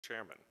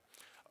chairman.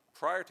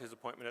 Prior to his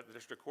appointment at the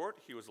district court,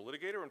 he was a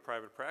litigator in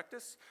private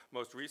practice,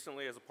 most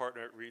recently as a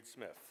partner at Reed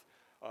Smith.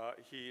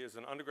 He is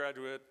an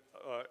undergraduate,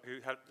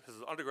 he has his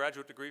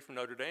undergraduate degree from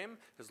Notre Dame,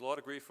 his law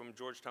degree from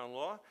Georgetown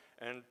Law,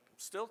 and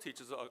still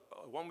teaches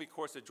a one-week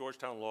course at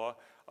Georgetown Law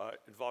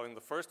involving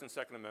the First and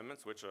Second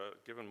Amendments, which,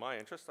 given my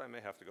interest, I may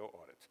have to go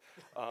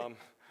audit.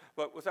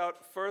 But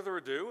without further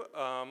ado,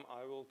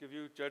 I will give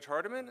you Judge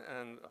Hardiman,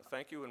 and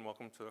thank you and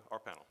welcome to our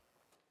panel.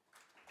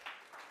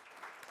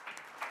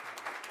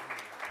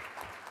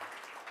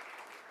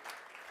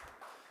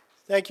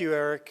 Thank you,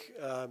 Eric.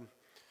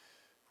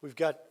 We've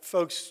got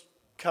folks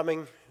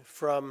coming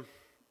from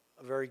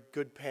a very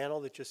good panel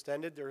that just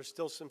ended. There are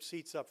still some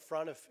seats up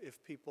front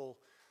if people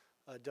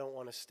don't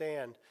want to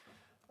stand.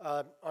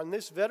 On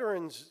this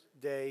Veterans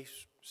Day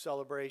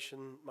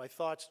celebration, my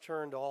thoughts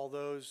turn to all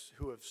those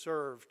who have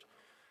served,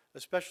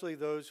 especially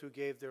those who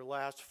gave their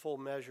last full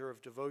measure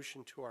of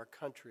devotion to our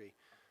country.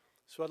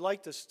 So I'd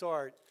like to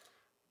start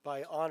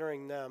by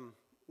honoring them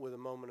with a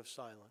moment of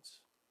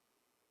silence.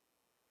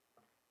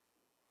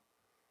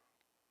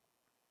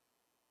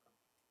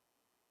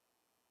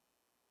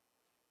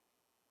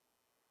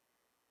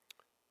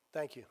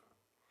 Thank you.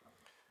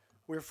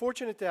 We're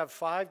fortunate to have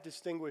 5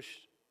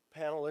 distinguished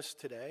panelists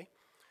today.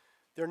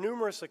 Their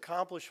numerous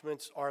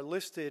accomplishments are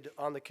listed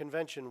on the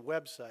convention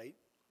website,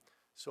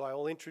 so I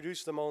will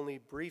introduce them only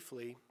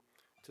briefly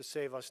to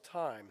save us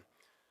time.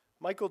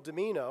 Michael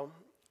Dimino,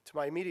 to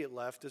my immediate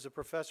left, is a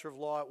professor of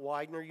law at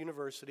Widener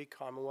University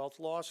Commonwealth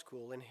Law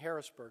School in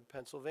Harrisburg,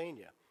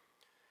 Pennsylvania.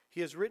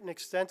 He has written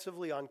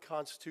extensively on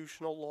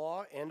constitutional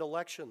law and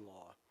election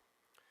law.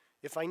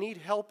 If I need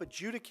help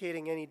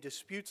adjudicating any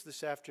disputes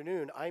this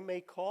afternoon, I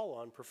may call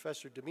on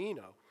Professor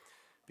Dimino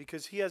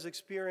because he has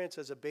experience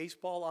as a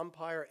baseball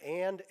umpire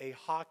and a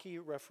hockey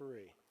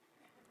referee.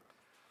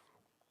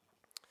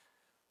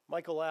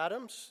 Michael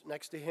Adams,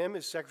 next to him,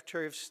 is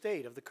Secretary of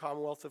State of the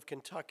Commonwealth of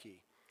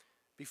Kentucky.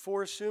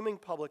 Before assuming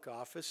public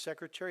office,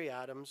 Secretary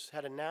Adams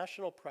had a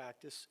national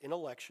practice in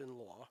election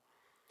law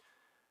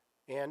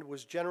and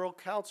was general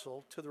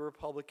counsel to the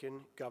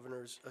Republican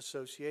Governors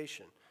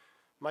Association.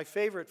 My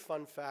favorite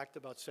fun fact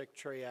about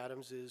Secretary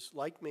Adams is,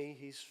 like me,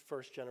 he's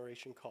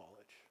first-generation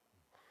college.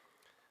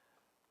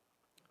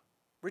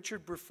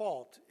 Richard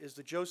Briffault is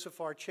the Joseph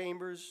R.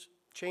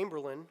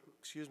 Chamberlain,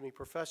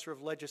 Professor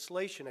of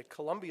Legislation at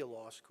Columbia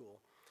Law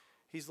School.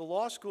 He's the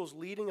law school's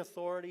leading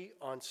authority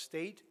on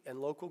state and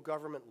local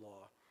government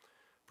law.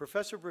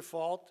 Professor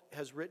Briffault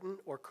has written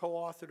or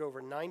co-authored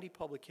over 90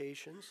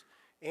 publications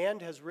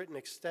and has written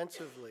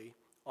extensively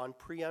on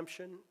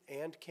preemption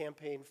and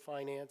campaign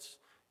finance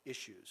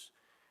issues.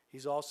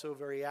 He's also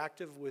very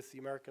active with the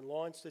American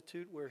Law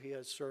Institute, where he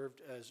has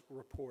served as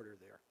reporter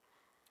there.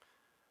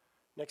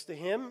 Next to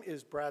him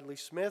is Bradley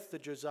Smith, the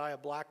Josiah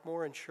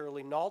Blackmore and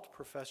Shirley Nault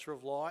Professor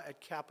of Law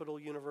at Capital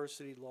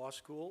University Law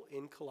School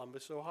in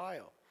Columbus,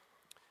 Ohio.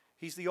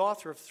 He's the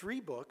author of 3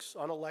 books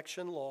on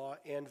election law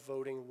and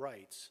voting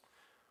rights.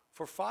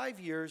 For 5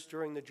 years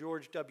during the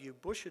George W.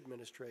 Bush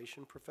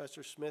administration,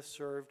 Professor Smith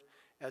served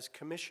as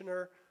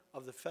Commissioner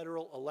of the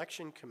Federal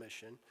Election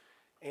Commission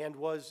and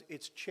was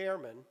its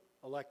chairman,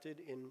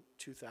 elected in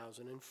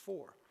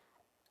 2004.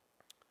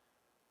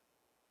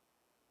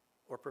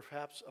 Or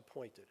perhaps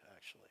appointed,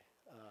 actually.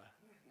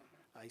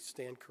 I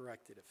stand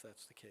corrected if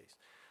that's the case.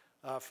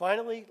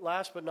 Finally,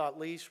 last but not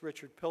least,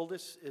 Richard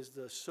Pildes is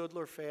the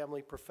Sudler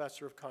Family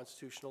Professor of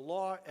Constitutional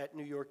Law at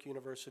New York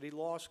University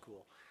Law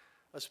School.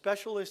 A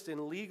specialist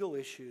in legal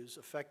issues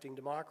affecting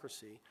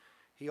democracy,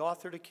 he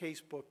authored a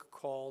casebook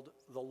called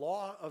The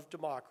Law of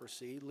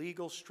Democracy,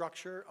 Legal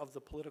Structure of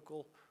the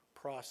Political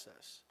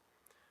Process.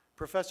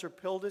 Professor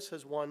Pildes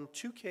has won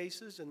 2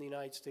 cases in the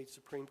United States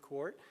Supreme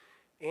Court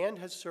and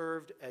has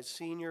served as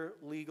senior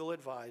legal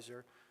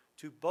advisor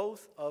to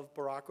both of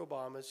Barack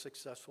Obama's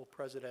successful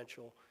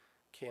presidential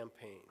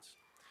campaigns.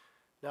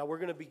 Now we're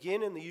going to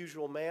begin in the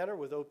usual manner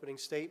with opening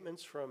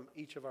statements from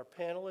each of our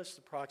panelists,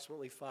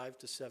 approximately 5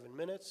 to 7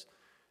 minutes,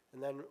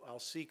 and then I'll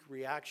seek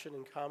reaction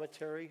and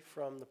commentary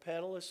from the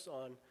panelists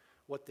on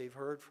what they've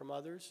heard from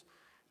others.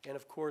 And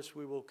of course,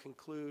 we will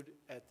conclude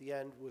at the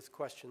end with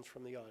questions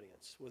from the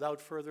audience. Without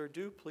further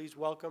ado, please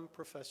welcome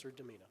Professor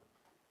Dimino.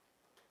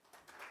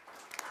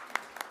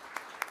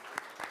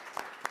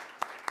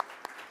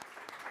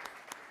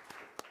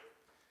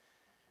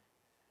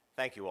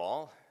 Thank you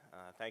all.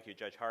 Thank you,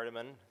 Judge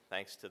Hardiman.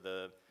 Thanks to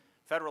the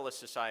Federalist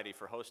Society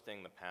for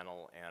hosting the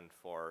panel and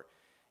for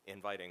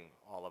inviting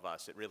all of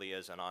us. It really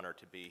is an honor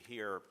to be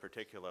here,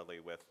 particularly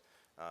with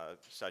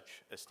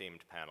such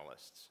esteemed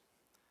panelists.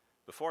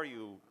 Before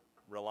you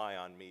rely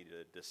on me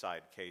to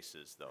decide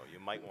cases, though, you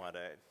might want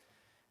to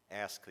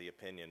ask the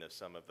opinion of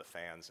some of the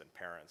fans and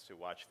parents who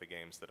watch the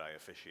games that I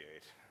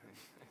officiate.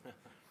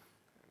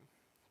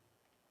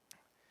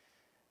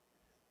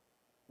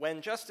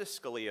 When Justice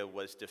Scalia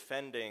was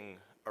defending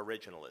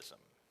originalism,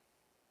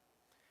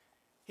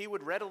 he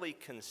would readily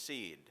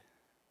concede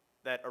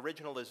that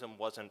originalism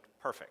wasn't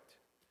perfect.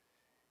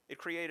 It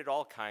created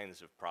all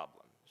kinds of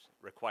problems.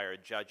 It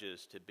required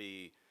judges to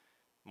be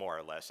more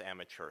or less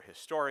amateur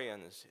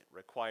historians. It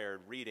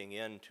required reading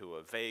into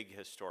a vague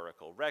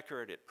historical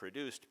record. It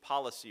produced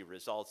policy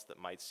results that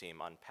might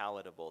seem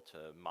unpalatable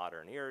to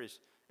modern ears,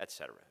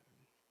 etc.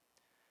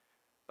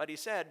 But he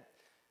said,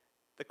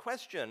 the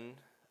question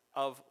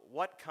of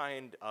what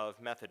kind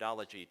of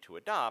methodology to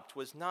adopt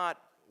was not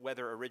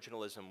whether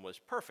originalism was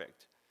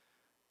perfect,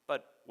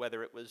 but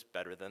whether it was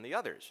better than the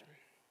others.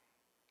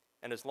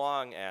 And as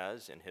long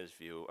as, in his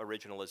view,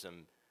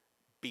 originalism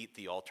beat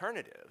the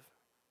alternative,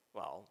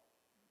 well,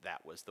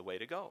 that was the way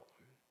to go.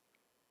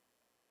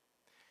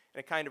 And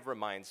it kind of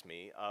reminds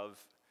me of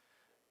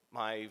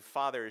my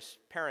father's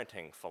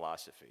parenting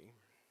philosophy,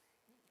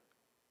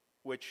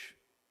 which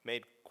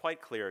made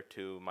quite clear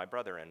to my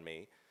brother and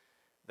me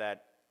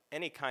that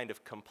any kind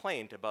of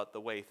complaint about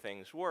the way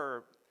things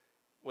were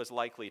was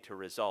likely to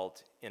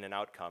result in an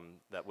outcome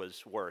that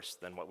was worse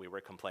than what we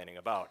were complaining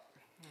about.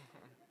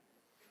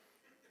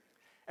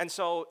 And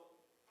so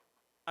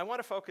I want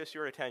to focus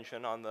your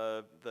attention on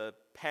the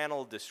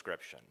panel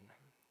description,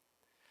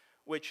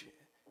 which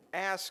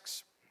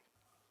asks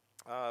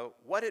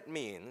what it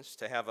means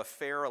to have a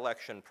fair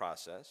election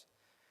process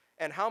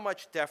and how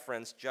much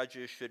deference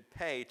judges should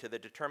pay to the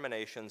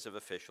determinations of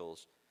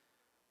officials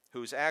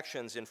whose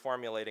actions in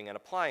formulating and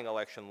applying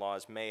election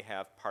laws may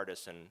have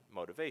partisan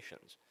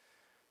motivations.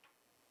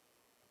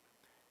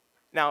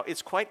 Now,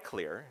 it's quite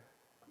clear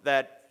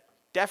that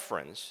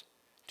deference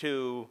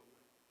to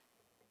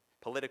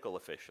political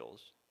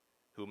officials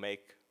who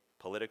make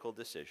political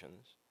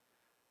decisions,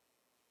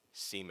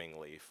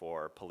 seemingly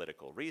for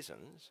political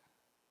reasons,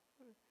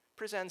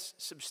 presents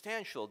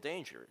substantial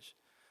dangers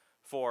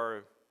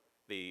for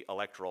the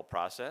electoral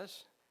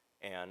process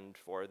and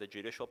for the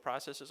judicial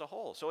process as a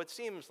whole. So it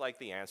seems like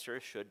the answer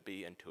should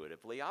be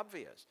intuitively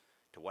obvious.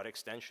 To what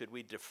extent should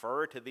we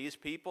defer to these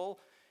people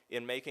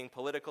in making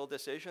political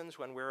decisions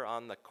when we're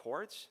on the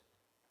courts?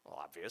 Well,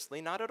 obviously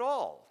not at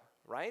all,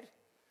 right?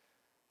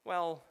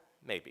 Well,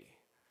 maybe.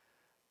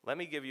 Let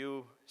me give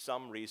you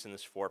some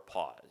reasons for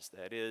pause.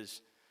 That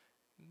is,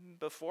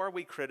 before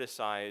we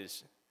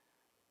criticize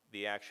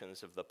the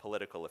actions of the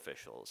political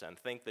officials and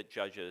think that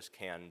judges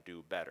can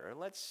do better,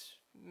 let's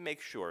make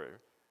sure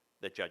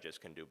that judges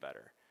can do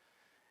better.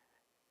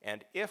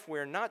 And if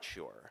we're not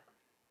sure,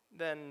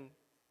 then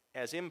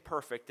as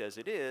imperfect as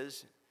it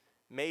is,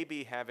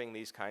 maybe having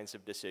these kinds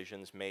of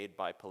decisions made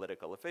by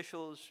political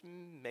officials,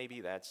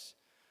 maybe that's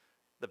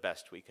the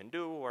best we can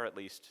do, or at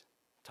least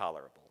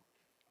tolerable.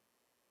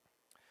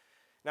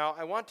 Now,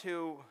 I want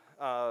to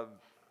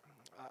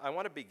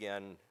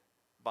begin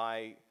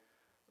by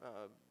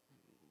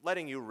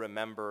letting you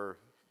remember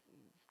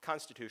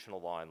constitutional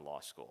law in law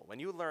school. When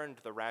you learned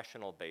the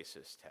rational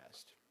basis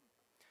test,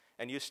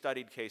 and you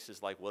studied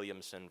cases like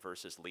Williamson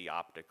versus Lee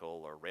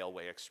Optical, or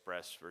Railway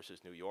Express versus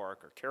New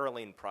York, or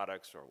Caroline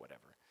Products, or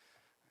whatever,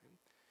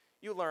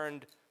 you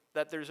learned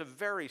that there's a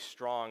very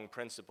strong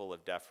principle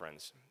of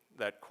deference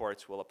that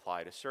courts will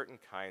apply to certain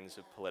kinds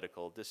of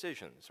political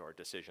decisions or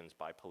decisions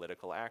by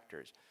political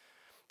actors.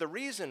 The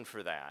reason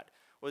for that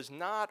was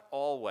not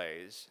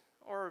always,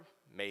 or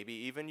maybe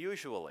even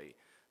usually,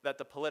 that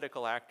the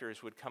political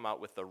actors would come out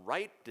with the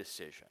right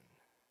decision.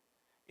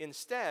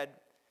 Instead,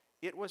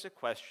 it was a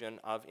question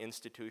of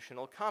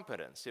institutional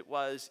competence. It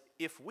was,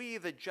 if we,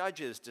 the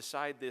judges,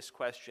 decide this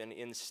question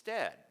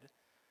instead,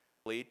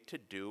 to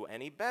do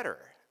any better.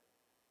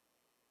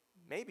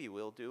 Maybe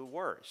we'll do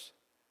worse.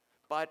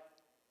 But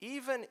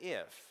even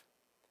if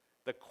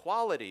the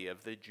quality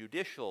of the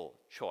judicial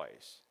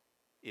choice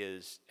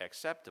is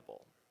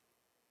acceptable,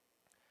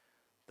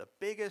 the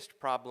biggest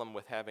problem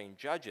with having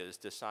judges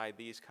decide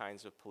these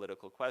kinds of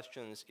political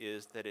questions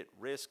is that it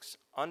risks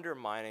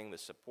undermining the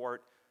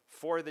support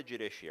for the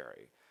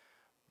judiciary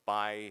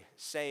by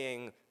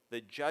saying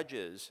the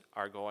judges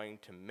are going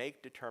to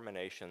make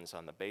determinations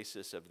on the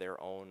basis of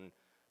their own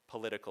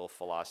political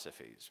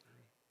philosophies.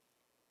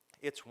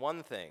 It's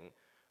one thing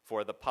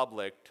for the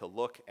public to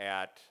look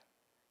at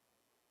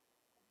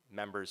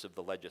members of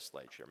the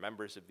legislature,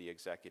 members of the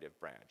executive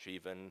branch,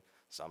 even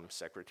some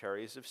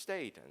secretaries of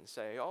state, and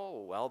say,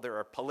 oh, well, there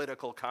are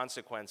political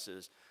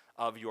consequences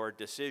of your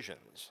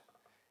decisions,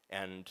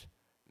 and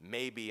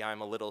maybe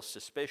I'm a little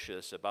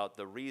suspicious about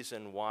the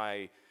reason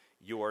why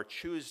you're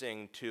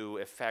choosing to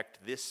effect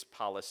this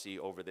policy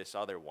over this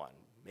other one.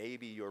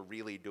 Maybe you're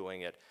really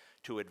doing it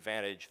to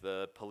advantage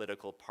the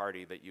political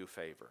party that you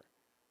favor.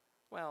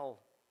 Well,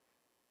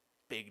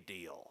 big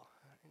deal.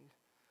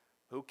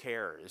 Who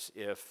cares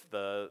if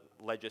the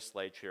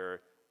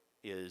legislature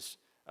is,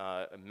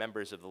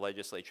 members of the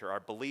legislature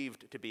are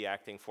believed to be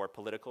acting for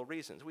political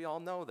reasons? We all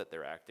know that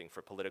they're acting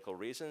for political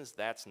reasons.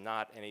 That's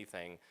not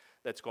anything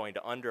that's going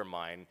to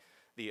undermine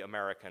the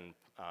American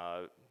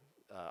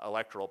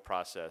electoral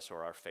process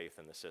or our faith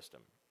in the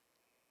system.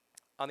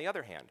 On the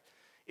other hand,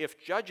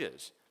 if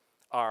judges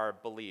are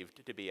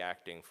believed to be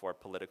acting for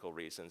political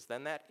reasons,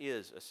 then that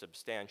is a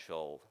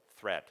substantial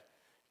threat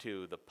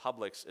to the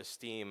public's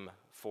esteem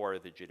for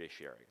the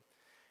judiciary.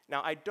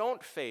 Now, I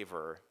don't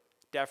favor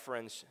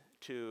deference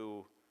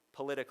to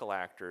political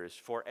actors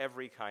for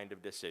every kind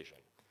of decision.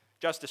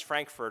 Justice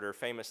Frankfurter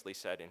famously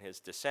said in his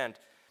dissent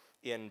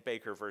in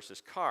Baker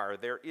versus Carr,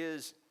 there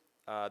is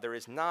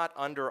not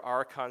under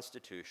our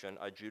Constitution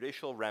a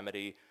judicial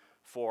remedy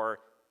for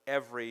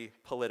every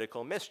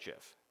political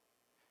mischief.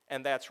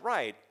 And that's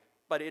right,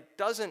 but it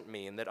doesn't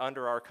mean that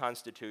under our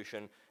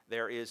Constitution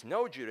there is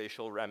no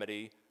judicial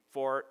remedy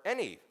for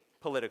any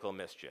political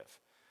mischief.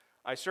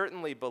 I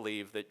certainly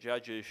believe that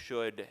judges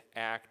should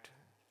act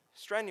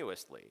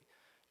strenuously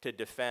to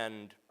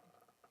defend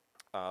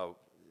the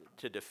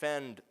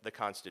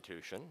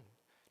Constitution,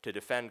 to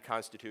defend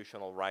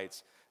constitutional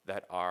rights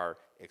that are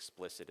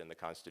explicit in the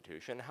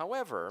Constitution.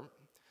 However,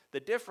 the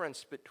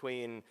difference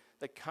between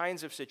the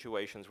kinds of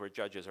situations where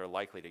judges are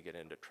likely to get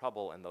into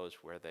trouble and those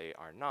where they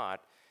are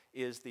not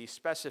is the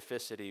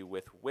specificity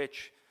with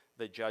which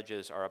the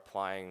judges are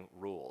applying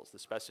rules, the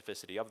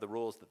specificity of the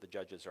rules that the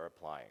judges are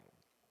applying.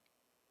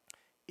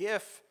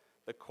 If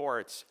the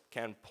courts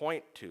can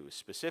point to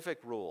specific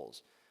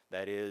rules,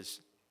 that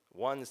is,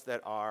 ones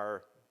that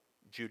are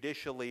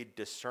judicially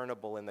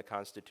discernible in the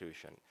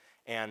Constitution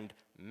and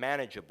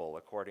manageable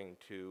according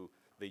to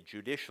the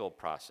judicial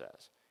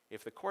process,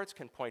 if the courts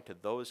can point to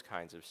those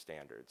kinds of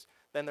standards,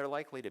 then they're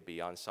likely to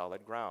be on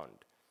solid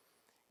ground.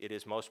 It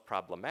is most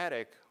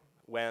problematic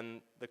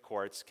when the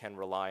courts can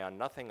rely on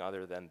nothing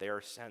other than their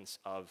sense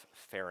of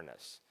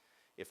fairness.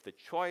 If the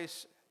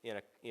choice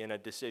in a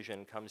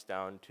decision comes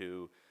down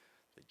to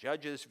the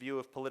judge's view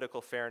of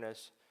political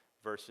fairness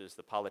versus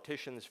the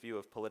politician's view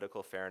of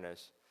political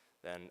fairness,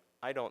 then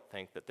I don't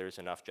think that there's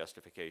enough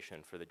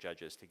justification for the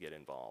judges to get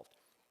involved.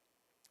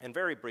 And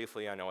very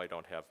briefly, I know I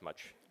don't have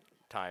much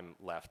time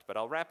left, but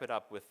I'll wrap it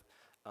up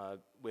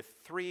with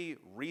three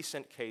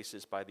recent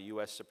cases by the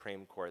US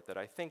Supreme Court that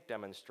I think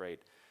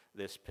demonstrate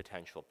this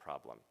potential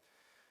problem.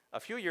 A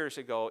few years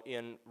ago,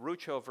 in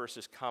Rucho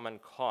versus Common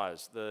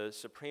Cause, the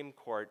Supreme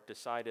Court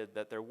decided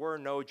that there were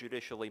no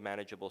judicially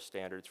manageable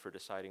standards for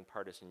deciding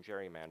partisan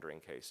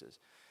gerrymandering cases.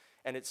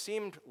 And it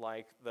seemed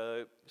like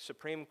the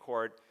Supreme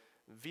Court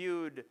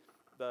viewed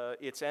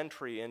its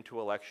entry into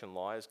election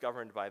law as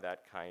governed by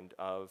that kind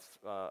of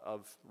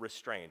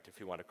restraint, if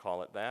you want to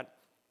call it that.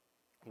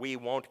 We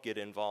won't get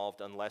involved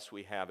unless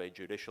we have a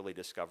judicially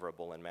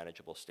discoverable and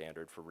manageable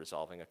standard for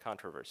resolving a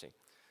controversy.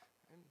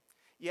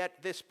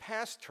 Yet this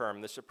past term,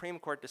 the Supreme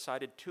Court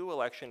decided two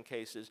election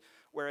cases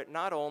where it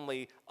not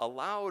only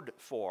allowed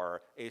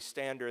for a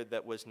standard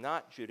that was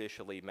not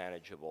judicially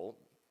manageable,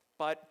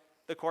 but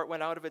the court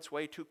went out of its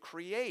way to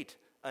create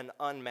an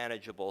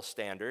unmanageable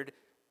standard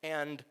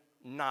and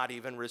not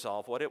even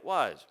resolve what it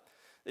was.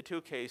 The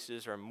two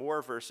cases are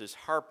Moore versus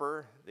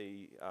Harper,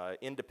 the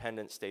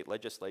independent state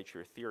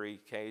legislature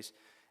theory case,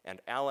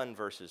 and Allen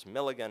versus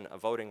Milligan, a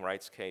voting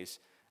rights case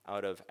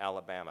out of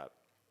Alabama.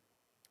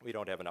 We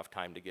don't have enough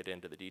time to get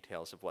into the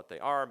details of what they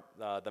are.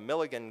 The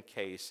Milligan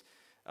case,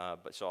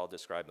 so I'll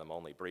describe them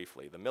only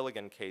briefly. The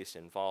Milligan case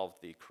involved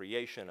the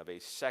creation of a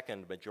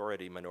second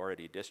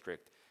majority-minority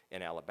district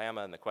in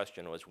Alabama, and the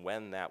question was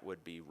when that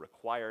would be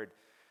required.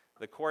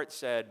 The court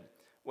said,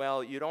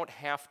 well, you don't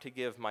have to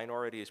give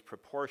minorities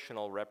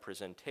proportional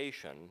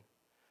representation,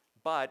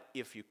 but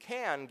if you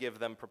can give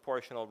them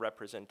proportional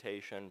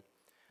representation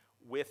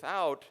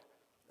without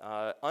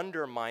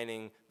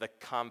undermining the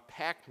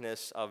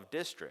compactness of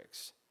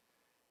districts,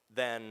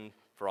 then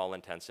for all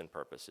intents and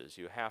purposes,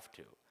 you have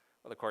to.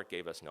 Well, the court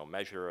gave us no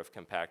measure of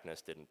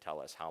compactness, didn't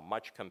tell us how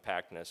much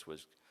compactness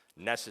was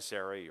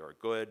necessary or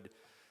good.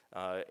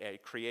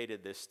 It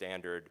created this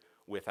standard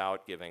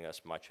without giving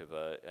us much of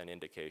an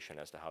indication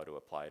as to how to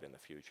apply it in the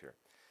future.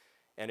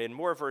 And in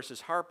Moore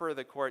versus Harper,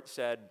 the court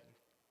said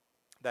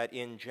that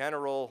in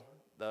general,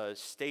 the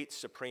state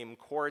Supreme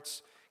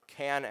Courts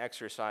can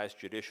exercise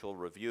judicial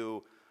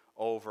review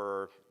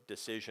over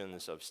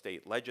decisions of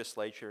state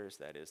legislatures.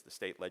 That is, the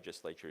state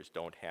legislatures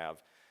don't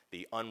have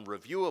the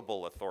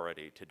unreviewable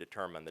authority to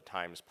determine the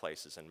times,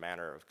 places, and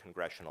manner of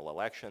congressional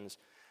elections.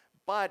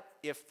 But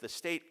if the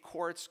state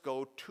courts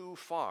go too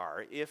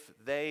far, if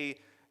they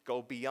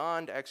go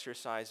beyond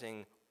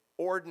exercising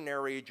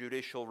ordinary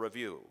judicial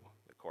review,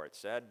 the court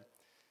said,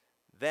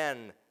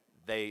 then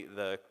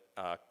the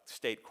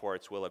state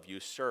courts will have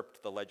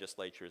usurped the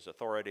legislature's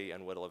authority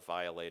and will have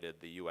violated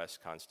the US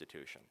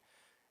Constitution.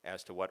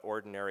 As to what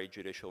ordinary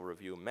judicial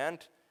review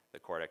meant, the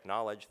court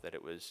acknowledged that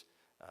it was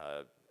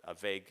a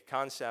vague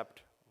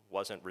concept,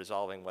 wasn't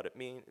resolving what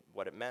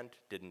it meant,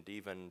 didn't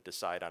even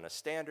decide on a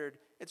standard.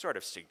 It sort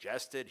of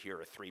suggested, here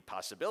are three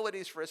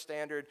possibilities for a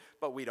standard,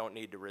 but we don't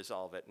need to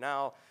resolve it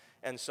now.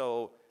 And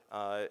so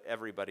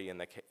everybody in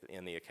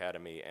the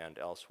academy and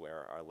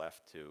elsewhere are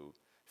left to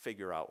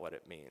figure out what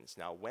it means.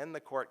 Now, when the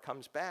court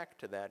comes back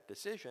to that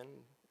decision,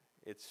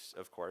 it's,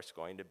 of course,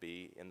 going to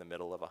be in the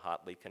middle of a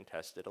hotly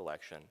contested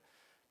election.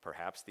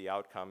 Perhaps the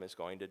outcome is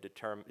going to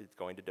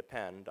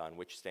depend on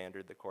which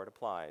standard the court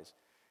applies,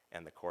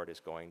 and the court is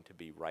going to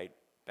be right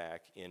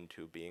back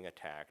into being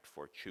attacked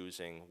for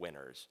choosing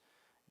winners,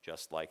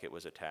 just like it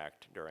was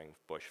attacked during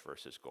Bush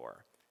versus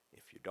Gore.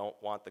 If you don't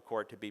want the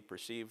court to be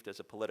perceived as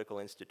a political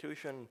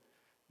institution,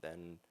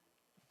 then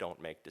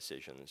don't make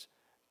decisions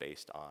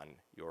based on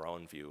your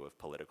own view of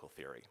political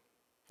theory.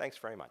 Thanks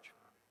very much.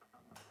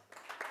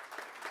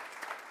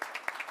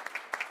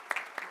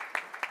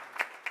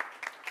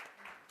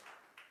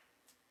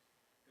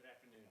 Good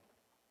afternoon.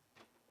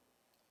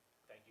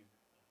 Thank you.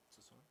 Is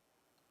this on?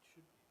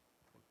 Should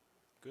be.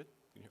 Good?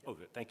 Oh,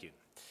 good. Thank you.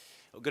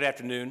 Well, good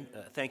afternoon.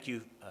 Thank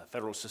you,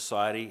 Federalist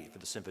Society, for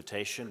this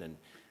invitation, and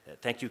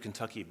thank you,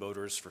 Kentucky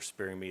voters, for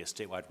sparing me a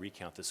statewide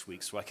recount this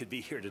week so I could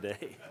be here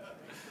today.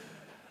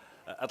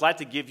 I'd like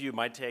to give you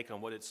my take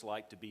on what it's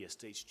like to be a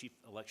state's chief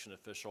election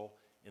official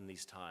in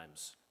these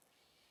times.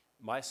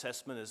 My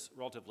assessment is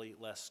relatively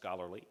less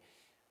scholarly,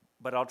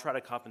 but I'll try to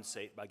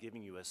compensate by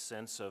giving you a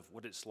sense of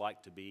what it's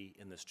like to be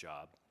in this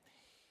job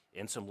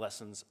and some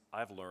lessons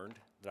I've learned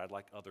that I'd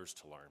like others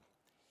to learn.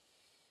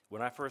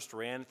 When I first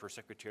ran for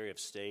Secretary of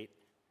State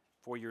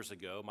 4 years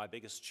ago, my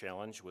biggest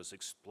challenge was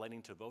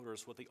explaining to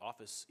voters what the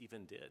office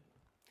even did.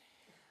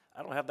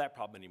 I don't have that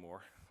problem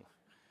anymore,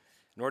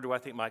 nor do I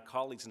think my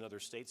colleagues in other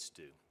states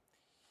do.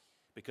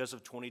 Because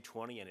of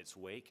 2020 and its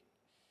wake,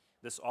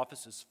 this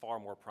office is far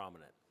more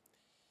prominent.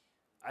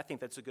 I think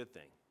that's a good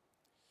thing.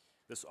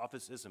 This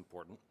office is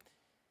important,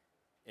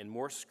 and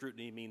more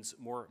scrutiny means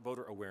more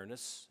voter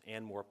awareness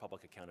and more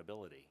public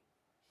accountability.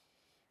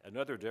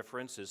 Another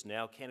difference is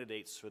now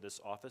candidates for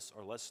this office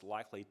are less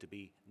likely to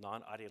be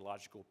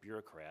non-ideological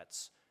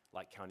bureaucrats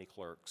like county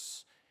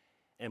clerks,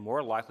 and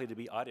more likely to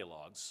be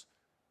ideologues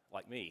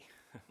like me.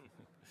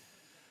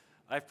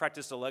 I've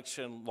practiced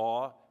election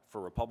law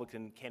for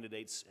Republican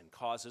candidates and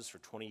causes for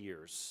 20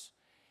 years,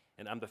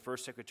 and I'm the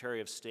first Secretary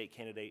of State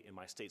candidate in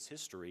my state's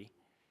history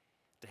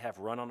to have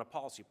run on a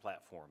policy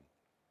platform.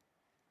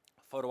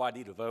 Photo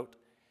ID to vote,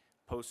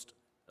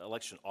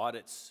 post-election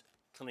audits,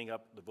 cleaning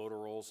up the voter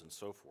rolls, and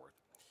so forth.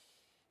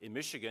 In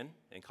Michigan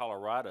and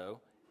Colorado,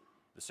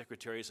 the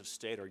Secretaries of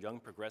State are young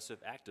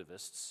progressive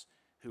activists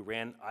who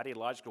ran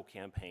ideological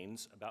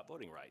campaigns about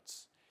voting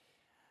rights.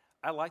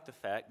 I like the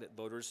fact that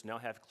voters now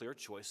have clear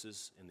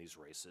choices in these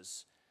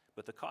races,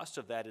 but the cost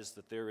of that is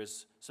that there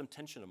is some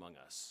tension among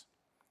us.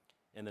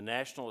 And the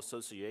National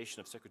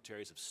Association of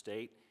Secretaries of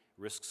State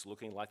risks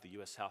looking like the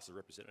U.S. House of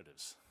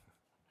Representatives.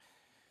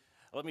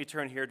 Let me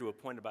turn here to a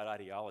point about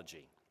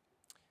ideology.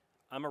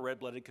 I'm a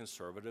red-blooded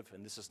conservative,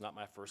 and this is not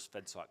my first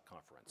FedSoc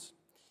conference.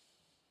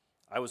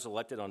 I was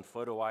elected on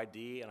photo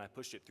ID, and I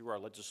pushed it through our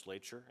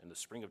legislature in the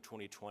spring of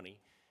 2020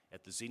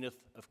 at the zenith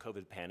of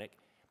COVID panic,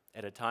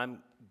 at a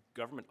time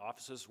government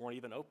offices weren't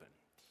even open.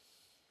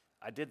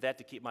 I did that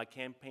to keep my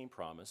campaign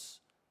promise,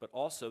 but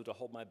also to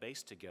hold my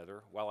base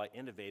together while I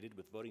innovated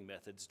with voting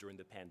methods during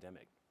the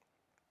pandemic.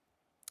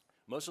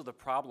 Most of the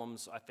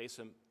problems I face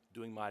in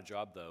doing my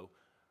job, though,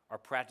 are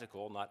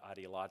practical, not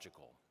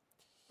ideological.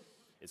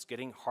 It's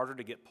getting harder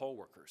to get poll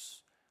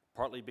workers,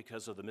 partly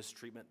because of the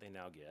mistreatment they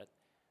now get,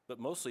 but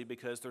mostly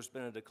because there's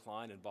been a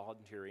decline in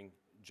volunteering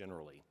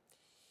generally.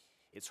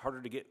 It's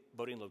harder to get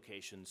voting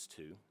locations,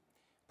 too,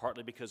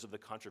 partly because of the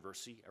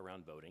controversy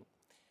around voting,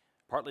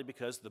 partly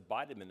because the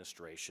Biden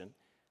administration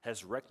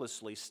has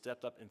recklessly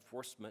stepped up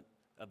enforcement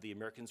of the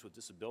Americans with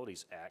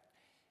Disabilities Act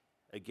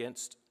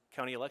against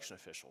county election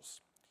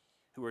officials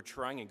who are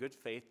trying in good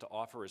faith to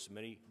offer as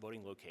many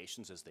voting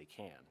locations as they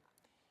can.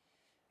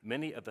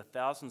 Many of the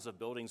thousands of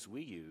buildings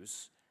we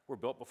use were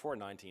built before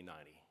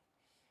 1990.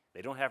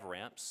 They don't have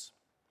ramps,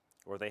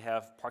 or they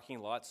have parking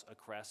lots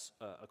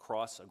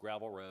across a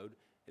gravel road,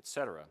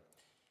 etc.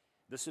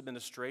 This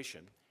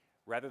administration,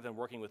 rather than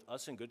working with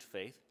us in good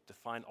faith to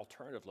find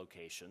alternative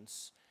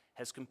locations,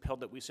 has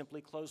compelled that we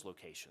simply close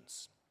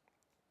locations.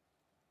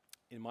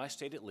 In my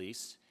state at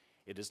least,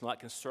 it is not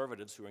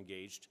conservatives who are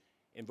engaged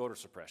in voter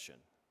suppression.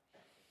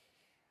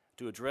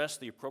 To address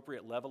the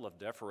appropriate level of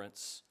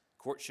deference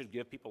courts should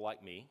give people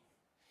like me,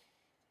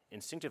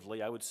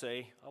 instinctively I would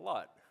say a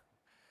lot,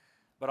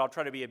 but I'll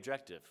try to be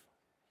objective.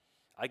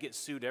 I get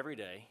sued every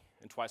day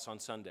and twice on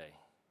Sunday.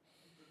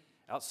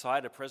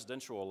 Outside a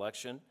presidential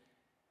election,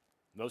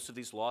 most of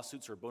these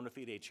lawsuits are bona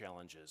fide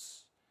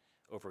challenges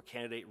over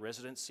candidate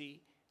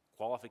residency,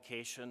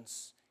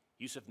 qualifications,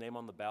 use of name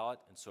on the ballot,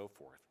 and so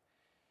forth.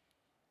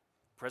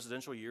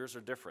 Presidential years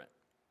are different.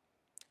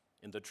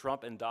 In the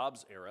Trump and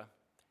Dobbs era,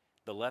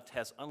 the left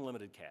has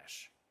unlimited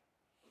cash.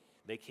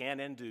 They can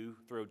and do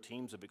throw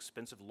teams of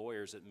expensive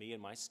lawyers at me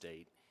and my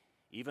state,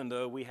 even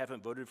though we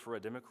haven't voted for a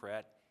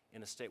Democrat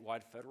in a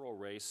statewide federal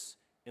race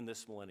in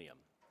this millennium.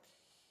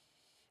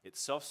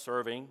 It's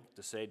self-serving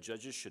to say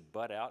judges should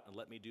butt out and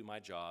let me do my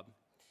job,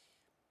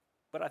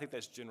 but I think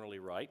that's generally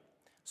right,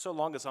 so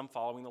long as I'm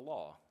following the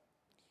law.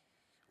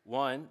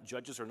 One,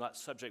 judges are not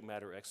subject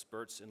matter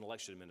experts in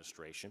election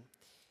administration.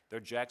 They're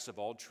jacks of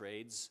all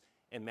trades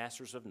and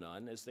masters of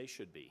none, as they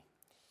should be.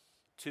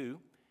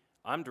 Two,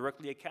 I'm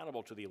directly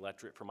accountable to the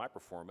electorate for my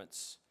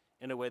performance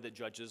in a way that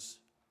judges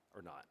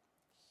are not.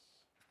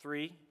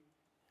 Three,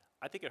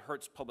 I think it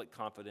hurts public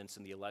confidence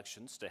in the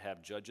elections to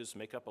have judges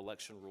make up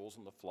election rules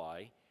on the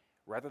fly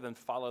rather than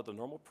follow the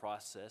normal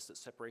process that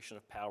separation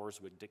of powers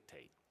would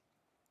dictate.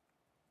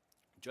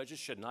 Judges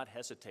should not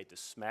hesitate to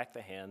smack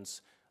the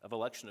hands of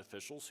election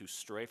officials who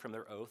stray from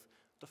their oath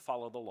to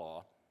follow the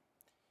law,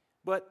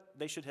 but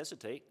they should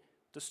hesitate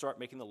to start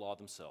making the law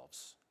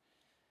themselves.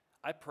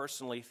 I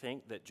personally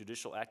think that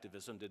judicial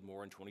activism did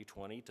more in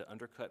 2020 to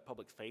undercut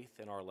public faith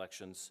in our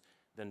elections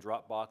than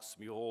Dropbox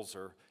mules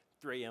or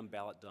 3 a.m.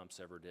 ballot dumps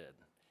ever did.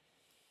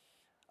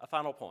 A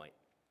final point.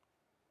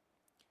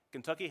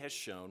 Kentucky has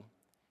shown,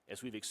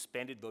 as we've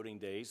expanded voting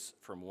days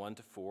from 1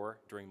 to 4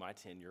 during my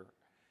tenure,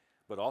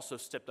 but also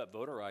stepped up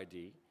voter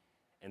ID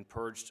and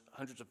purged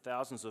hundreds of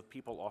thousands of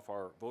people off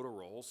our voter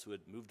rolls who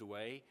had moved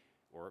away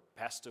or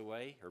passed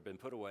away or been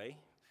put away,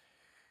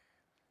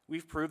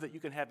 we've proved that you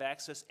can have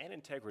access and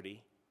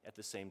integrity at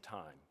the same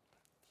time.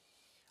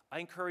 I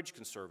encourage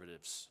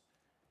conservatives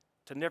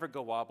to never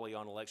go wobbly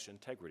on election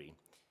integrity,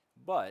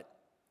 but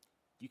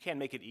you can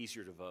make it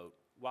easier to vote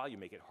while you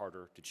make it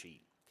harder to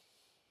cheat.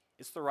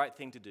 It's the right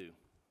thing to do,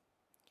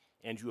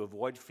 and you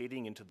avoid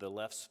feeding into the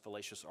left's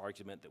fallacious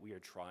argument that we are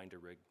trying to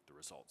rig the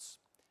results.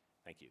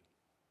 Thank you.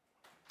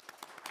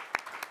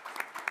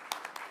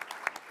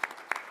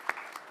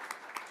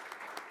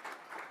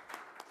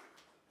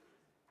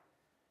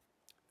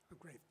 Oh,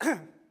 great.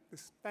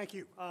 Thank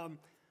you.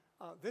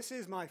 This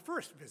is my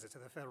first visit to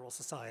the Federalist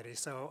Society,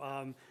 so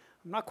I'm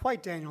not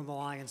quite Daniel in the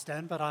Lion's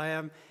Den, but I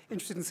am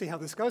interested in see how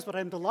this goes. But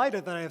I'm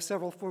delighted that I have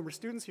several former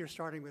students here,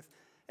 starting with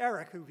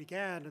Eric, who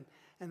began,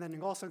 and then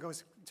it also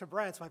goes to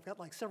Brad. So I've got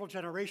like several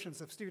generations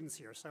of students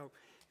here, so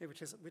which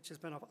has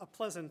been a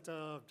pleasant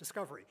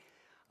discovery.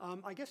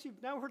 I guess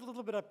you've now heard a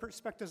little bit of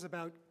perspectives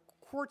about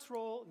court's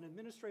role and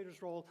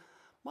administrator's role.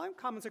 My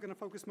comments are going to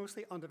focus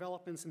mostly on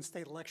developments in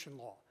state election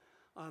law,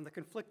 on the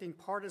conflicting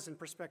partisan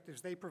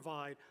perspectives they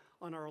provide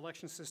on our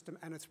election system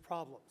and its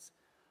problems.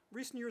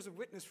 Recent years have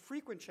witnessed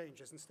frequent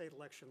changes in state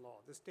election law.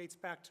 This dates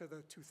back to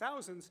the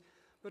 2000s,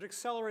 but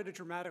accelerated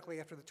dramatically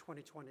after the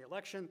 2020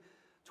 election.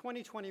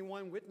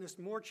 2021 witnessed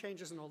more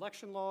changes in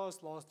election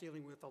laws, laws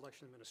dealing with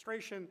election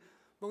administration,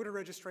 voter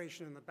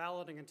registration, and the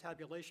balloting and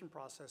tabulation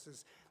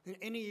processes than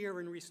any year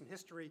in recent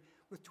history,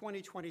 with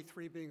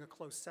 2023 being a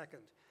close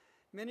second.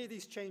 Many of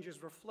these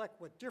changes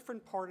reflect what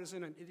different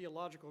partisan and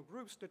ideological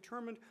groups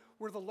determined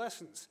were the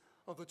lessons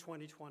of the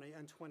 2020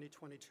 and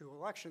 2022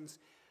 elections.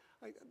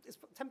 It's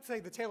tempting to say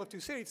the tale of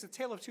two cities. It's a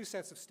tale of two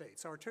sets of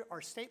states.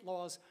 Our state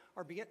laws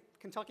are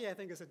Kentucky, I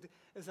think, is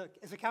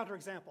a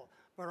counterexample,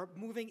 but are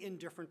moving in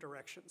different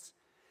directions.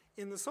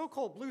 In the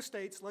so-called blue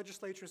states,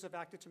 legislatures have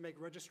acted to make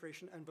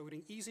registration and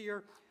voting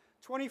easier.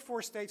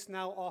 24 states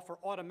now offer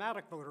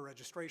automatic voter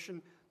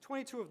registration.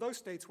 22 of those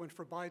states went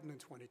for Biden in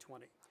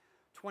 2020.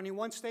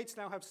 21 states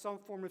now have some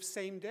form of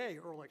same-day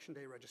or election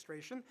day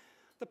registration.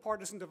 The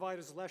partisan divide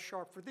is less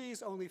sharp for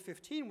these. Only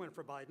 15 went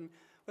for Biden,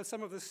 but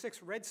some of the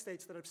 6 red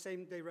states that have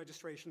same-day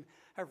registration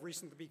have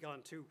recently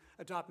begun to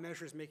adopt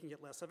measures making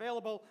it less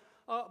available.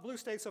 Blue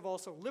states have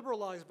also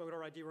liberalized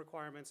voter ID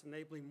requirements,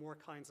 enabling more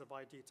kinds of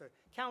ID to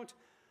count.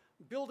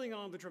 Building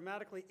on the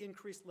dramatically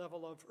increased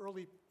level of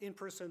early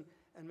in-person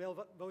and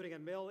mail voting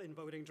and mail-in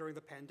voting during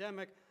the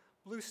pandemic,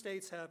 blue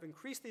states have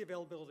increased the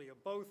availability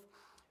of both.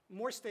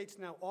 More states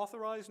now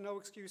authorize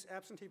no-excuse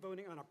absentee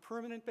voting on a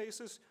permanent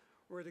basis,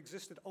 where it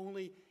existed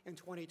only in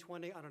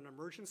 2020 on an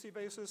emergency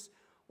basis,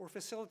 or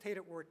facilitate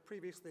it where it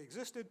previously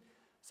existed,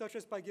 such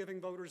as by giving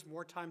voters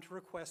more time to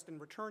request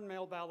and return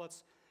mail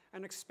ballots,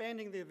 and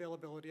expanding the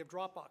availability of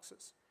drop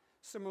boxes.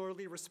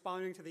 Similarly,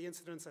 responding to the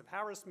incidents of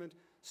harassment,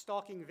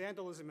 stalking,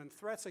 vandalism, and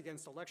threats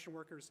against election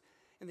workers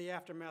in the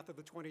aftermath of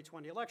the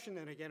 2020 election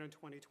and again in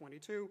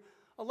 2022,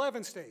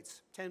 11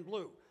 states, 10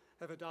 blue,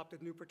 have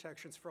adopted new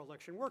protections for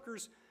election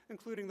workers,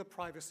 including the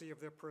privacy of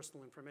their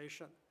personal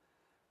information.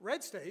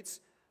 Red states,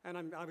 and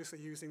I'm obviously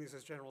using these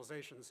as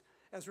generalizations,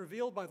 as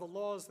revealed by the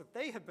laws that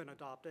they have been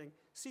adopting,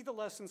 see the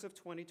lessons of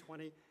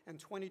 2020 and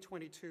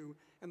 2022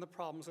 and the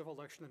problems of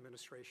election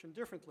administration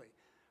differently.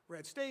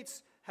 Red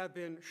states have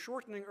been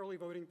shortening early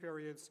voting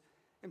periods,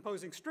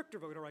 imposing stricter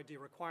voter ID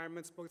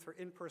requirements, both for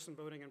in-person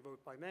voting and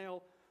vote by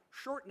mail,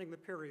 shortening the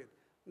period.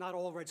 Not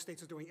all red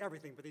states are doing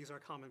everything, but these are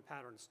common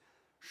patterns.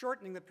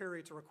 Shortening the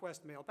period to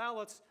request mail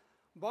ballots,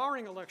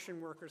 barring election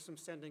workers from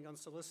sending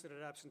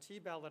unsolicited absentee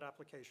ballot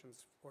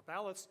applications or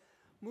ballots,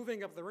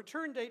 moving up the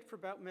return date for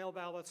mail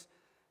ballots,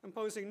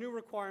 imposing new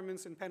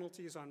requirements and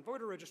penalties on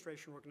voter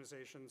registration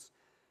organizations,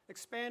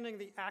 expanding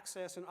the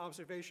access and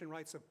observation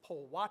rights of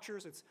poll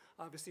watchers. It's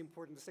obviously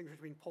important to distinguish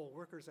between poll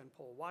workers and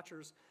poll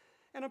watchers,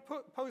 and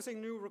imposing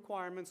new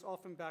requirements,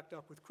 often backed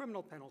up with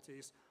criminal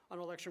penalties on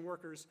election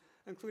workers,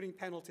 including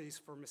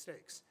penalties for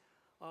mistakes.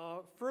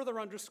 Further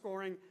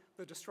underscoring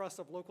the distrust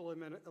of local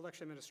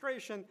election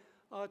administration,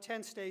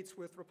 10 states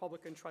with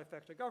Republican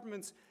trifecta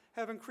governments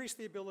have increased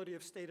the ability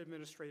of state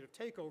administrative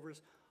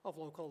takeovers of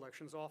local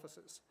elections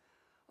offices.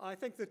 I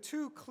think the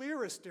two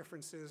clearest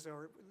differences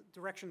or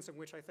directions in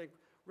which I think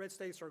red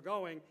states are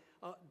going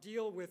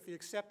deal with the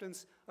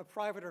acceptance of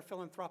private or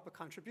philanthropic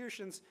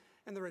contributions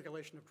and the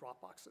regulation of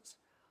drop boxes.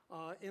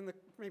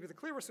 Maybe the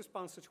clearest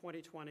response to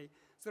 2020 is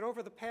that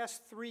over the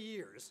past 3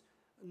 years,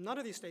 none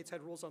of these states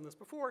had rules on this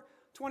before,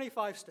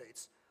 25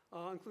 states,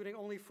 including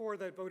only 4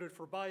 that voted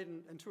for Biden,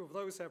 and 2 of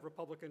those have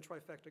Republican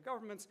trifecta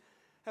governments,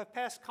 have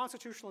passed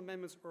constitutional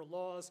amendments or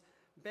laws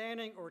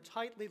banning or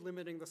tightly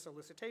limiting the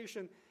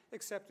solicitation,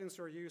 acceptance,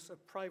 or use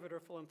of private or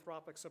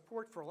philanthropic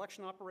support for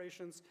election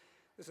operations.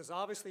 This is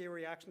obviously a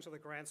reaction to the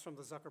grants from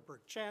the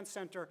Zuckerberg-Chan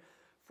Center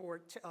for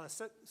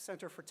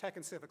Tech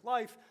and Civic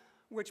Life,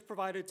 which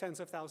provided tens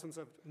of thousands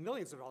of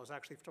millions of dollars,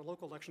 actually, to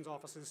local elections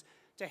offices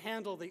to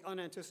handle the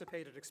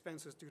unanticipated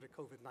expenses due to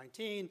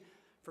COVID-19,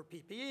 for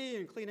PPE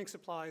and cleaning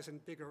supplies in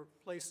bigger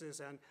places,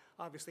 and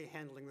obviously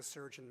handling the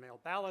surge in mail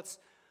ballots.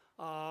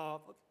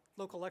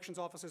 Local elections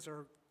offices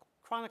are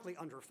chronically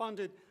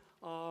underfunded.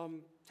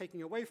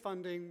 Taking away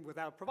funding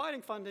without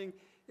providing funding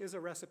is a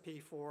recipe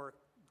for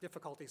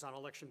difficulties on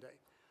election day.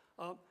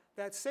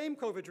 That same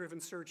COVID-driven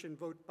surge in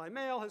vote by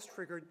mail has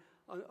triggered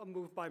a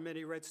move by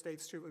many red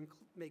states to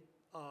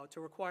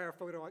require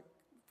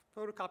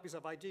photocopies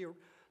of ID or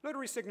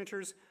notary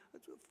signatures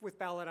with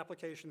ballot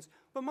applications.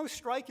 But most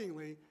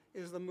strikingly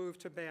is the move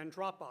to ban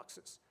drop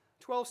boxes.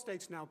 12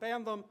 states now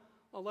ban them.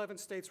 11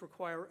 states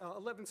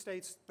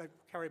that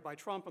carried by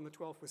Trump, and the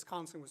 12th,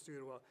 Wisconsin, was due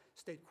to a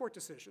state court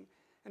decision.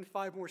 And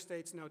 5 more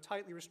states now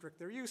tightly restrict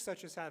their use,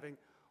 such as having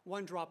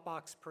 1 drop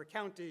box per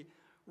county,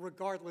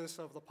 regardless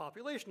of the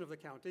population of the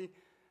county.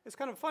 It's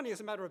kind of funny, as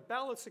a matter of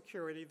ballot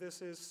security,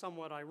 this is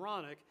somewhat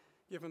ironic,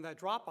 given that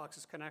drop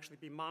boxes can actually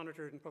be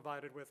monitored and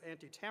provided with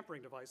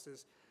anti-tampering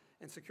devices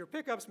and secure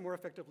pickups more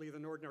effectively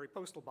than ordinary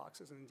postal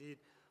boxes. And indeed,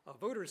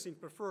 voters seem to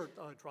prefer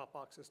drop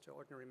boxes to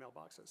ordinary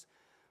mailboxes.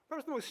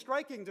 Perhaps the most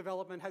striking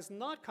development has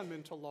not come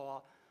into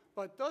law,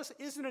 but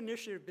is an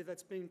initiative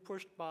that's being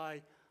pushed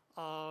by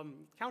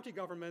county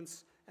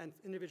governments and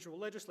individual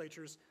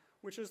legislatures,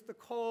 which is the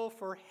call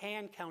for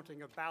hand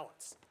counting of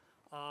ballots.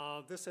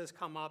 This has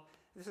come up.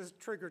 This has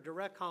triggered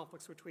direct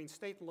conflicts between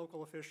state and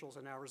local officials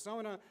in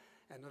Arizona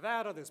and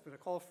Nevada. There's been a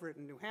call for it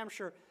in New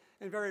Hampshire,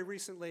 and very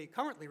recently,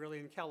 currently really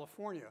in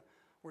California,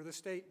 where the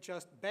state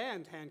just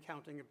banned hand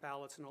counting of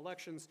ballots in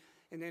elections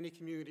in any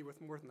community with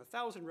more than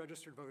 1,000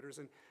 registered voters.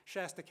 And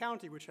Shasta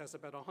County, which has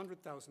about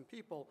 100,000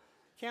 people,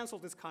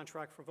 canceled its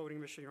contract for voting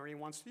machinery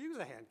and wants to use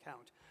a hand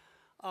count.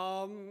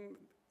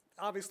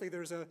 Obviously,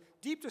 there's a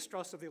deep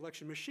distrust of the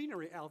election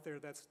machinery out there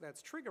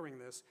that's triggering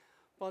this,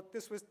 but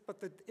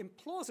the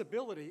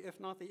implausibility, if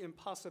not the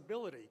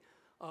impossibility,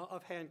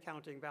 of hand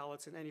counting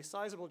ballots in any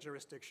sizable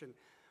jurisdiction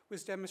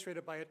was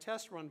demonstrated by a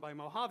test run by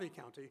Mojave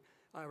County,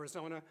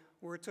 Arizona,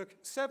 where it took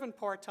 7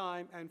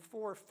 part-time and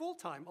 4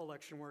 full-time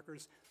election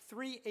workers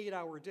 3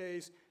 8-hour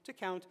days to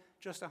count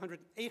just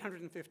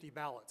 850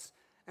 ballots,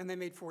 and they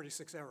made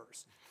 46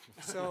 errors.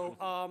 So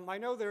I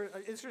know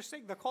it's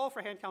interesting. The call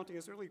for hand counting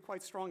is really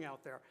quite strong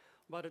out there,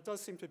 but it does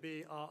seem to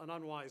be an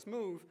unwise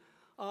move.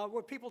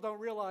 What people don't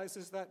realize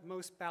is that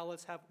most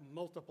ballots have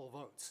multiple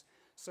votes.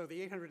 So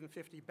the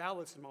 850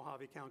 ballots in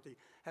Mojave County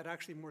had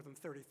actually more than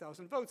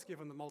 30,000 votes,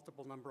 given the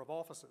multiple number of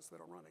offices that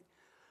are running.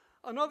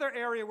 Another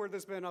area where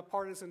there's been a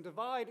partisan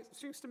divide, it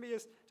seems to me,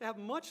 is to have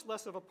much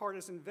less of a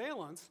partisan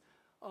valence,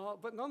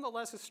 but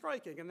nonetheless is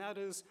striking, and that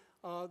is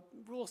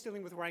rules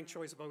dealing with ranked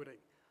choice voting.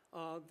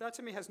 That,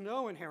 to me, has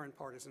no inherent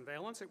partisan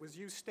valence. It was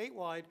used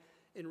statewide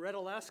in red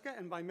Alaska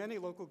and by many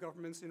local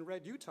governments in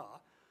red Utah.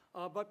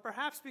 But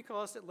perhaps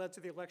because it led to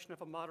the election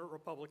of a moderate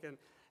Republican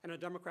and a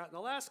Democrat in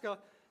Alaska,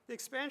 the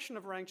expansion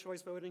of ranked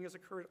choice voting has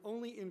occurred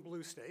only in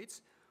blue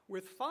states,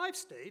 with 5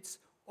 states,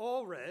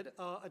 all red,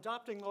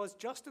 adopting laws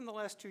just in the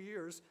last 2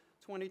 years,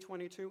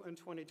 2022 and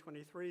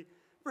 2023,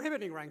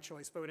 prohibiting ranked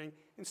choice voting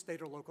in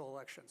state or local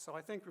elections. So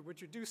I think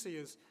what you do see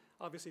is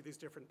obviously these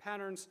different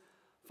patterns.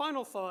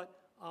 Final thought,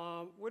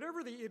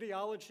 whatever the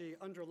ideology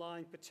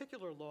underlying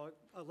particular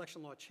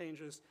election law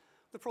changes,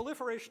 the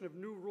proliferation of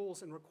new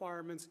rules and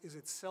requirements is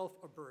itself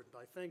a burden,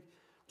 I think,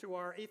 to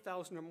our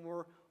 8,000 or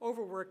more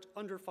overworked,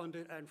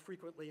 underfunded, and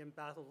frequently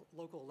embattled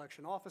local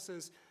election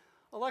offices.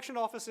 Election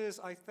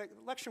offices, I think,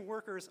 election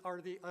workers are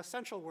the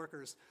essential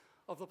workers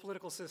of the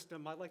political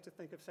system. I like to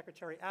think of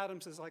Secretary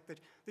Adams as like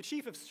the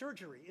chief of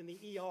surgery in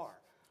the ER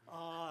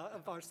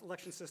of our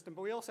election system,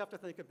 but we also have to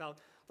think about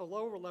the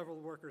lower level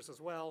workers as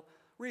well.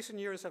 Recent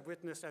years have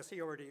witnessed, as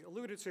he already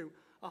alluded to,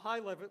 a high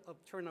level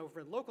of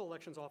turnover in local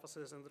elections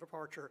offices and the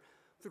departure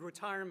through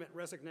retirement,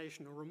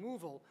 resignation, or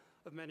removal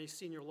of many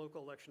senior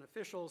local election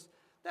officials.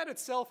 That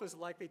itself is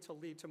likely to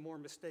lead to more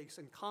mistakes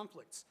and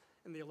conflicts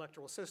in the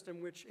electoral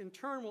system, which in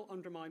turn will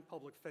undermine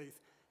public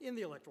faith in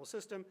the electoral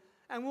system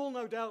and will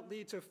no doubt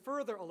lead to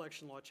further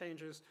election law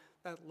changes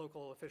that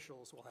local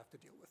officials will have to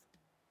deal with.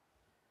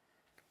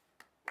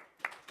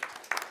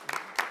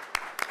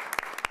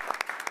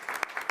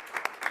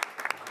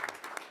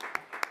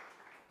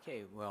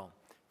 Okay, well,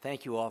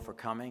 thank you all for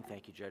coming.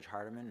 Thank you, Judge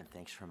Hardiman, and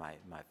thanks for my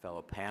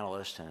fellow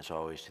panelists, and as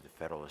always to the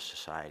Federalist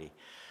Society.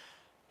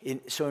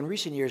 So in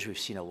recent years, we've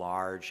seen a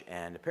large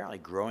and apparently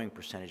growing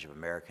percentage of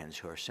Americans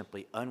who are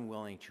simply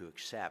unwilling to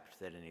accept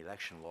that an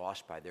election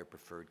lost by their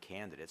preferred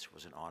candidates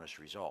was an honest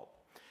result.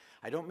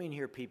 I don't mean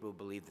here people who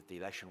believe that the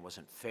election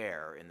wasn't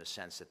fair in the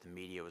sense that the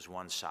media was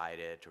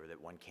one-sided or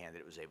that one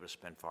candidate was able to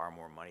spend far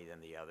more money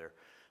than the other,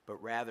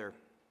 but rather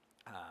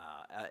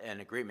and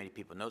a great many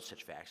people note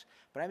such facts,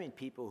 but I mean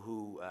people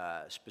who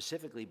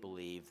specifically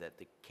believe that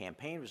the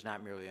campaign was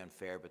not merely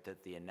unfair, but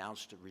that the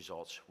announced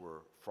results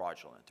were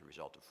fraudulent, the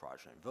result of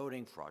fraudulent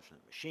voting,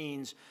 fraudulent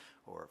machines,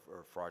 or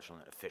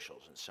fraudulent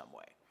officials in some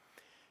way.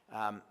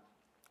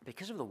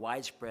 Because of the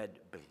widespread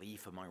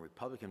belief among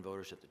Republican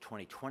voters that the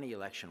 2020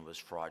 election was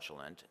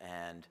fraudulent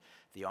and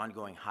the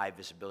ongoing high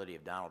visibility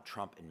of Donald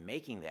Trump in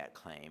making that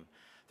claim,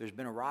 there's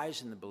been a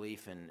rise in the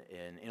belief in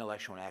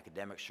intellectual and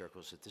academic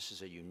circles that this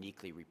is a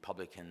uniquely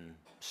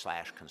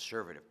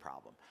Republican/conservative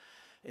problem.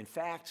 In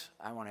fact,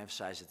 I want to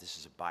emphasize that this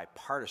is a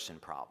bipartisan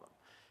problem.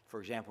 For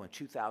example, in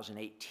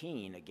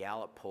 2018, a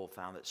Gallup poll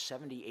found that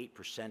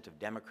 78% of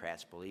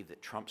Democrats believe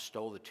that Trump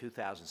stole the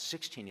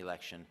 2016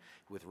 election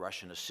with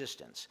Russian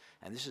assistance.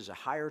 And this is a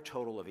higher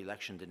total of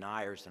election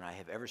deniers than I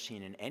have ever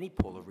seen in any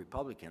poll of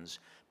Republicans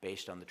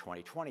based on the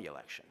 2020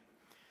 election.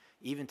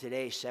 Even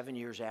today, 7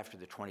 years after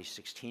the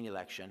 2016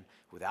 election,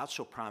 without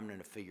so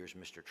prominent a figure as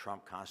Mr.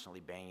 Trump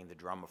constantly banging the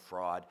drum of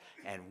fraud,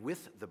 and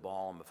with the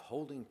balm of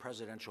holding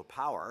presidential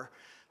power,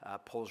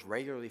 polls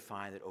regularly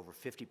find that over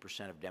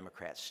 50% of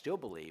Democrats still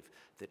believe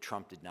that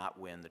Trump did not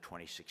win the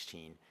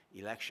 2016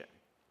 election.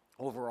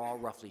 Overall,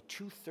 roughly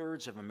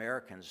 2/3 of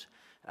Americans,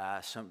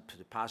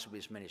 possibly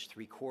as many as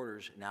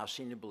 3/4, now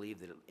seem to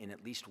believe that in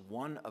at least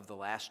one of the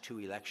last 2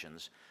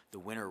 elections, the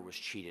winner was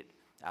cheated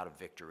out of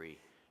victory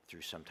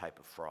through some type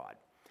of fraud.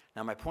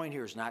 Now, my point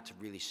here is not to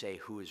really say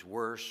who is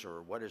worse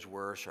or what is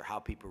worse or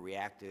how people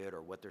reacted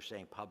or what they're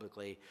saying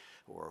publicly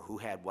or who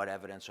had what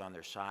evidence on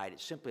their side.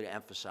 It's simply to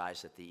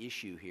emphasize that the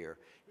issue here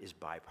is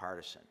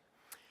bipartisan.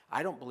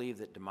 I don't believe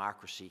that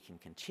democracy can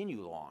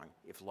continue long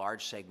if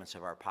large segments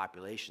of our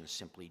population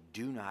simply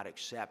do not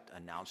accept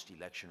announced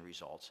election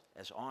results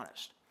as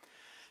honest.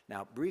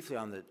 Now, briefly,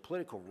 on the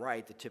political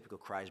right, the typical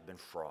cry has been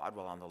fraud,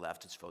 while on the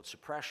left it's vote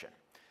suppression.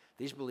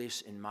 These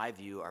beliefs, in my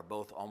view, are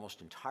both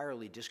almost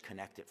entirely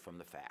disconnected from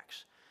the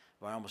facts.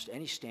 By almost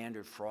any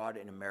standard, fraud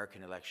in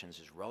American elections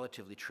is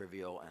relatively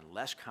trivial and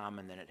less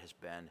common than it has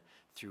been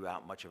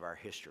throughout much of our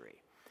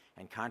history.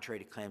 And contrary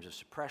to claims of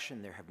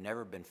suppression, there have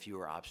never been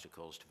fewer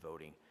obstacles to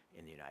voting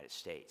in the United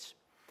States.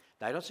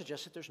 Now, I don't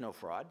suggest that there's no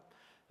fraud.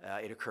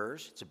 It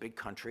occurs. It's a big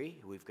country.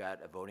 We've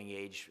got a voting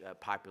age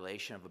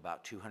population of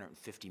about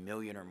 250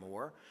 million or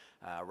more.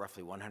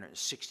 Roughly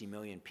 160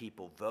 million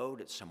people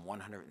vote at some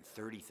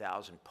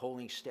 130,000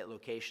 polling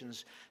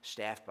locations,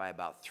 staffed by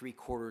about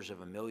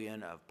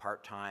 750,000 of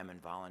part-time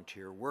and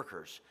volunteer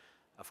workers.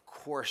 Of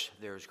course,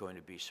 there's going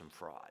to be some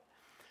fraud.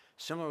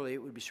 Similarly,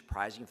 it would be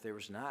surprising if there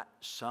was not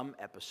some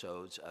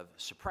episodes of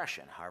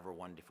suppression, however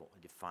one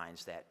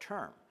defines that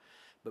term.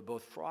 But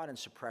both fraud and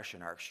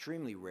suppression are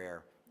extremely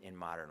rare in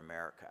modern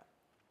America.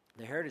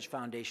 The Heritage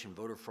Foundation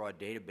Voter Fraud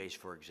Database,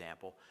 for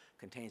example,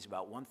 contains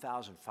about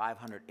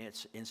 1,500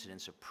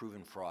 incidents of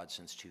proven fraud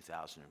since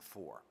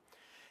 2004.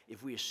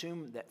 If we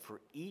assume that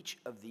for each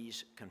of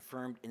these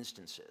confirmed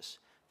instances,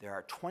 there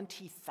are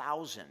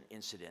 20,000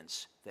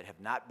 incidents that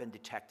have not been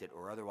detected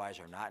or otherwise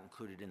are not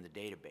included in the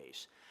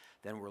database,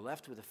 then we're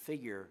left with a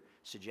figure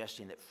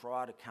suggesting that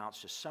fraud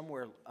accounts to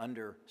something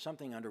under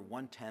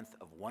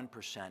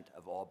 1/10%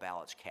 of all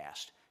ballots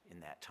cast in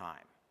that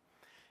time.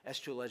 As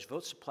to alleged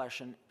vote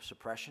suppression,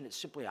 it's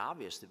simply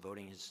obvious that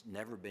voting has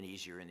never been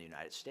easier in the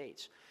United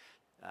States.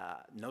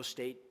 No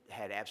state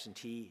had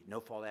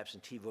no-fault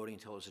absentee voting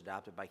until it was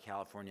adopted by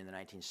California in the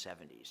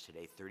 1970s.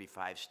 Today,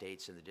 35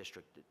 states in the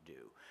district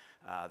do.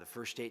 The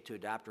first state to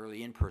adopt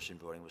early in-person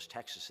voting was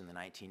Texas in the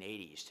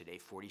 1980s. Today,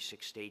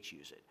 46 states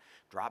use it.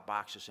 Drop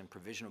boxes and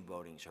provisional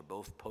votings are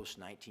both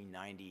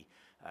post-1990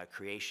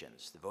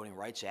 creations. The Voting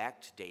Rights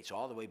Act dates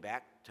all the way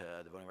back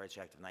to the Voting Rights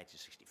Act of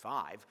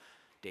 1965.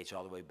 Dates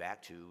all the way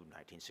back to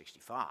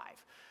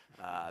 1965.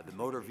 The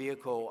Motor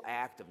Vehicle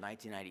Act of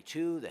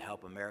 1992, the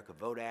Help America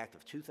Vote Act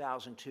of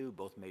 2002,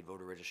 both made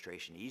voter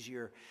registration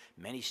easier.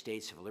 Many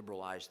states have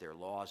liberalized their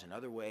laws in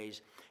other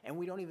ways, and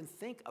we don't even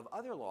think of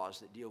other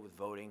laws that deal with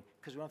voting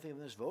because we don't think of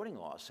them as voting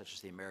laws, such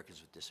as the Americans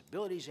with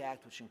Disabilities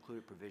Act, which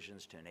included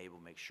provisions to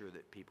make sure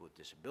that people with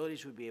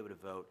disabilities would be able to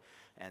vote,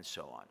 and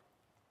so on.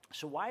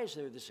 So why is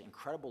there this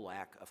incredible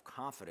lack of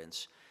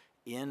confidence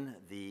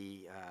in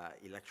the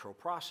electoral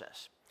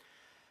process?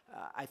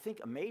 I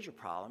think a major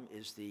problem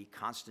is the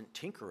constant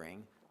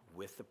tinkering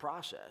with the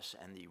process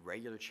and the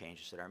regular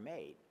changes that are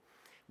made.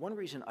 One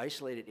reason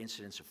isolated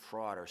incidents of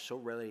fraud are so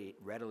readily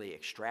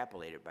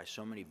extrapolated by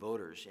so many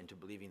voters into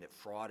believing that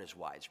fraud is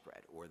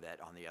widespread or that,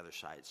 on the other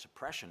side,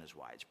 suppression is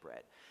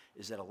widespread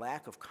is that a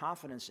lack of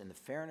confidence in the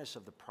fairness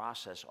of the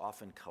process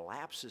often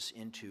collapses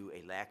into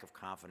a lack of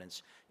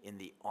confidence in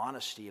the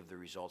honesty of the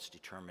results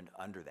determined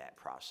under that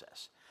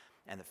process.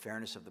 And the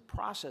fairness of the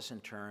process,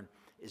 in turn,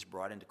 is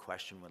brought into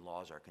question when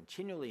laws are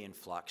continually in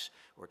flux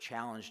or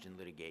challenged in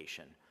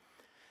litigation.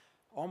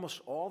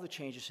 Almost all the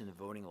changes in the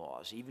voting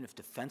laws, even if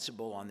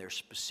defensible on their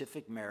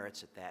specific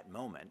merits at that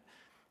moment,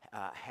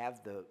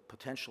 have the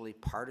potentially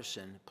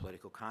partisan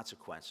political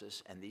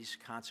consequences, and these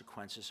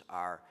consequences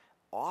are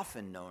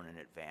often known in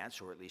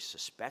advance, or at least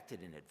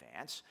suspected in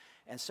advance,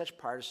 and such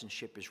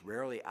partisanship is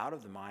rarely out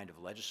of the mind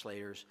of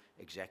legislators,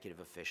 executive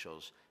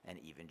officials, and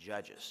even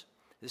judges.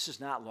 This is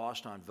not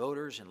lost on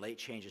voters, and late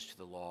changes to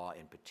the law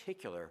in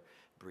particular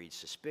breed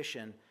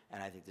suspicion,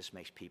 and I think this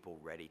makes people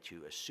ready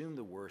to assume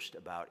the worst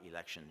about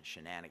election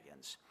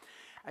shenanigans.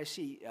 I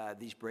see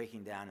these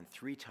breaking down in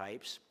three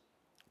types,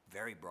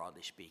 very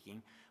broadly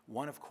speaking.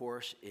 One, of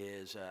course,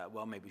 is,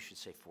 well, maybe we should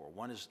say four.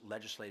 One is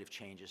legislative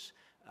changes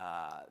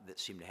that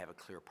seem to have a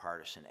clear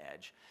partisan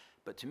edge.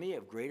 But to me,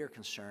 of greater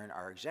concern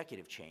are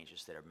executive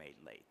changes that are made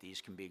late.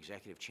 These can be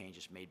executive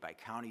changes made by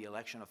county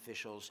election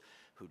officials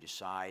who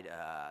decide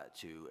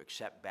to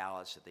accept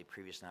ballots that they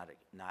previously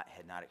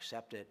had not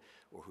accepted,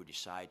 or who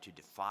decide to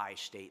defy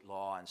state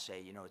law and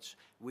say, you know,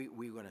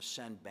 we're going to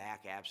send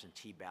back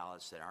absentee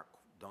ballots that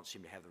don't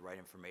seem to have the right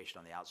information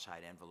on the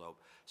outside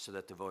envelope so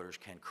that the voters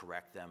can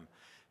correct them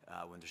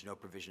when there's no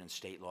provision in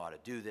state law to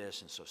do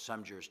this, and so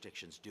some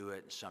jurisdictions do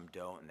it and some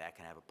don't, and that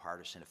can have a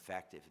partisan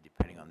effect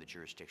depending on the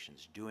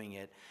jurisdictions doing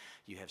it.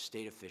 You have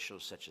state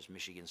officials such as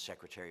Michigan's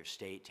Secretary of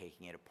State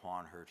taking it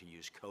upon her to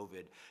use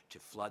COVID to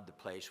flood the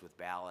place with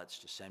ballots,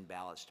 to send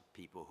ballots to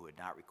people who had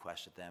not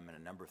requested them, and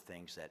a number of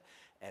things that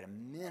at a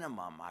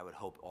minimum I would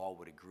hope all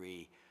would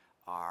agree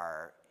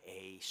are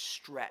a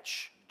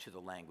stretch to the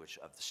language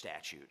of the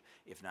statute,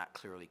 if not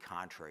clearly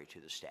contrary to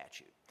the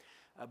statute.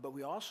 But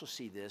we also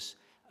see this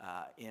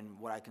in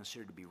what I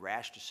consider to be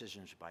rash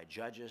decisions by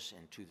judges.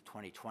 In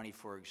 2020,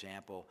 for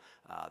example,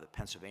 the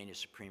Pennsylvania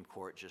Supreme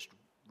Court just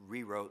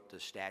rewrote the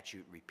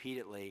statute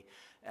repeatedly.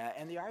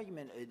 And the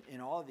argument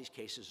in all of these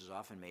cases is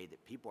often made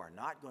that people are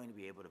not going to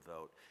be able to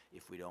vote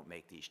if we don't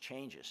make these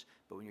changes.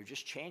 But when you're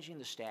just changing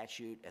the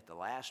statute at the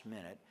last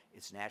minute,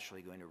 it's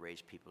naturally going to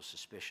raise people's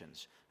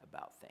suspicions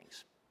about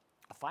things.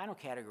 A final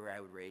category I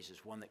would raise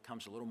is one that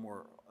comes a little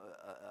more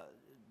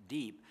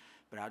deep,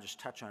 but I'll just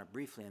touch on it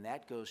briefly, and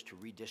that goes to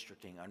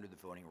redistricting under the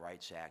Voting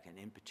Rights Act, and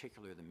in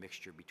particular the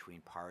mixture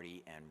between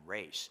party and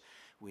race.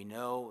 We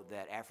know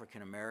that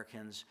African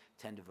Americans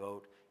tend to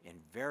vote in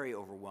very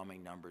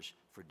overwhelming numbers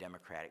for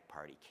Democratic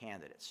Party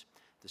candidates.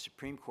 The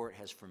Supreme Court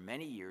has for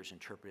many years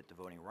interpreted the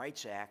Voting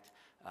Rights Act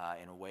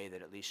in a way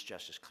that at least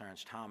Justice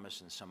Clarence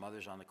Thomas and some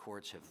others on the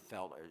courts have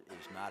felt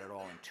is not at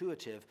all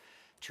intuitive,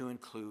 to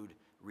include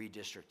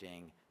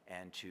redistricting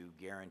and to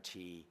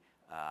guarantee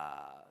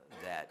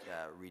that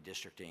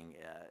redistricting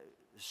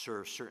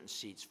serves certain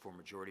seats for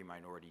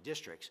majority-minority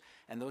districts,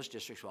 and those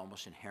districts will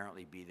almost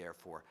inherently be there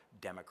for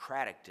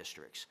Democratic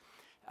districts.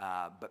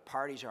 But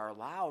parties are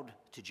allowed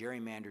to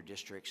gerrymander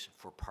districts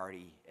for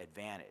party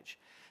advantage.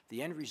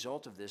 The end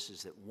result of this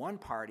is that one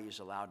party is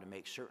allowed to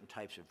make certain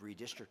types of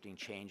redistricting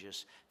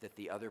changes that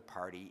the other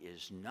party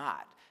is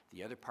not.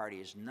 The other party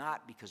is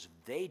not because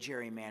they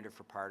gerrymander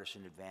for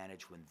partisan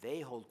advantage. When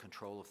they hold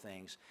control of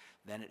things,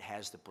 then it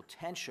has the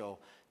potential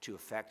to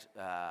affect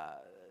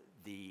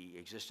the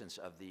existence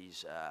of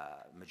these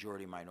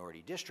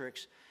majority-minority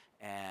districts,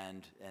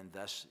 and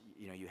thus,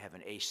 you know, you have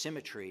an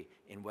asymmetry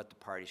in what the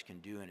parties can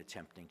do in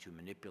attempting to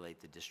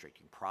manipulate the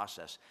districting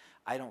process.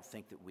 I don't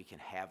think that we can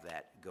have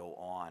that go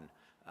on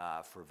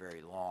for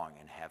very long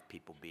and have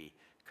people be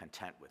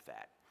content with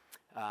that.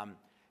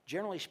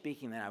 Generally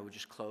speaking, then, I would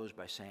just close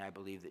by saying I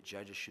believe that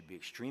judges should be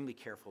extremely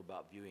careful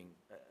about viewing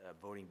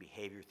voting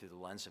behavior through the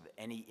lens of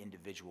any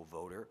individual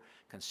voter,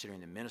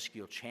 considering the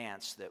minuscule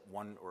chance that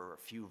one or a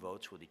few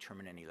votes will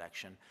determine an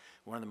election.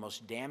 One of the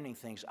most damning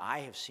things I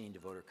have seen to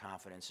voter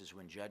confidence is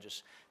when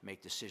judges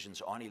make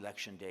decisions on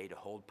election day to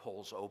hold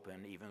polls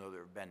open, even though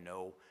there have been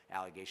no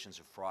allegations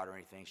of fraud or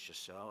anything. It's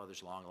just, oh,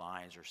 there's long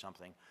lines or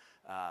something.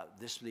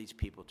 This leads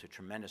people to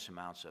tremendous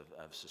amounts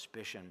of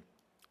suspicion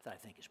that I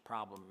think is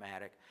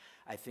problematic.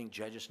 I think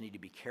judges need to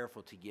be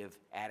careful to give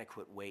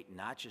adequate weight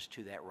not just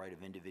to that right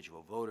of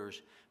individual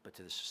voters, but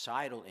to the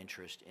societal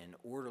interest in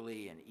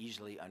orderly and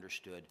easily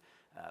understood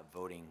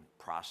voting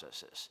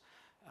processes.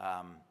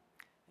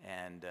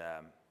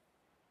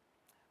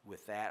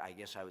 With that, I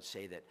guess I would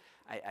say that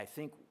I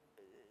think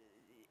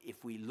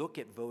if we look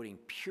at voting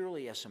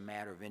purely as a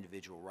matter of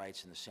individual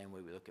rights in the same way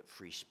we look at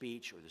free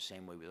speech, or the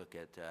same way we look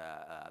at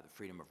the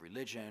freedom of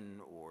religion,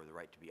 or the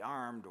right to be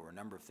armed, or a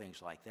number of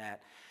things like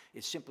that,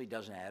 it simply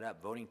doesn't add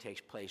up. Voting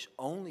takes place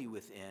only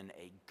within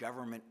a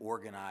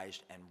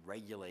government-organized and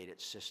regulated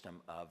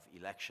system of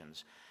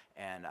elections,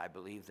 and I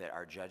believe that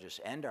our judges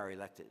and our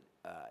elected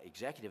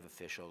executive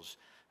officials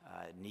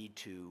need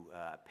to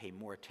pay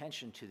more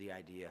attention to the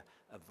idea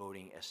of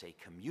voting as a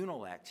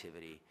communal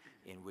activity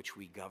in which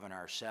we govern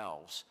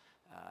ourselves,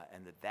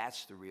 and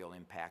that's the real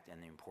impact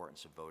and the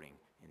importance of voting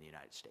in the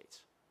United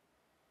States.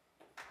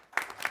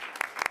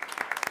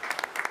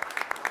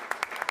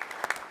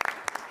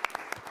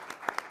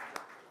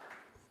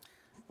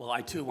 Well,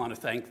 I too want to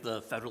thank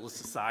the Federalist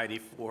Society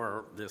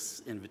for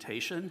this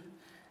invitation.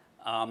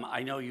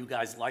 I know you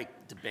guys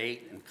like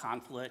debate and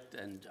conflict,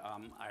 and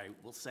I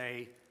will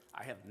say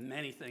I have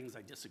many things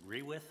I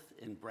disagree with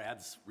in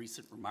Brad's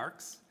recent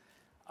remarks,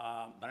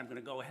 but I'm going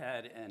to go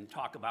ahead and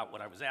talk about what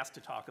I was asked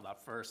to talk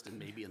about first, and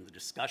maybe in the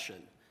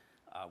discussion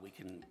we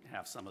can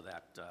have some of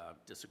that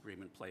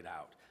disagreement played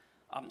out.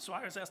 So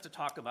I was asked to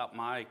talk about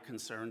my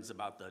concerns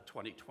about the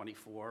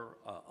 2024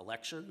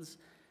 elections.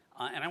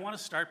 And I want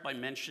to start by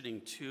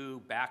mentioning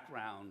two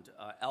background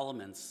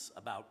elements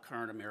about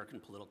current American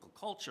political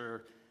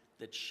culture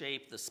that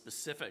shape the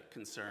specific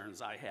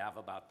concerns I have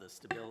about the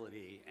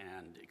stability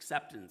and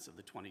acceptance of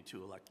the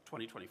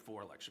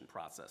 2024 election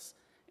process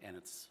and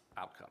its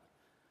outcome.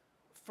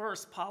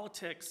 First,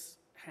 politics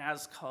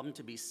has come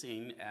to be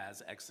seen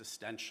as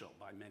existential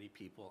by many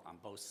people on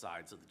both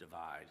sides of the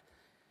divide.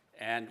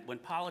 And when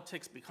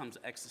politics becomes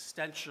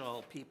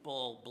existential,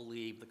 people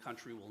believe the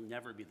country will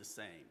never be the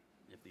same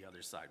if the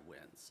other side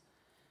wins.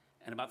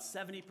 And about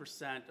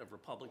 70% of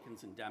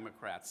Republicans and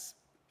Democrats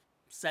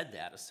said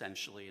that,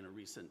 essentially, in a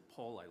recent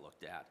poll I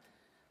looked at.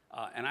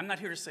 And I'm not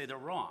here to say they're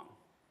wrong,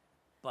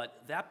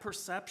 but that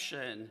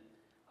perception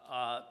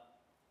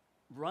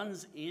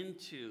runs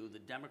into the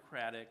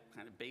democratic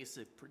kind of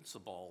basic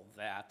principle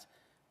that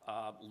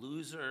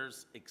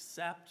losers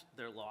accept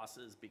their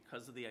losses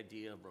because of the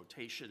idea of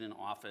rotation in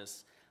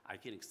office. I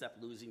can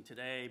accept losing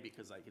today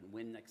because I can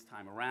win next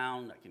time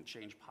around. I can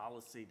change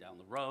policy down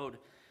the road.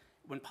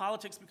 When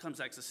politics becomes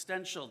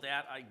existential,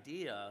 that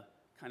idea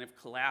kind of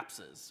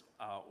collapses,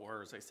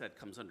 or as I said,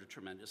 comes under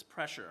tremendous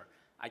pressure.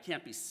 I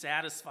can't be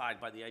satisfied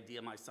by the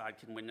idea my side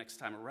can win next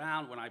time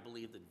around when I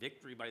believe that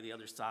victory by the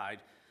other side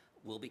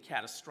will be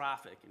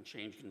catastrophic in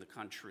changing the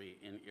country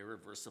in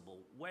irreversible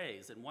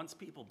ways. And once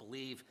people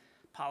believe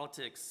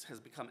politics has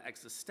become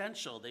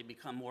existential, they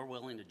become more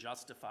willing to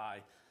justify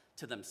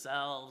to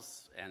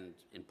themselves and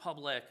in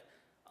public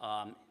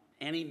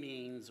any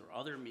means or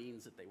other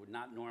means that they would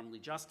not normally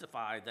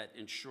justify that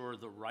ensure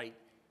the right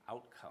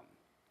outcome.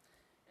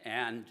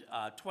 And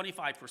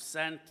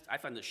 25%, I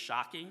find this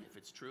shocking if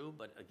it's true,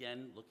 but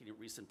again, looking at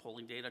recent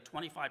polling data,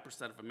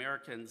 25% of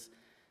Americans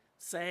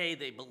say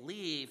they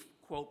believe,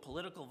 quote,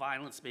 political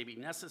violence may be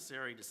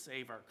necessary to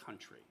save our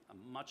country, a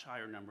much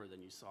higher number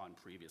than you saw in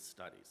previous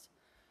studies.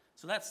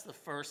 So that's the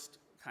first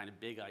kind of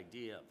big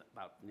idea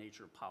about the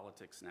nature of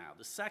politics now.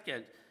 The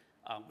second,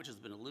 which has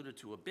been alluded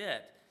to a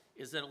bit,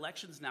 is that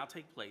elections now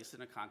take place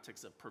in a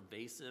context of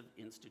pervasive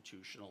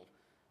institutional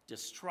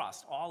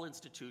distrust. All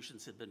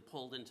institutions have been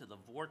pulled into the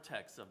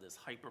vortex of this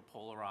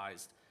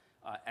hyperpolarized,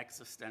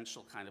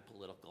 existential kind of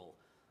political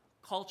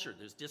culture.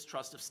 There's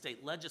distrust of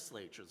state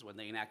legislatures when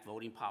they enact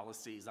voting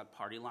policies on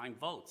party line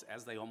votes,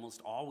 as they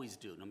almost always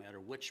do, no matter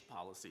which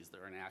policies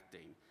they're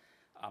enacting,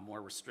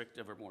 more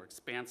restrictive or more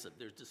expansive.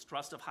 There's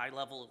distrust of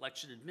high-level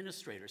election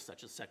administrators,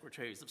 such as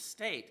secretaries of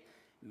state,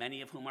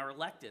 many of whom are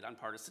elected on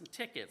partisan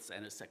tickets.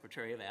 And as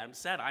Secretary of Adams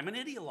said, I'm an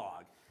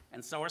ideologue,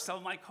 and so are some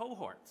of my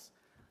cohorts.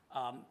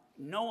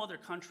 No other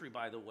country,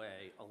 by the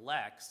way,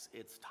 elects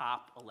its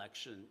top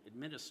election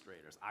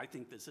administrators. I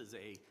think this is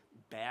a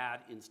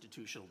bad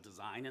institutional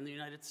design in the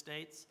United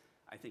States.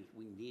 I think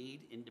we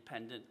need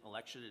independent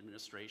election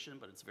administration,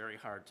 but it's very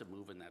hard to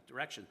move in that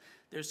direction.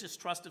 There's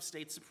distrust of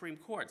state Supreme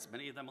Courts,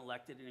 many of them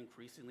elected in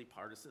increasingly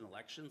partisan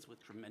elections with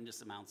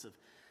tremendous amounts of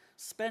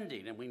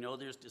spending. And we know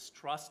there's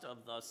distrust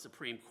of the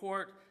Supreme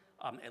Court,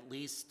 at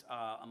least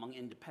among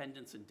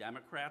independents and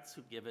Democrats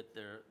who give it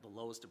the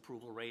lowest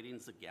approval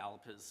ratings that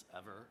Gallup has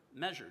ever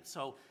measured.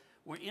 So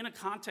we're in a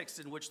context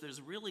in which there's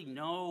really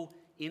no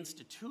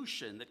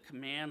institution that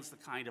commands the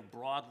kind of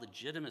broad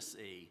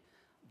legitimacy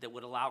that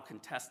would allow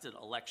contested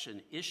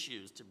election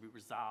issues to be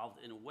resolved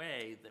in a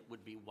way that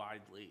would be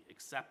widely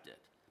accepted.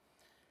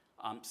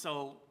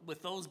 So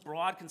with those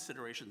broad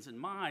considerations in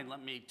mind,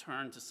 let me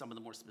turn to some of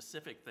the more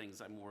specific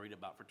things I'm worried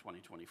about for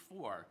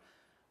 2024.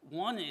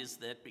 One is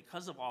that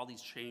because of all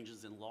these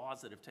changes in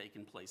laws that have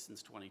taken place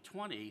since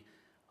 2020,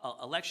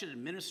 election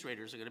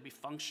administrators are going to be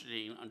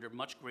functioning under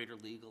much greater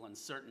legal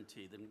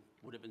uncertainty than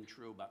would have been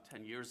true about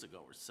 10 years ago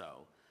or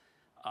so.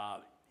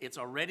 It's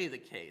already the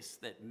case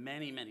that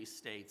many, many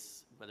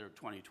states, whether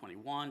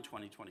 2021,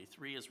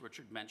 2023, as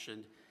Richard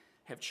mentioned,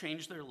 have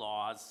changed their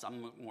laws,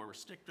 some more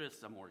restrictive,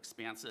 some more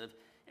expansive.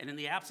 And in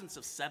the absence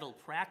of settled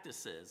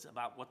practices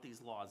about what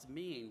these laws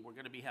mean, we're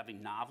going to be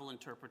having novel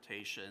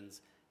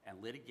interpretations and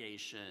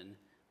litigation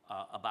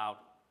about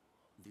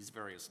these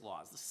various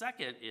laws. The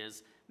second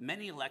is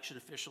many election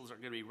officials are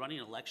going to be running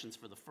elections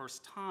for the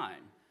first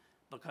time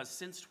because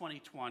since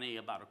 2020,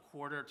 about a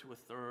quarter to a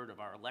third of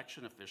our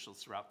election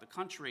officials throughout the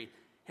country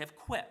have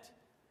quit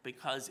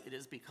because it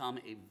has become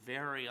a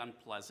very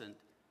unpleasant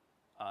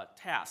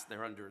task.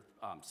 They're under,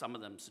 some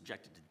of them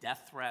subjected to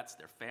death threats,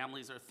 their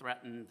families are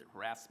threatened,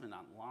 harassment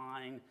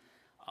online.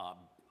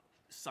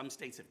 Some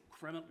states have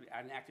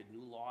enacted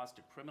new laws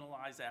to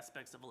criminalize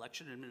aspects of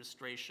election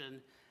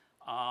administration.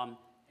 And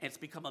it's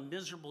become a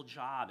miserable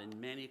job in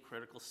many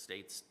critical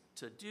states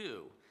to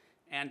do.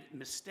 And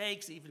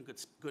mistakes, even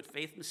good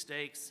faith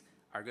mistakes,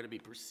 are going to be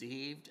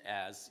perceived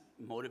as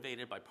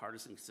motivated by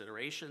partisan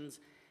considerations.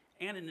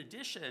 And in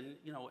addition,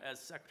 you know, as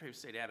Secretary of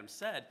State Adams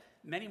said,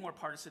 many more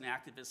partisan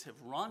activists have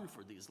run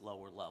for these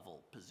lower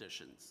level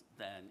positions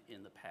than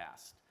in the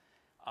past.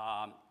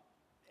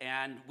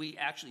 And we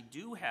actually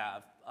do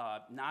have,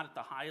 not at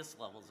the highest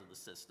levels of the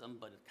system,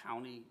 but at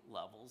county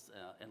levels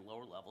and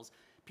lower levels,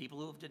 people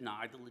who have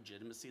denied the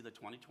legitimacy of the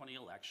 2020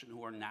 election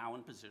who are now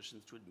in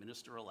positions to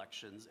administer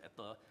elections at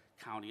the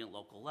county and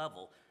local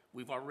level.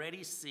 We've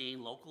already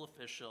seen local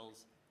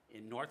officials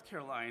in North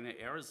Carolina,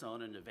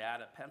 Arizona,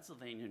 Nevada,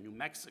 Pennsylvania, New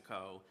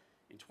Mexico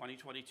in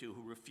 2022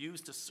 who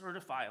refused to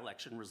certify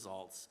election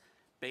results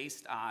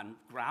based on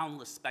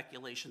groundless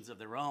speculations of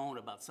their own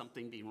about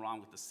something being wrong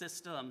with the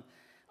system.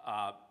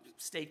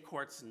 State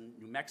courts in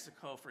New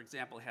Mexico, for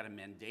example, had a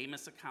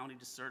mandamus a county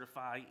to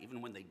certify.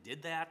 Even when they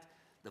did that,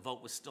 the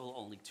vote was still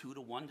only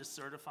 2-1 to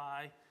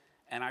certify.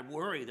 And I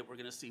worry that we're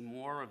going to see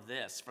more of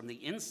this from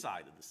the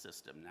inside of the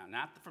system now,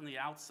 not from the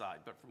outside,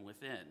 but from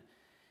within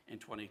in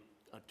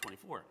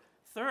 2024.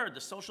 Third,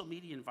 the social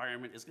media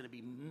environment is going to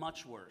be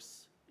much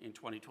worse in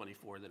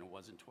 2024 than it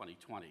was in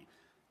 2020.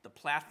 The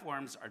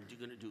platforms are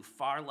going to do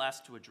far less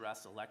to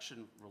address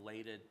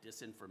election-related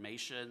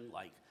disinformation,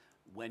 like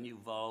when you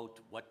vote,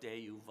 what day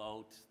you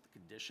vote, the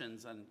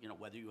conditions, and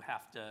whether you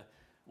have to,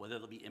 whether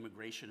there'll be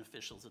immigration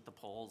officials at the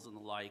polls and the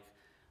like.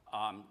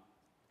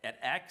 At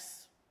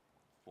X,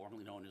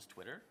 formerly known as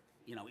Twitter,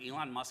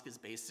 Elon Musk has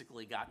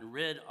basically gotten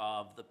rid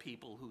of the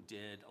people who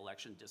did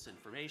election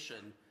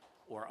disinformation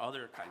or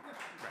other kind of.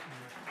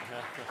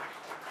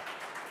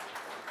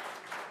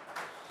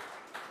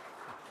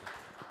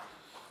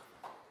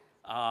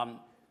 Right.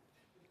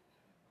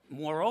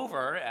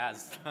 Moreover,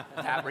 as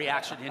that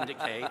reaction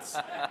indicates,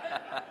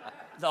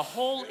 the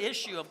whole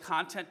issue of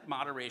content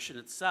moderation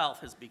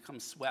itself has become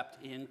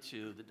swept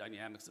into the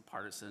dynamics of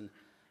partisan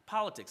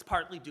politics,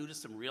 partly due to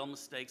some real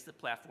mistakes that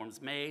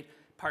platforms made,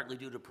 partly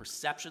due to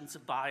perceptions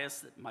of bias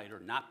that might or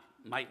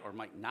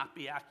might not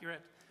be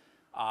accurate.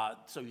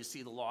 So you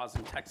see the laws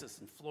in Texas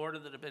and Florida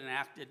that have been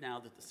enacted now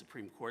that the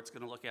Supreme Court's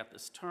going to look at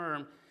this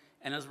term.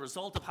 And as a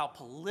result of how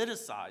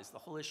politicized the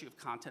whole issue of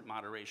content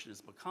moderation has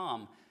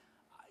become,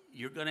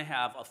 you're going to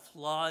have a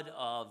flood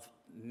of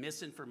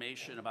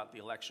misinformation about the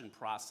election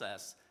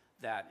process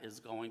that is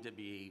going to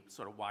be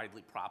sort of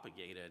widely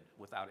propagated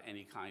without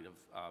any kind of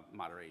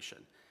moderation.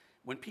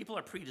 When people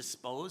are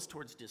predisposed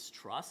towards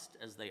distrust,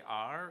 as they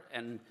are,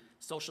 and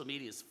social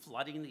media is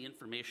flooding the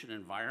information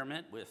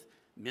environment with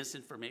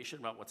misinformation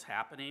about what's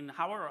happening,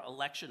 how are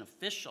election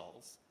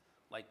officials,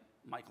 like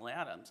Michael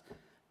Adams,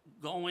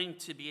 going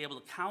to be able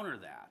to counter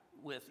that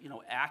with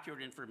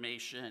accurate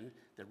information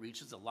that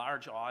reaches a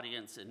large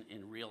audience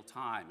in real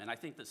time? And I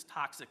think this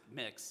toxic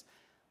mix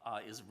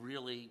is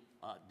really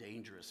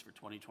dangerous for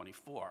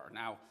 2024.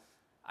 Now,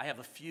 I have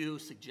a few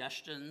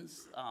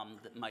suggestions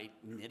that might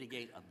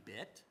mitigate a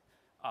bit,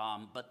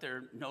 but there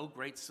are no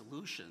great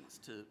solutions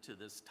to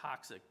this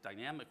toxic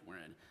dynamic we're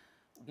in.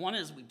 One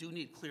is we do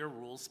need clear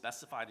rules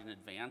specified in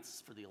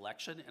advance for the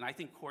election, and I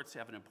think courts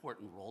have an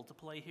important role to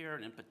play here,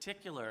 and in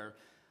particular,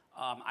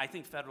 I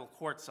think federal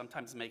courts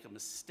sometimes make a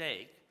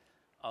mistake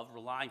of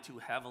relying too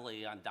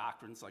heavily on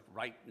doctrines like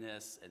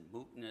ripeness and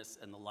mootness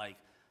and the like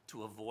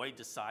to avoid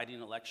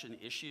deciding election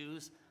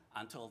issues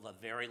until the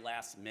very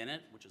last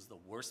minute, which is the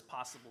worst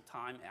possible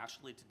time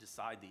actually to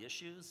decide the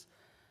issues.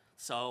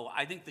 So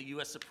I think the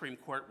US Supreme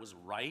Court was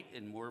right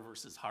in Moore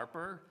versus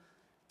Harper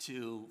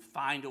to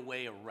find a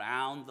way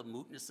around the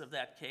mootness of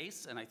that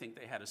case, and I think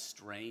they had a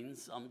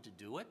strains to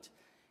do it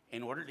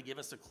in order to give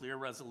us a clear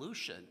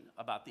resolution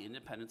about the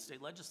independent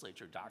state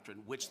legislature doctrine,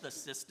 which the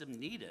system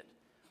needed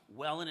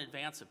well in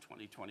advance of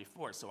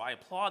 2024. So I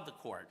applaud the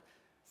court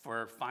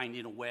for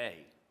finding a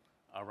way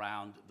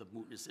around the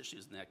mootness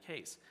issues in that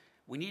case.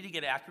 We need to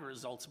get accurate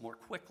results more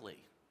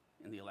quickly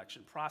in the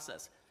election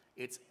process.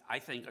 It's, I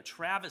think, a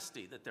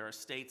travesty that there are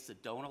states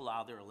that don't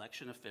allow their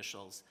election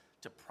officials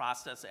to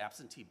process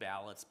absentee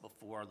ballots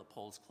before the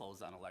polls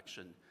close on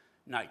election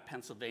night.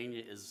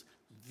 Pennsylvania is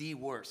the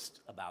worst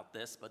about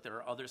this, but there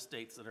are other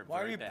states that are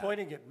very bad. Why are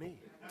you pointing at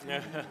me?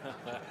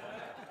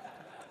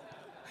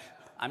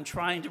 I'm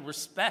trying to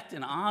respect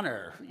and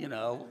honor,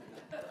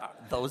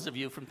 those of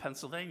you from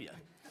Pennsylvania.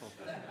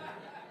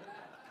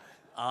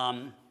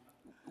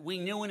 We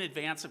knew in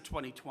advance of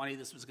 2020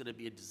 this was going to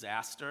be a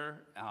disaster,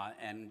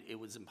 and it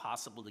was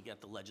impossible to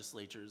get the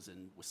legislatures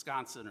in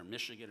Wisconsin or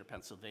Michigan or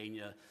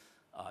Pennsylvania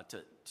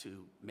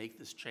to make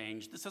this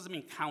change. This doesn't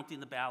mean counting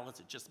the ballots,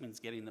 it just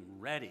means getting them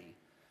ready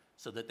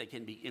so that they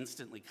can be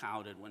instantly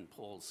counted when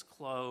polls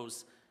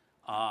close.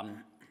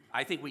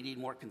 I think we need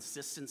more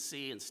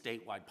consistency in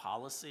statewide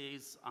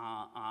policies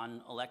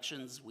on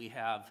elections. We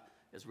have,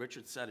 as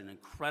Richard said, an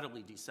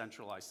incredibly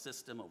decentralized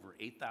system. Over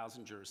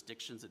 8,000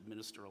 jurisdictions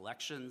administer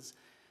elections.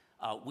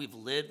 We've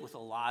lived with a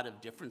lot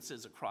of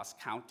differences across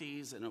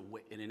counties in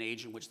an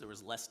age in which there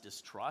was less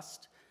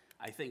distrust.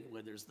 I think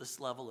where there's this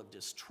level of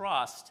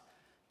distrust,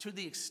 to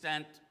the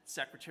extent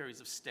secretaries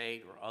of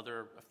state or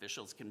other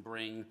officials can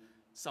bring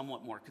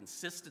somewhat more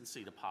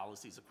consistency to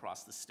policies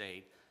across the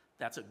state,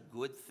 that's a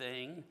good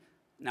thing.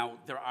 Now,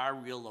 there are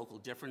real local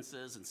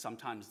differences, and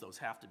sometimes those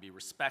have to be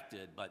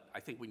respected, but I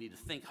think we need to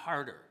think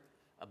harder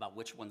about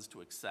which ones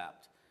to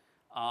accept.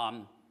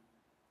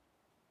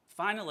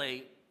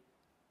 Finally,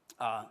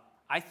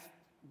 I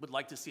would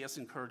like to see us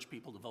encourage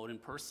people to vote in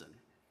person.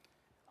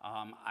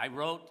 I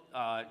wrote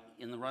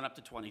in the run-up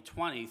to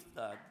 2020,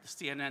 the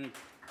CNN,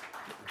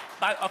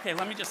 okay,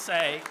 let me just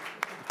say,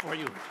 before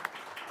you,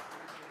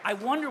 I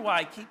wonder why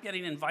I keep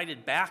getting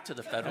invited back to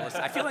the Federalist.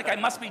 I feel like I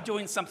must be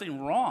doing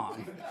something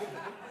wrong.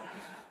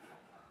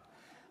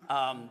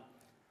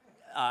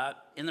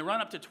 In the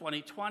run-up to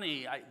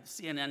 2020,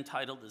 CNN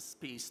titled this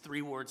piece,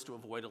 3 Words to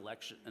Avoid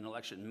an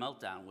Election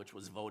Meltdown, which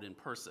was vote in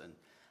person.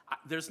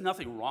 There's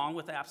nothing wrong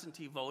with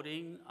absentee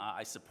voting.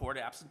 I support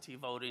absentee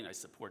voting. I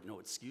support no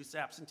excuse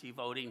absentee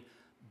voting.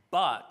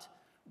 But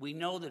we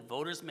know that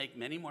voters make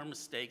many more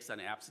mistakes on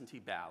absentee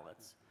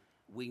ballots.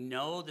 We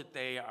know that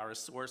they are a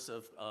source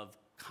of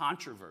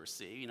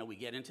controversy. You know, we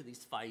get into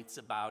these fights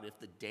about if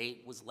the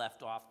date was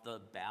left off the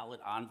ballot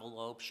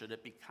envelope, should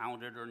it be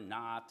counted or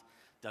not?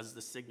 Does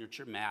the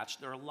signature match?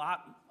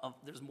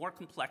 There's more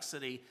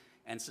complexity,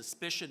 and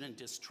suspicion and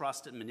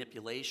distrust and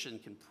manipulation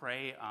can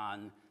prey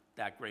on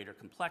that greater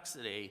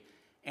complexity,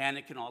 and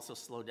it can also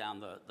slow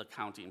down the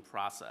counting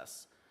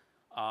process.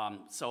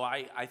 So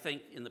I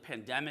think in the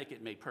pandemic,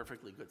 it made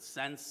perfectly good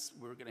sense.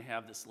 We're gonna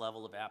have this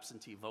level of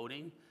absentee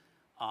voting.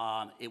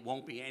 It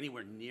won't be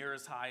anywhere near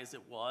as high as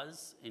it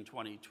was in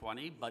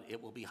 2020, but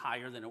it will be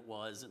higher than it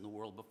was in the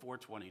world before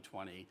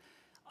 2020.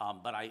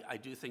 But I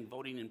do think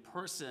voting in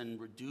person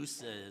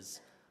reduces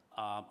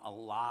a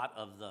lot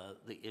of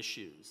the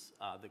issues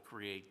that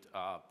create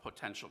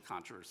potential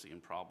controversy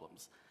and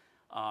problems.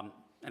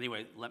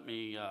 Anyway, let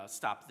me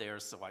stop there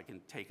so I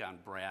can take on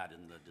Brad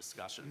in the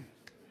discussion.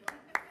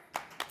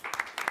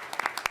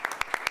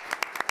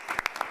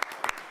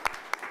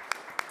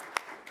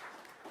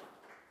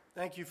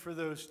 Thank you for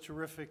those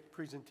terrific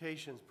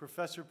presentations.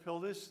 Professor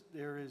Pildes,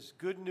 there is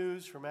good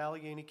news from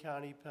Allegheny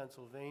County,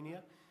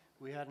 Pennsylvania.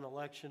 We had an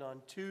election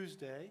on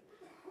Tuesday,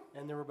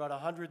 and there were about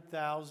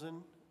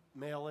 100,000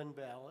 mail-in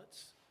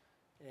ballots,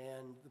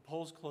 and the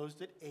polls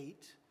closed at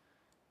 8,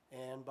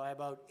 and by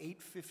about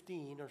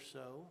 8:15 or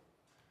so,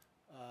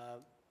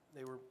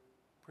 they were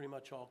pretty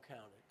much all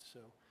counted. So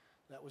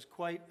that was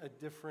quite a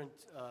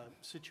different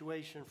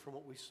situation from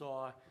what we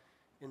saw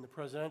in the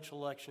presidential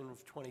election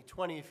of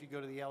 2020. If you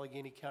go to the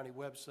Allegheny County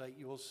website,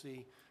 you will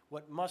see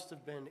what must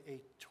have been a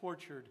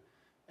tortured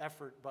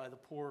effort by the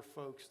poor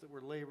folks that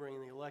were laboring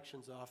in the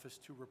elections office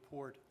to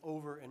report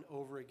over and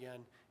over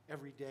again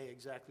every day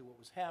exactly what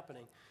was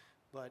happening.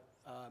 But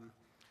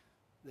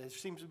there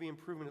seems to be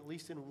improvement, at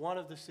least in one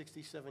of the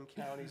 67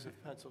 counties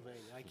of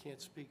Pennsylvania. I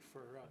can't speak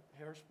for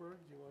Harrisburg.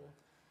 Do you want to?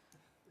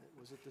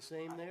 Was it the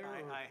same there?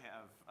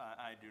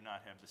 I do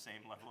not have the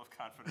same level of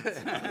confidence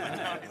in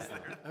the counties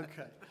there.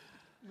 Okay.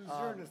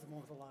 Luzerne is the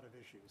one with a lot of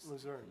issues.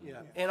 Luzerne,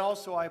 yeah. And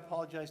also, I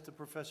apologize to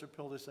Professor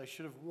Pildes. I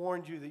should have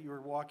warned you that you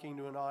were walking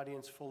to an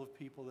audience full of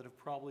people that have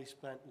probably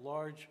spent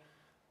large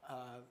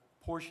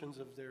portions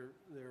of their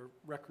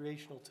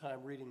recreational time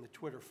reading the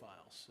Twitter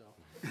files. So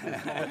I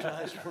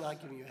apologize for not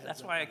giving you a heads up.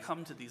 That's why I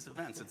come to these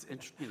events.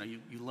 It's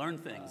you learn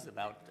things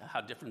about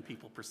how different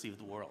people perceive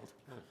the world.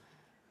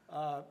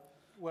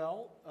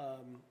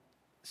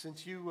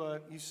 Since you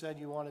said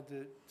you wanted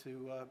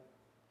to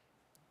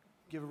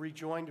give a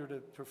rejoinder to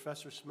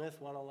Professor Smith,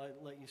 why don't I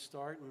let you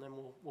start, and then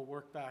we'll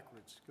work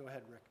backwards. Go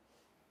ahead, Rick.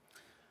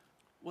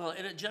 Well,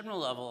 at a general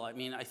level, I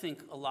mean, I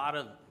think a lot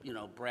of,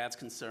 Brad's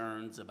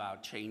concerns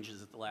about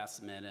changes at the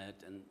last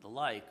minute and the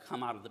like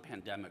come out of the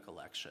pandemic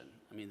election.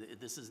 I mean,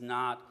 this is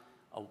not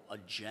a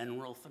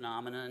general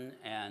phenomenon,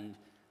 and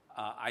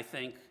I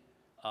think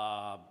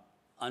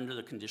under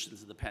the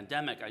conditions of the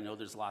pandemic, I know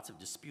there's lots of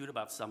dispute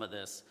about some of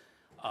this,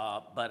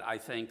 but I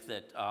think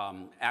that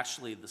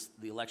actually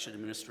the election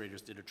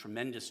administrators did a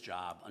tremendous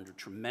job under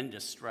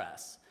tremendous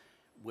stress,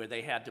 where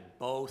they had to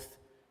both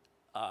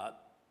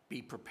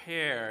be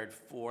prepared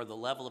for the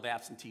level of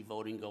absentee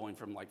voting going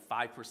from like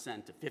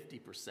 5% to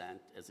 50%,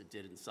 as it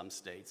did in some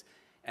states,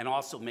 and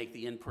also make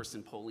the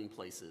in-person polling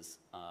places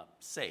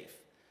safe.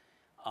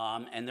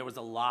 And there was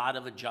a lot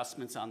of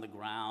adjustments on the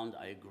ground,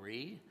 I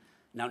agree.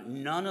 Now,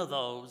 none of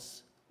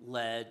those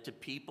led to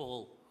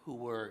people who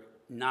were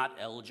not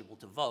eligible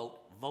to vote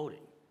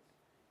voting.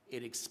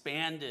 It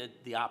expanded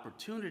the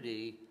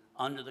opportunity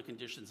under the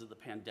conditions of the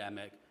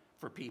pandemic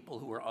for people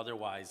who were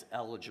otherwise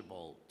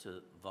eligible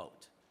to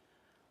vote.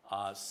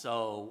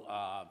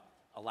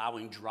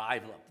 Allowing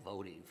drive-up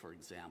voting, for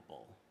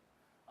example,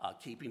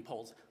 keeping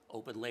polls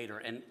open later,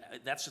 and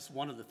that's just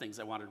one of the things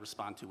I wanted to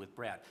respond to with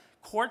Brad.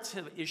 Courts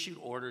have issued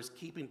orders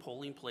keeping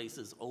polling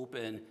places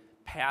open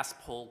past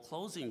poll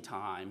closing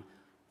time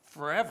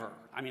forever.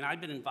 I mean,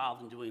 I've been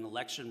involved in doing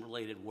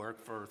election-related work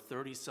for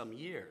 30-some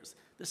years.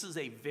 This is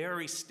a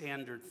very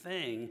standard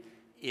thing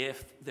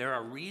if there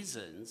are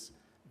reasons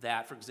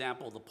that, for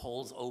example, the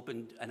polls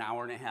opened an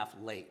hour and a half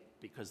late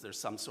because there's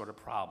some sort of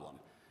problem.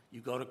 You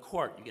go to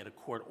court, you get a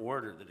court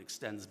order that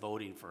extends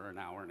voting for an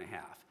hour and a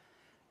half.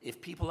 If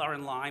people are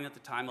in line at the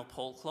time of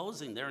poll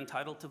closing, they're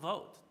entitled to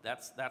vote.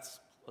 That's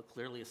a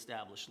clearly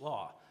established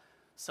law.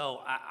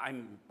 So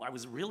I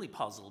was really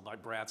puzzled by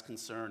Brad's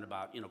concern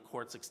about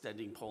courts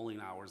extending polling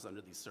hours under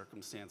these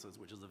circumstances,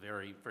 which is a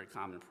very, very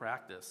common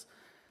practice.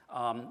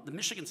 The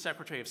Michigan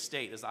Secretary of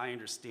State, as I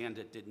understand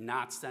it, did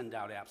not send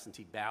out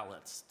absentee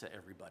ballots to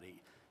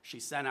everybody. She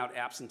sent out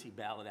absentee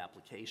ballot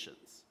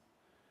applications,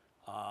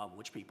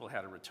 which people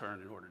had to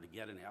return in order to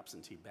get an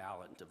absentee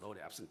ballot and to vote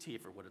absentee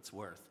for what it's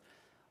worth.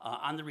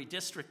 On the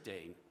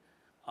redistricting,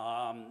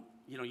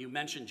 you know, you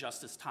mentioned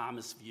Justice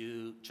Thomas's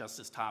view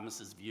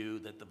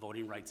that the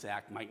Voting Rights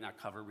Act might not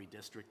cover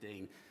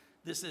redistricting.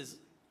 This is,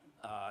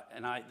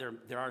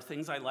 there are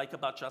things I like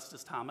about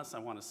Justice Thomas, I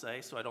want to say,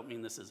 so I don't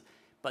mean this is,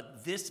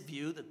 but this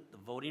view that the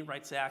Voting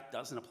Rights Act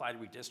doesn't apply to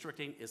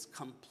redistricting is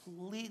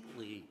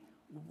completely,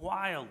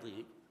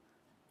 wildly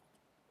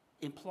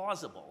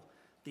implausible.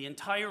 The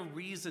entire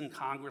reason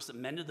Congress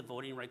amended the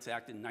Voting Rights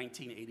Act in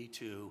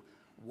 1982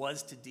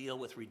 was to deal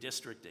with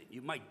redistricting.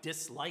 You might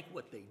dislike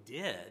what they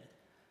did,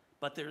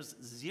 but there's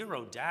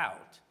zero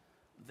doubt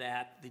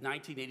that the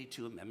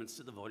 1982 amendments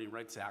to the Voting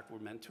Rights Act were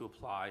meant to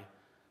apply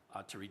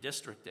to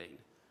redistricting.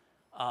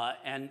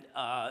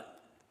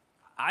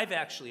 I've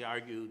actually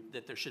argued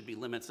that there should be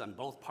limits on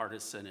both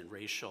partisan and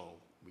racial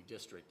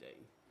redistricting.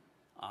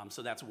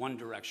 So that's one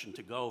direction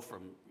to go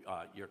from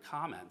your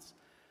comments.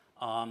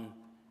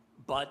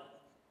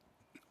 But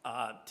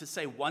to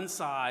say one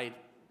side,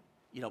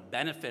 you know,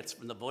 benefits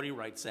from the Voting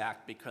Rights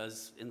Act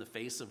because in the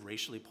face of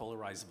racially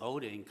polarized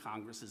voting,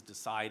 Congress has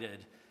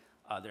decided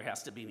there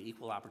has to be an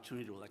equal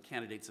opportunity to elect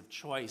candidates of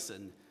choice,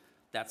 and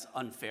that's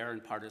unfair in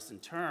partisan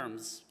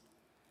terms.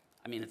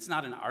 I mean, it's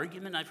not an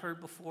argument I've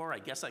heard before. I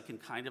guess I can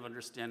kind of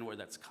understand where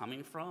that's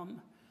coming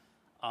from.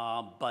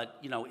 But,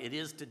 you know, it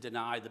is to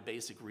deny the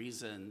basic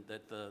reason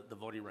that the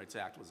Voting Rights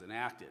Act was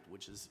enacted,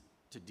 which is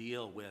to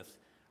deal with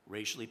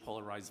racially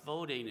polarized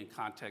voting in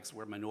contexts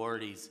where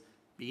minorities,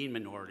 being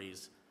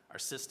minorities, are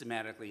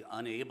systematically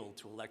unable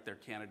to elect their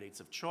candidates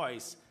of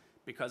choice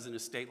because in a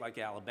state like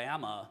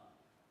Alabama,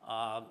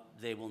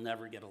 they will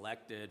never get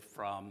elected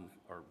from,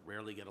 or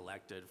rarely get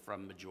elected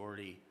from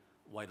majority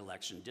white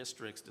election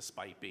districts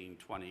despite being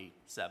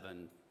 27%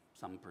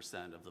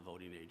 of the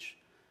voting age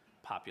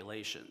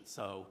population.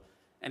 So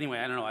anyway,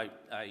 I don't know,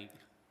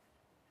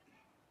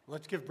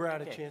 Let's give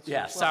Brad a chance.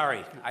 Yeah,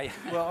 sorry.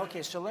 Well,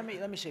 okay, so let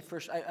me say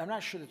first, I'm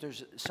not sure that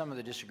there's some of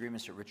the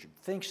disagreements that Richard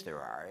thinks there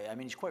are. I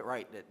mean, he's quite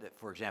right that,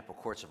 for example,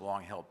 courts have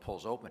long held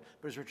polls open,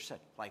 but as Richard said,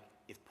 like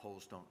if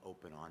polls don't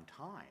open on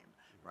time,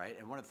 right?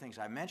 And one of the things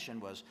I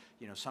mentioned was,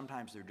 you know,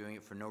 sometimes they're doing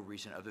it for no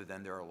reason other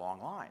than there are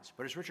long lines.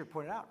 But as Richard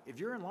pointed out, if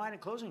you're in line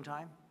at closing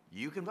time,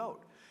 you can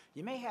vote.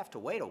 You may have to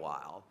wait a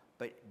while,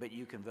 but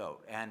you can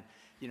vote. And,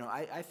 you know,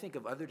 I think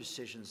of other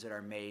decisions that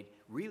are made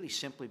really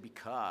simply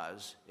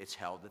because it's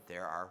held that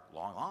there are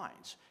long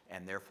lines,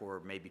 and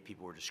therefore maybe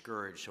people were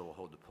discouraged, so we'll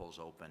hold the polls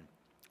open.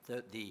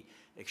 The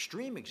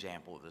extreme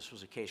example of this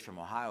was a case from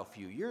Ohio a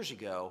few years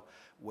ago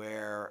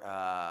where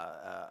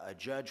a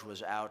judge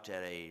was out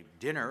at a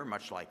dinner,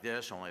 much like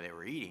this, only they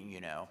were eating, you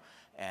know,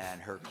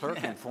 and her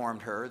clerk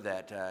informed her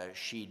that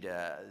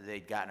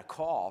they'd gotten a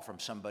call from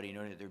somebody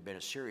knowing that there had been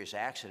a serious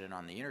accident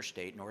on the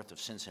interstate north of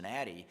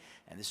Cincinnati,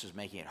 and this was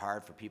making it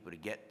hard for people to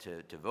get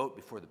to vote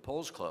before the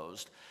polls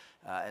closed.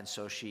 And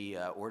so she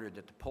ordered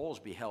that the polls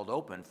be held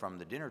open from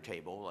the dinner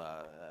table,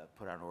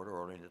 put out an order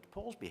ordering that the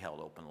polls be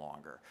held open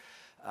longer.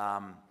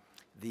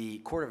 The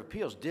Court of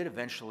Appeals did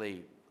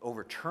eventually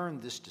overturn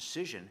this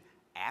decision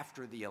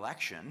after the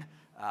election,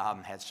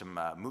 had some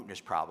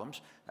mootness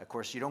problems. Of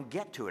course, you don't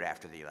get to it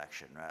after the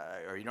election,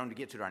 or you don't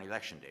get to it on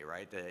election day,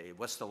 right?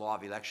 What's the law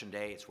of election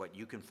day? It's what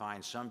you can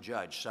find some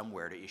judge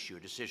somewhere to issue a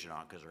decision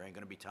on because there ain't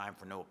going to be time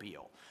for no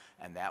appeal.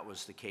 And that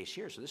was the case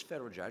here. So this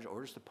federal judge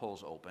orders the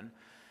polls open.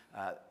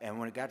 And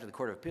when it got to the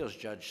Court of Appeals,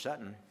 Judge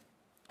Sutton,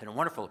 in a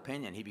wonderful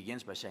opinion, he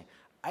begins by saying,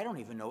 I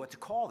don't even know what to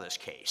call this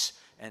case.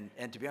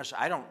 And to be honest,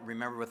 I don't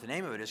remember what the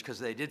name of it is because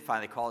they did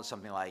finally call it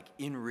something like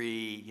In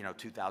Re,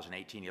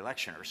 2018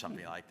 election or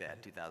something like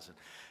that, 2000.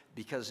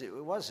 Because it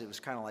was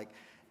kind of like,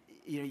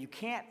 you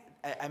can't,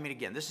 I mean,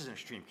 again, this is an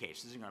extreme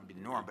case. This isn't going to be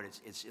the norm, but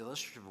it's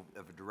illustrative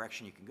of a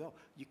direction you can go.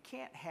 You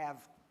can't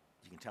have,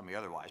 you can tell me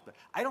otherwise, but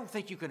I don't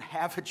think you can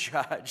have a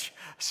judge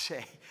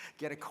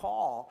get a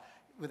call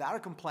without a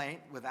complaint,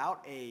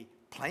 without a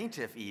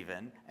plaintiff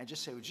even, and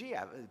just say, well, gee,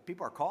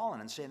 people are calling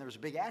and saying there was a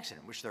big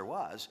accident, which there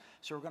was,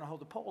 so we're going to hold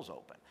the polls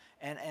open.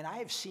 And I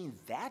have seen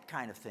that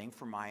kind of thing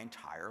for my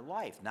entire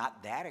life.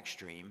 Not that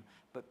extreme,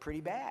 but pretty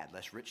bad.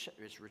 As Rick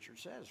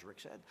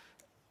said,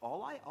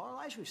 all our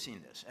lives we've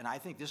seen this. And I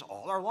think this,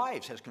 all our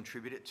lives, has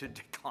contributed to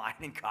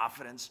declining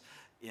confidence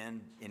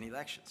in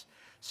elections.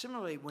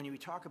 Similarly, when you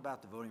talk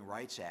about the Voting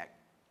Rights Act,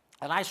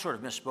 and I sort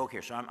of misspoke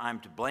here, so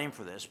I'm to blame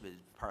for this, but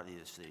partly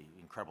it's the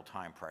incredible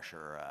time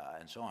pressure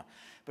and so on.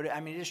 But I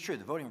mean, it is true.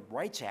 The Voting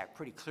Rights Act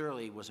pretty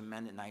clearly was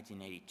amended in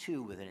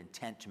 1982 with an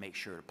intent to make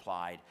sure it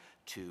applied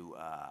to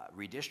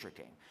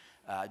redistricting.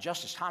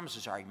 Justice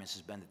Thomas's arguments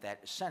has been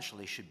that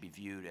essentially should be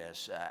viewed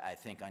as, I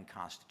think,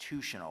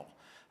 unconstitutional,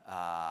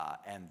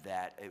 and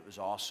that it was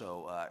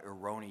also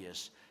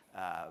erroneous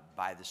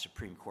by the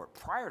Supreme Court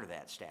prior to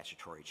that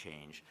statutory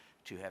change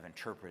to have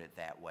interpreted it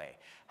that way.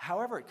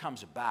 However it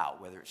comes about,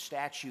 whether it's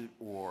statute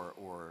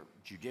or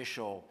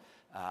judicial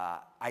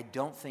I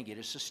don't think it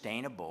is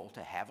sustainable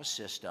to have a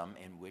system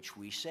in which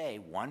we say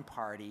one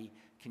party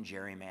can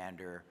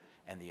gerrymander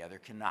and the other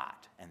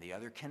cannot. And the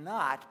other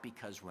cannot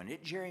because when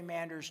it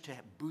gerrymanders to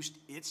boost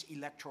its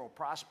electoral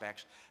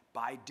prospects,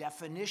 by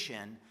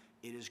definition,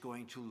 it is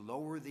going to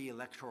lower the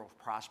electoral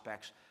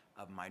prospects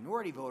of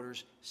minority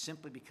voters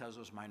simply because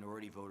those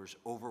minority voters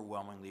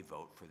overwhelmingly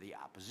vote for the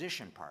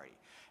opposition party.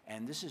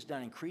 And this is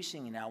done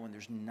increasingly now when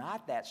there's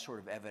not that sort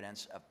of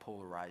evidence of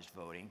polarized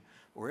voting,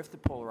 or if the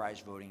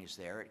polarized voting is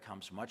there, it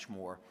comes much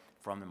more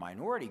from the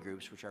minority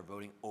groups, which are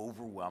voting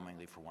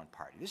overwhelmingly for one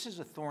party. This is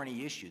a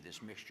thorny issue,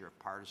 this mixture of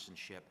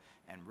partisanship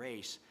and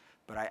race,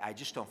 but I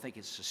just don't think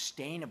it's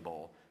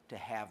sustainable to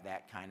have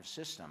that kind of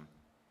system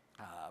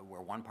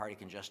where one party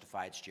can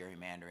justify its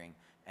gerrymandering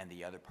and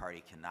the other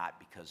party cannot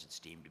because it's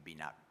deemed to be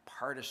not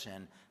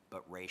partisan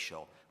but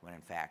racial, when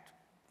in fact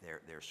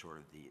they're sort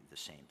of the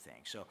same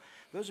thing. So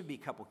those would be a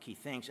couple key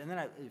things. And then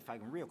if I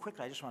can real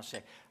quickly, I just want to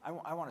say,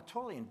 I want to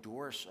totally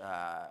endorse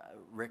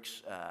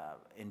Rick's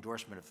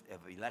endorsement of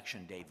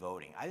election day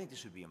voting. I think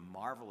this would be a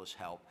marvelous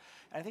help.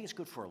 And I think it's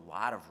good for a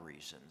lot of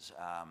reasons,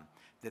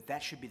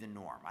 that should be the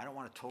norm. I don't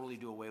want to totally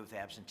do away with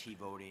absentee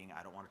voting.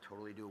 I don't want to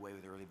totally do away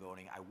with early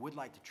voting. I would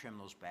like to trim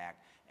those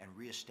back and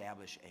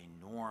reestablish a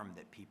norm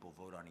that people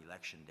vote on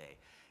election day.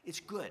 It's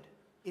good.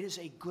 It is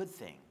a good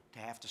thing to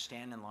have to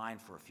stand in line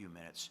for a few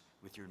minutes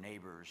with your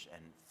neighbors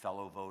and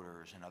fellow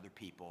voters and other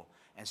people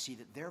and see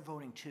that they're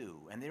voting too.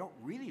 And they don't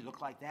really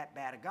look like that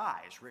bad a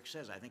guy. As Rick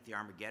says, I think the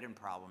Armageddon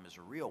problem is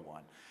a real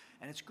one.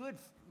 And it's good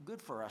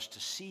for us to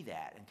see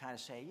that and kind of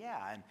say,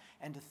 yeah,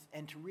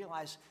 and to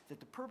realize that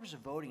the purpose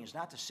of voting is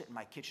not to sit at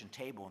my kitchen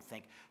table and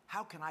think,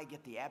 how can I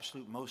get the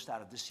absolute most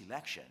out of this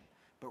election?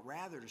 But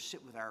rather to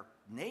sit with our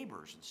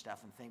neighbors and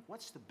stuff and think,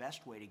 what's the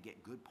best way to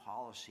get good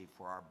policy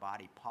for our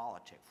body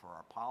politic, for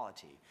our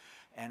polity?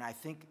 And I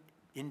think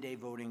in-day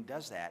voting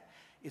does that.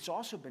 It's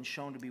also been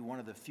shown to be one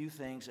of the few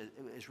things,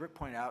 as Rick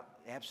pointed out,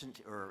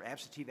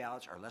 absentee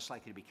ballots are less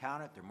likely to be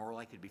counted. They're more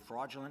likely to be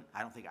fraudulent.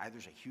 I don't think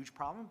either's a huge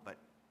problem, but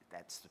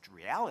that's the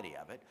reality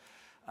of it.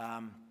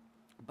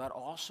 But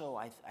also,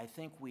 I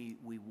think we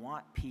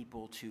want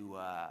people to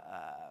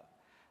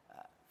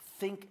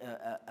think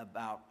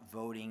about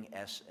voting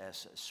as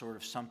sort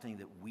of something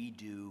that we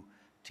do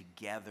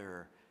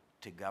together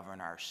to govern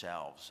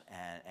ourselves,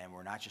 and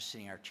we're not just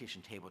sitting at our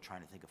kitchen table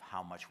trying to think of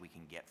how much we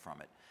can get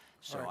from it.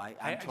 So right.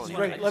 I'm totally.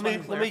 Great.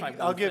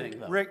 I'll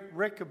give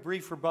Rick a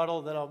brief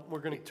rebuttal, then we're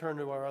going to turn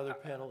to our other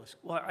panelists.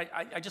 Well,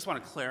 I just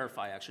want to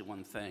clarify actually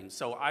one thing.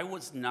 So I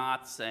was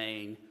not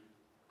saying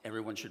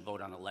everyone should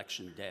vote on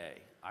election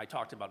day. I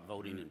talked about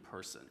voting in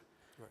person.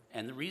 Right.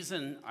 And the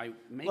reason I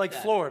make like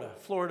that,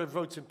 Florida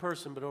votes in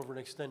person, but over an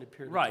extended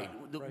period right.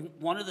 of time. Right.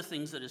 One of the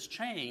things that has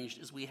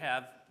changed is we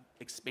have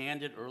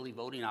expanded early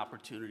voting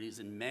opportunities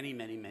in many,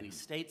 many, many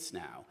states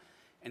now.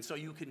 And so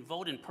you can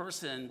vote in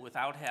person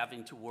without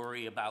having to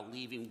worry about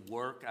leaving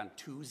work on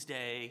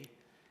Tuesday.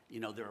 You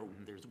know,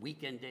 there's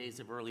weekend days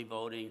of early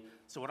voting.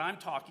 So what I'm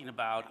talking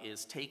about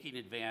is taking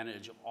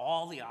advantage of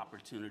all the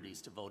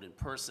opportunities to vote in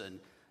person,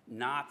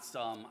 not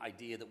some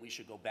idea that we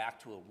should go back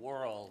to a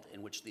world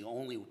in which the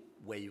only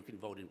way you can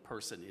vote in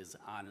person is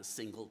on a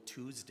single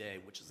Tuesday,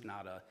 which is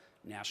not a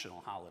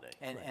national holiday.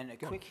 And a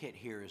quick hit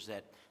here is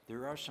that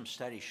there are some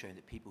studies showing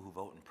that people who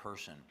vote in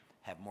person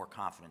have more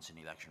confidence in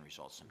election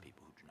results than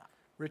people who do not.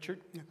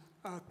 Richard?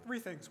 Yeah. Three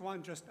things.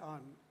 One, just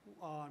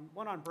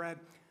on Brad,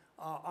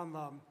 on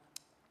the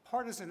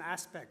partisan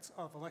aspects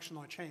of election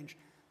law change,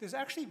 there's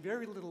actually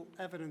very little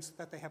evidence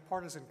that they have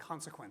partisan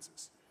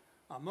consequences.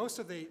 Most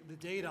of the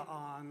data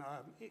on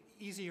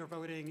easier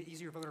voting,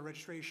 easier voter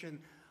registration,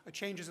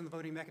 changes in the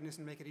voting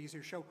mechanism to make it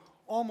easier show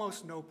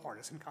almost no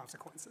partisan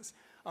consequences.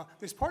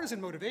 There's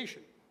partisan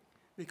motivation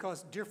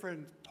because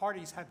different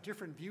parties have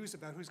different views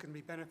about who's going to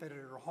be benefited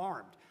or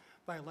harmed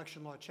by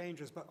election law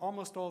changes, but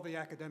almost all the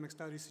academic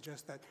studies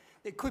suggest that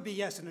it could be,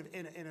 yes, in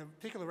a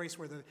particular race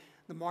where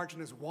the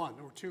margin is 1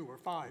 or 2 or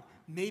 5,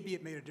 maybe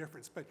it made a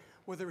difference. But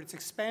whether it's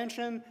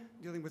expansion,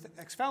 dealing with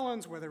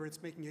ex-felons, whether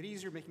it's making it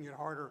easier, making it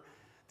harder,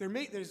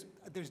 there's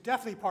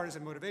definitely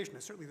partisan motivation.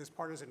 There's certainly this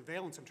partisan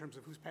valence in terms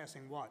of who's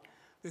passing what.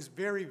 There's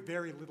very,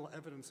 very little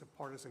evidence of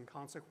partisan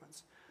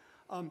consequence.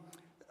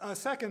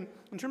 Second,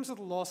 in terms of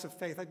the loss of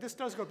faith, this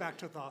does go back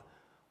to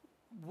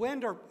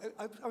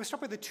I was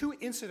struck by the two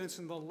incidents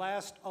in the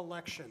last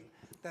election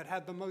that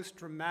had the most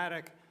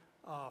dramatic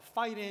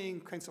fighting,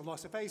 kinds of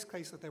loss of faith,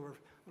 case that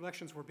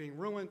elections were being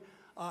ruined,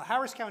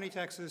 Harris County,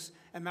 Texas,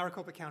 and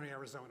Maricopa County,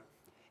 Arizona.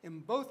 In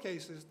both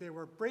cases, there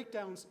were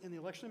breakdowns in the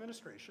election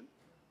administration,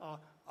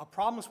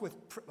 problems with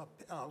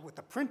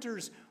the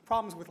printers,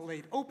 problems with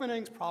late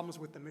openings, problems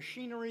with the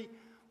machinery,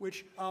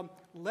 which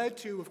led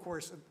to, of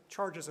course,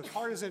 charges of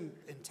partisan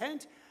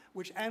intent,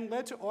 and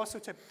led to also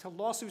to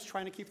lawsuits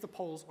trying to keep the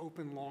polls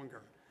open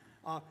longer.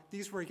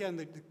 These were, again,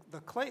 the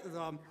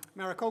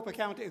Maricopa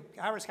County,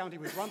 Harris County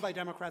was run by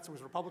Democrats. It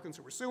was Republicans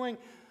who were suing.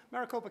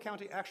 Maricopa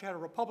County actually had a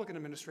Republican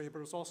administrator, but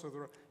it was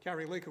also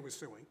Carrie Lake who was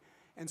suing.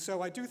 And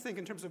so I do think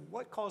in terms of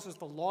what causes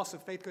the loss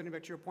of faith, going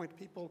back to your point,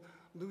 people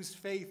lose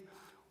faith.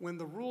 when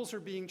the rules are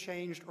being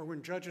changed or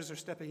when judges are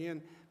stepping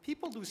in,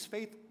 people lose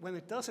faith when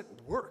it doesn't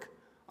work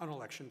on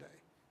election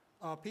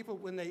day. People,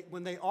 when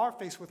they are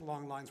faced with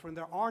long lines, when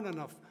there aren't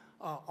enough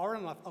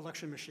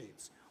election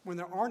machines, when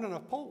there aren't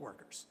enough poll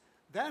workers,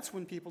 that's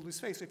when people lose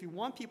faith. So if you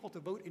want people to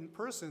vote in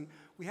person,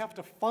 we have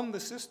to fund the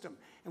system,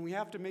 and we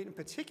have to make in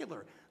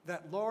particular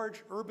that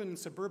large urban and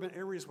suburban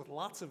areas with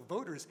lots of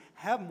voters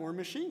have more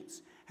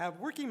machines, have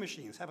working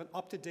machines, have an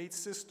up-to-date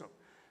system.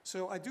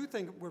 So I do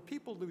think where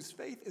people lose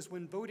faith is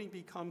when voting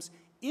becomes,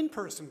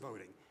 in-person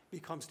voting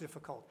becomes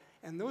difficult.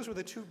 And those were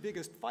the two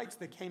biggest fights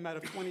that came out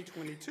of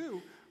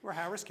 2022, were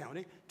Harris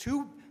County,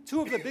 two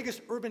of the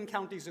biggest urban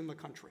counties in the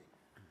country.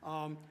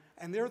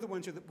 And they're the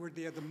ones where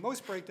they had the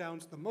most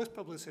breakdowns, the most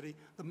publicity,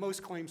 the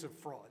most claims of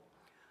fraud.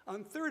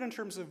 Third, in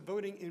terms of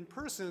voting in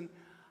person,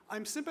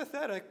 I'm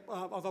sympathetic,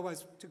 although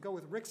to go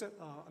with Rick's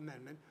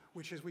amendment,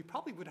 which is we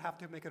probably would have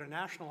to make it a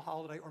national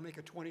holiday or make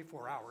it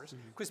 24 hours,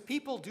 because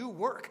people do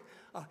work.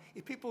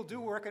 If people do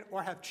work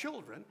or have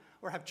children,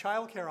 or have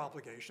child care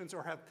obligations,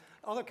 or have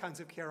other kinds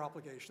of care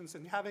obligations,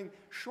 and having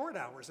short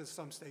hours, as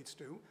some states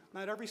do,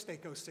 not every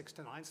state goes 6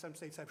 to 9, some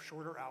states have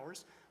shorter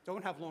hours,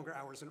 don't have longer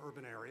hours in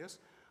urban areas.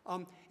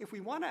 If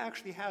we want to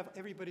actually have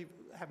everybody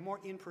have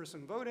more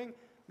in-person voting,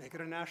 make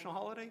it a national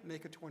holiday,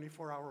 make it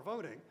 24-hour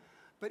voting.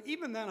 But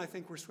even then, I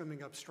think we're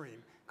swimming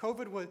upstream.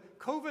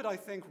 COVID, I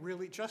think,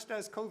 really, just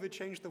as COVID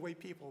changed the way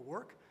people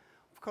work,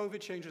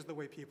 COVID changes the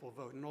way people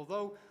vote. And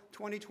although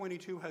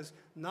 2022 has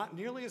not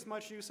nearly as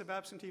much use of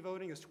absentee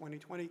voting as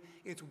 2020,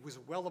 it was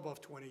well above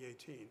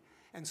 2018.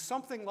 And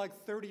something like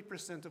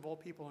 30% of all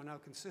people are now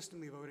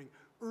consistently voting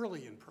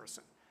early in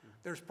person.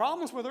 There's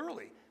problems with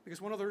early,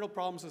 because one of the real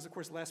problems is, of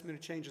course,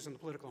 last-minute changes in the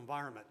political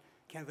environment.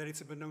 Candidates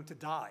have been known to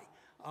die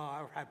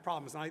or have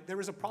problems. And there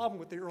is a problem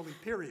with the early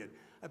period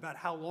about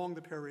how long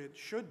the period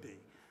should be.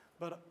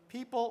 But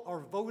people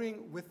are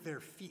voting with their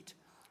feet,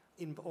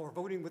 or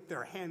voting with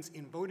their hands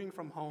in voting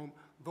from home,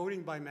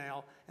 voting by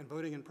mail, and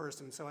voting in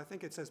person. So I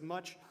think it's as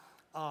much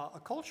a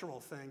cultural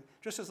thing,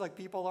 just as like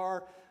people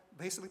are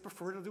basically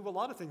prefer to do a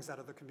lot of things out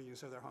of the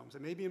convenience of their homes.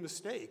 It may be a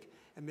mistake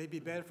and may be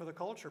bad for the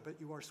culture, but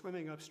you are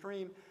swimming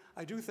upstream.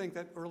 I do think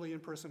that early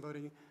in-person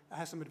voting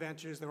has some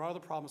advantages. There are other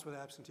problems with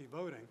absentee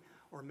voting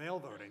or mail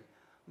voting.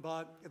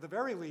 But at the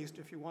very least,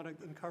 if you want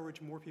to encourage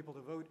more people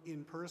to vote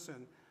in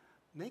person,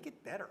 make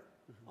it better,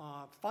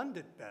 fund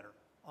it better,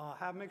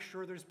 make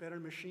sure there's better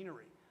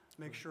machinery,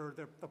 make sure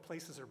the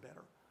places are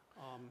better.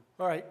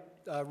 All right,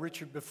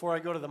 Richard, before I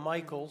go to the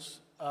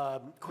Michaels,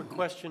 quick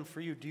question for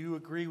you. Do you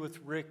agree with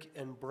Rick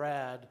and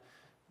Brad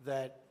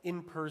that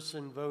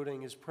in-person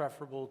voting is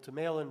preferable to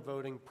mail-in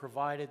voting,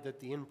 provided that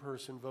the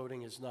in-person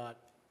voting is not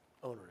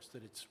onerous,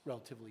 that it's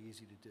relatively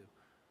easy to do?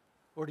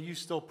 Or do you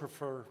still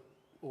prefer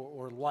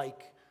or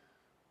like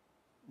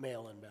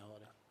mail-in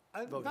ballot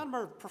voting? Not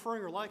about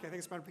preferring or like, I think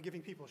it's about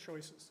giving people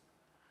choices.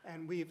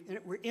 And we're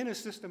in a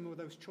system where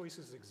those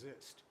choices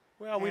exist.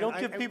 Well, we don't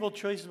give people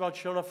choices about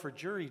showing up for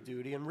jury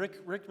duty, and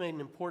Rick made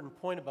an important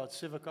point about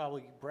civic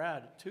obligation,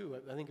 Brad, too,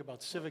 I think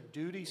about civic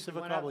duty,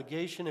 civic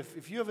obligation.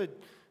 If you have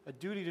a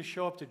duty to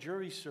show up to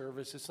jury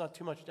service, it's not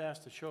too much to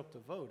ask to show up to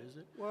vote, is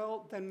it?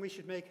 Well, then we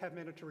should have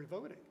mandatory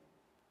voting,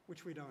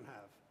 which we don't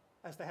have,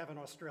 as they have in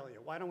Australia.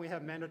 Why don't we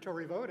have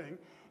mandatory voting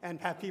and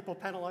have people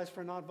penalized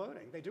for not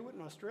voting? They do it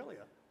in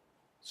Australia.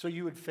 So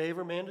you would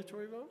favor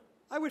mandatory vote?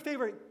 I would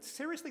favor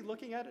seriously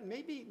looking at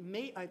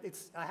it.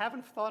 I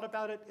haven't thought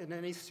about it in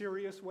any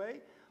serious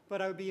way,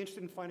 but I would be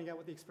interested in finding out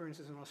what the experience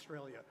is in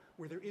Australia,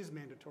 where there is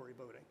mandatory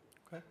voting.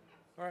 Okay.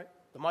 All right.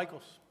 The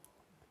Michaels.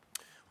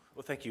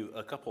 Well, thank you.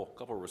 A couple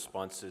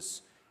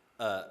responses.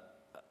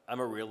 I'm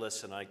a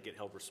realist, and I get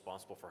held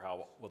responsible for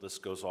how well this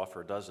goes off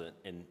or doesn't.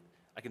 And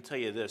I can tell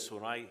you this: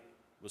 when I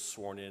was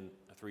sworn in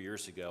 3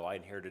 years ago, I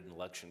inherited an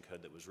election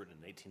code that was written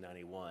in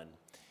 1891,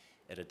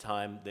 at a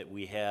time that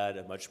we had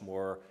a much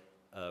more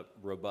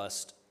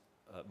robust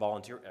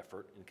volunteer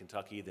effort in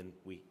Kentucky than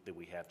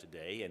we have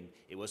today, and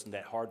it wasn't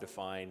that hard to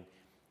find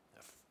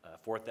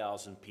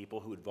 4,000 people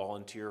who would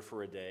volunteer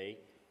for a day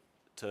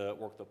to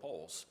work the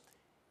polls.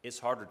 It's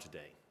harder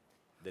today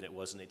than it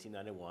was in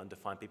 1891 to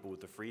find people with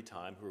the free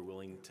time who are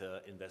willing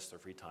to invest their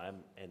free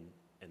time and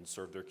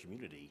serve their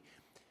community.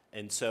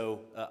 And so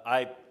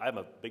I'm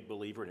a big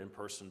believer in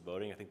in-person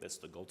voting. I think that's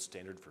the gold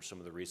standard for some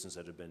of the reasons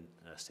that have been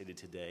stated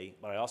today.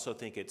 But I also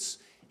think it's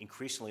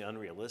increasingly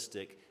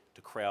unrealistic to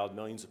crowd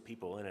millions of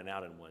people in and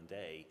out in one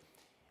day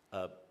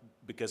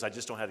because I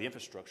just don't have the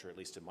infrastructure, at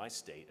least in my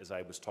state. As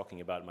I was talking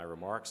about in my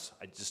remarks,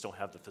 I just don't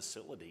have the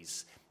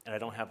facilities, and I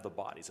don't have the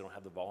bodies, I don't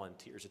have the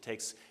volunteers. It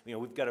takes,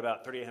 we've got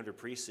about 3,800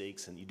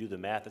 precincts, and you do the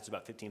math, that's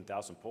about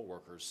 15,000 poll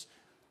workers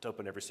to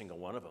open every single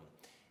one of them.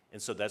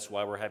 And so that's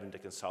why we're having to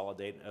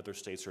consolidate, and other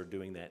states are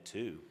doing that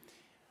too.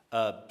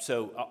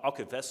 So I'll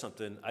confess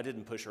something, I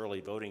didn't push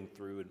early voting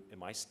through in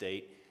my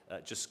state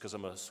just because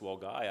I'm a swell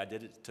guy. I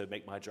did it to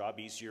make my job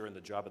easier and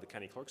the job of the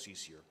county clerks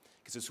easier,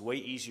 because it's way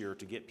easier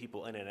to get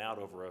people in and out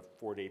over a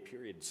 4-day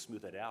period and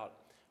smooth it out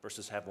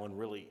versus having one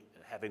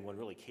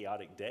really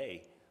chaotic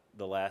day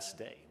the last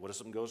day. What if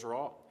something goes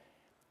wrong?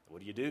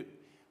 What do?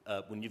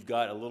 When you've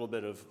got a little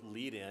bit of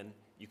lead in,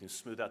 you can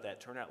smooth out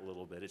that turnout a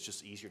little bit. It's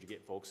just easier to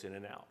get folks in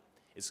and out.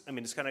 I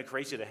mean, it's kind of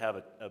crazy to have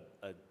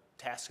a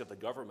task of the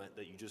government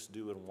that you just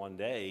do in one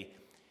day.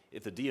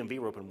 If the DMV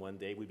were open one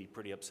day, we'd be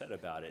pretty upset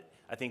about it.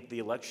 I think the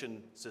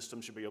election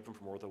system should be open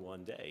for more than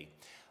one day.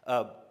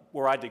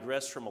 Where I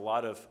digress from a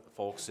lot of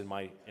folks in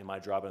my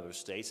job in other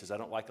states is I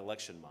don't like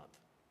election month.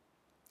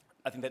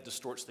 I think that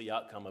distorts the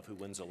outcome of who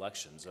wins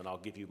elections, and I'll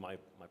give you my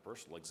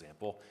personal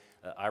example.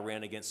 I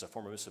ran against a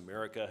former Miss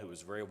America who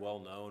was very well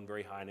known,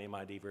 very high name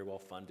ID, very well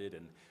funded,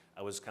 and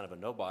I was kind of a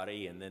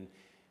nobody, and then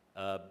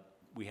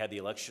we had the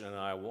election and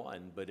I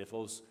won, but if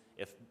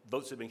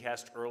votes had been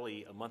cast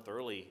early, a month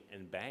early,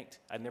 and banked,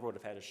 I never would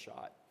have had a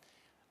shot.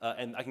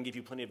 And I can give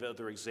you plenty of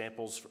other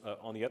examples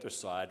on the other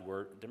side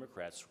where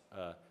Democrats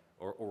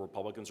or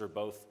Republicans or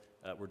both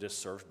were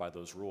disserved by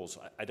those rules.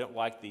 I don't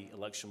like the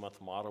election month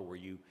model where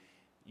you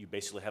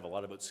basically have a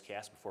lot of votes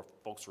cast before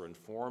folks are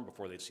informed,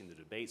 before they've seen the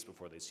debates,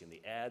 before they've seen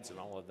the ads and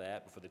all of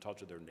that, before they talk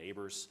to their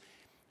neighbors.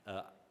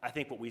 I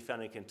think what we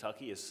found in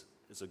Kentucky is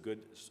a good,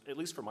 at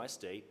least for my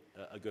state,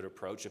 a good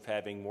approach of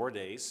having more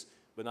days,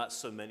 but not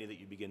so many that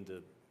you begin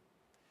to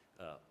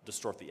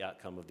distort the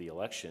outcome of the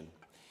election.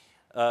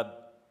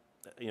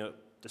 You know,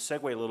 to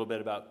segue a little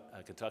bit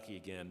about Kentucky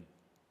again,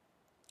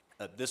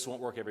 this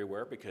won't work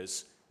everywhere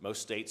because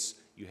most states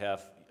you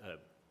have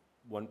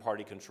one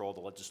party control the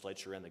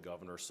legislature and the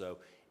governor, so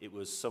it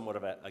was somewhat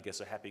of I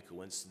guess a happy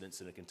coincidence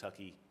in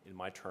Kentucky in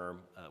my term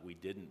we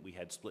didn't. We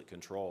had split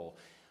control.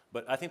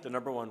 But I think the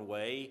number one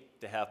way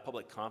to have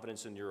public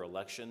confidence in your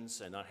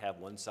elections and not have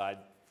one side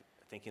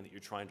thinking that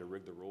you're trying to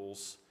rig the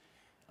rules,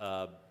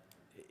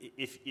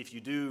 if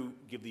you do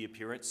give the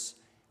appearance,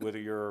 whether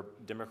you're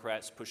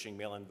Democrats pushing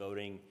mail-in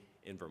voting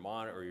in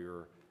Vermont or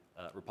you're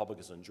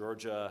Republicans in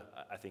Georgia,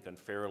 I think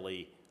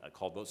unfairly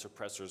called vote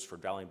suppressors for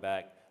dialing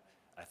back,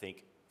 I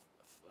think,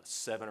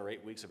 7 or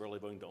 8 weeks of early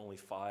voting to only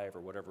 5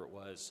 or whatever it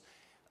was.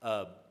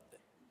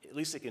 At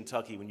least in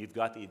Kentucky, when you've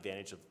got the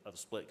advantage of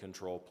split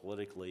control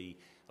politically,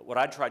 what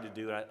I tried to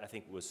do, and I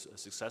think was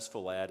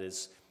successful at,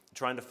 is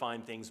trying to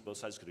find things both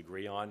sides could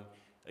agree on,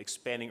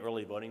 expanding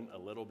early voting a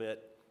little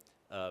bit,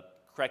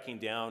 cracking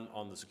down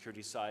on the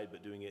security side,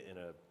 but doing it in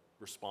a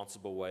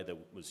responsible way that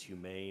was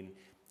humane,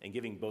 and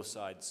giving both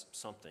sides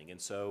something. And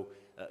so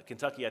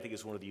Kentucky, I think,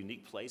 is one of the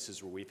unique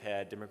places where we've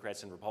had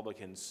Democrats and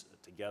Republicans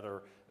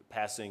together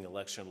passing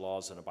election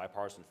laws in a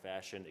bipartisan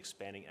fashion,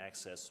 expanding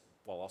access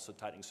while also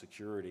tightening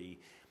security.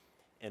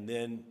 And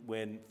then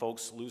when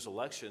folks lose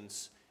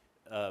elections,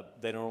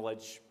 they don't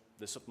allege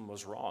that something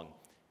was wrong.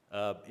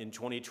 In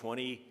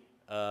 2020,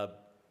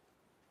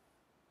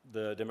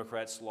 the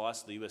Democrats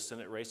lost the U.S.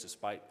 Senate race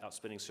despite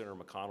outspending Senator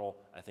McConnell,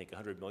 I think,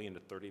 $100 million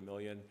to $30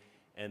 million,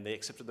 and they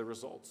accepted the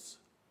results.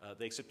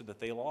 They accepted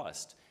that they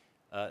lost.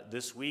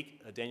 This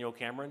week, Daniel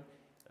Cameron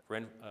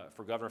ran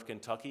for governor of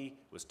Kentucky,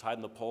 was tied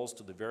in the polls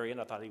to the very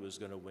end. I thought he was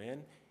going to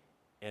win,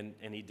 and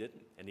he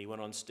didn't. And he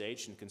went on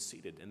stage and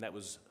conceded. And that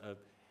was,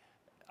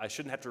 I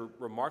shouldn't have to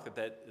remark that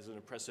that is an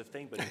impressive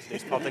thing, but in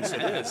today's politics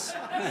it is.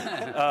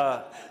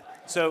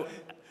 So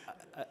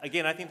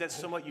again, I think that's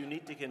somewhat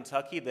unique to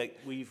Kentucky that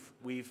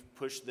we've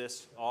pushed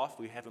this off.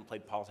 We haven't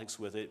played politics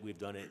with it. We've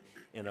done it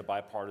in a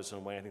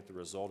bipartisan way. I think the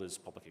result is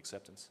public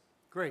acceptance.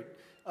 Great.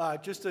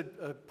 Just a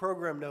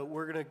program note,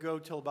 we're going to go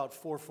till about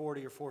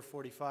 4:40 or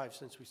 4:45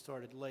 since we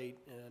started late.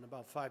 And in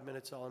about 5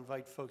 minutes, I'll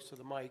invite folks to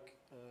the mic.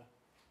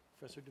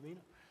 Professor Dimino.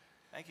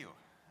 Thank you.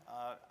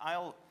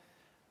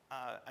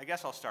 I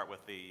guess I'll start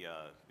with the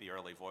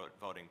early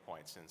voting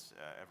point since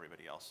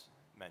everybody else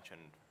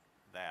mentioned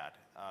that.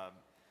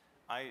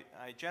 I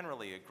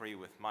generally agree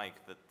with Mike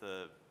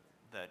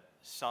that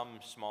some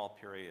small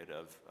period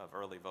of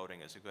early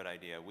voting is a good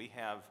idea. We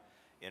have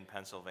in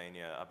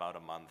Pennsylvania about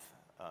a month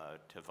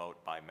to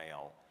vote by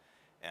mail,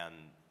 and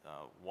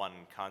one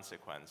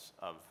consequence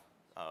of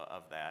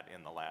that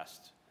in the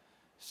last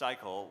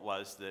cycle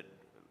was that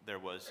there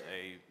was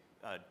a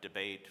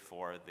debate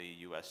for the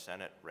U.S.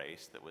 Senate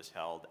race that was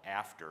held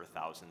after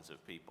thousands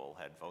of people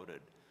had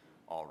voted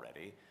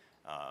already.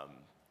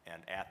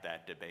 And at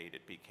that debate,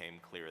 it became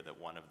clear that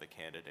one of the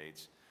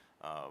candidates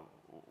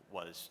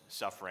was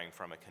suffering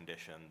from a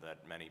condition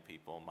that many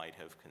people might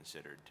have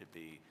considered to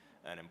be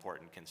an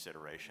important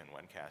consideration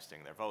when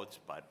casting their votes,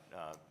 but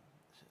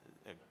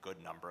a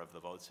good number of the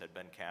votes had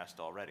been cast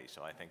already.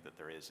 So I think that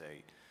there is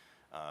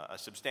a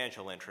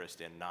substantial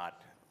interest in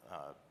not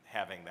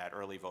having that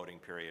early voting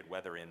period,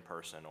 whether in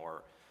person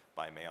or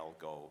by mail,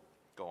 go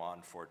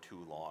on for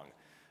too long.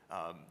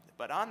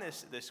 But on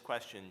this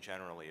question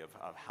generally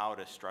of how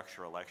to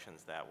structure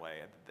elections that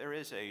way, there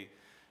is a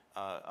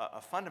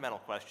fundamental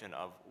question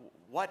of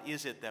what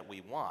is it that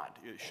we want?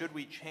 Should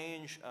we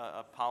change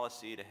a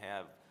policy to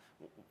have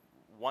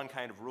one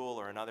kind of rule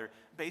or another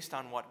based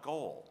on what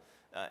goal?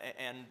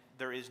 And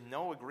there is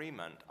no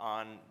agreement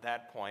on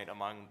that point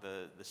among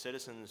the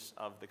citizens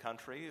of the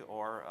country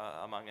or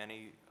among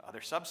any other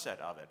subset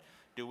of it.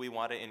 Do we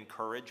want to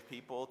encourage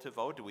people to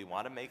vote? Do we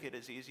want to make it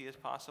as easy as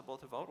possible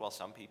to vote? Well,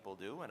 some people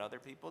do and other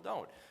people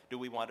don't. Do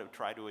we want to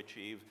try to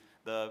achieve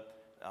the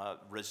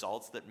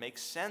results that make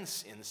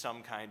sense in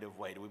some kind of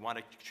way? Do we want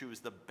to choose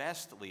the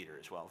best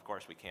leaders? Well, of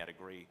course, we can't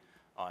agree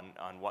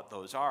on what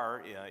those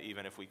are,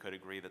 even if we could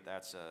agree that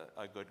that's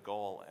a good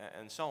goal,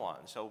 and so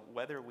on. So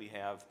whether we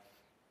have,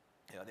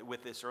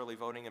 with this early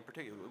voting in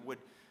particular,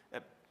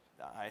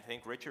 I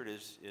think Richard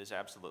is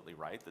absolutely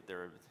right that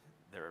there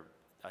are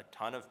a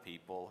ton of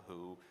people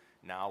who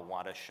now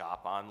want to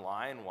shop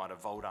online, want to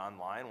vote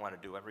online, want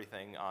to do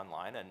everything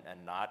online,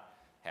 and not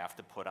have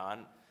to put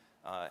on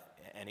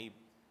any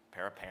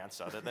pair of pants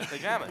other than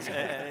pajamas.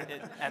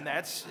 And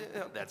that's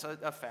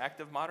a fact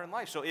of modern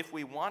life. So if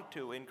we want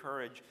to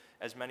encourage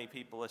as many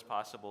people as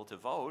possible to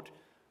vote,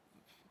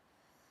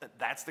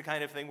 that's the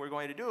kind of thing we're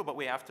going to do, but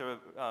we have to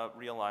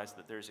realize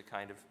that there's a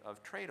kind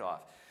of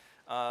trade-off.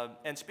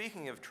 And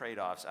speaking of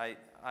trade-offs,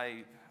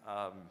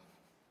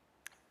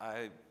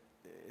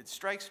 it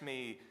strikes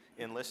me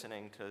in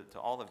listening to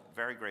all the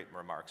very great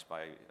remarks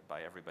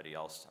by everybody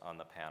else on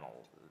the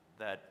panel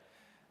that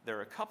there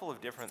are a couple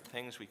of different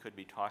things we could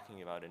be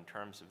talking about in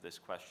terms of this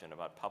question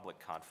about public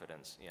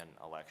confidence in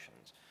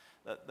elections.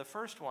 The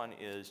first one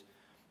is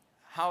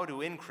how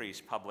to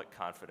increase public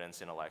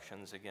confidence in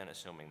elections, again,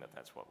 assuming that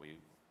that's what we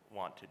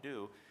want to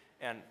do.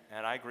 And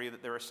I agree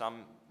that there are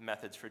some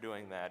methods for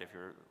doing that if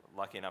you're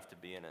lucky enough to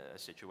be in a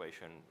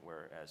situation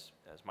where, as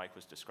Mike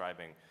was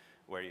describing,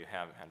 where you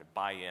have kind of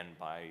buy-in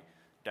by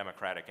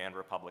Democratic and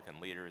Republican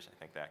leaders. I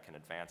think that can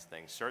advance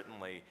things.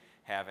 Certainly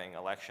having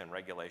election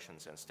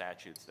regulations and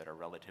statutes that are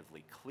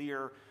relatively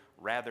clear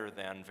rather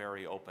than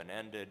very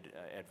open-ended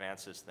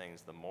advances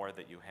things. The more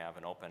that you have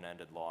an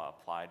open-ended law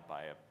applied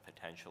by a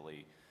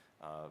potentially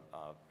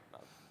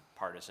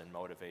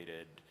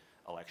partisan-motivated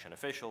election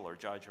official or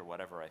judge or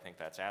whatever, I think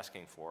that's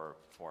asking for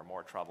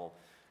more trouble.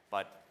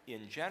 But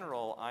in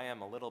general, I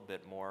am a little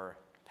bit more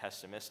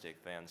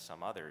pessimistic than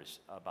some others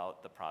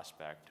about the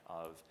prospect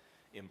of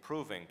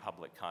improving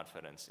public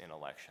confidence in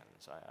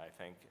elections. I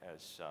think,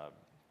 as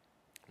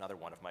another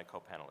one of my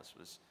co-panelists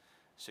was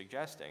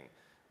suggesting,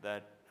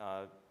 that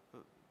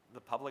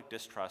the public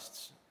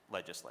distrusts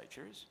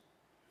legislatures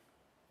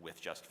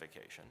with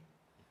justification.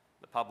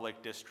 The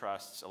public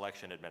distrusts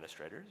election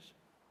administrators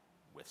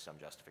with some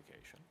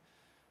justification.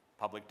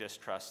 Public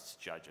distrusts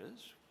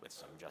judges with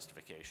some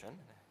justification,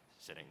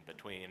 sitting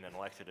between an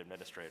elected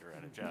administrator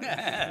and a judge.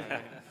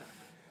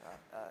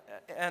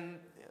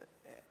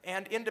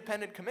 And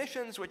independent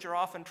commissions, which are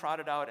often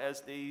trotted out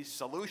as the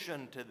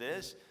solution to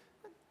this.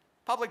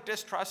 Public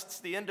distrusts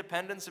the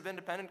independence of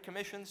independent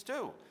commissions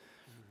too.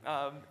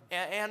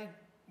 And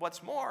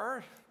what's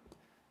more,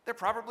 they're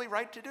probably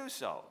right to do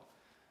so.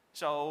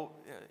 So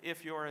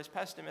if you're as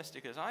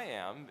pessimistic as I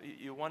am,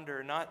 you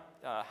wonder not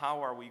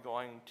how are we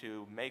going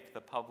to make the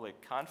public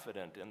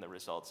confident in the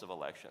results of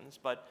elections,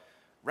 but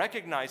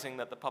recognizing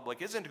that the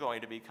public isn't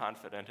going to be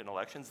confident in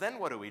elections, then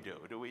what do?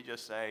 Do we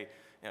just say,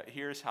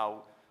 here's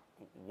how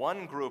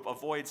one group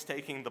avoids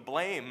taking the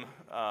blame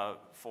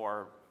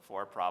for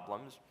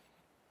problems,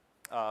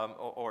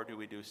 or do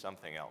we do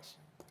something else?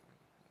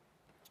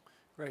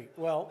 Great.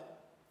 Well,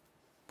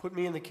 put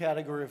me in the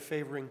category of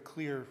favoring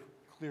clear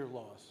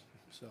laws.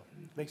 So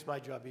it makes my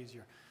job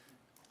easier.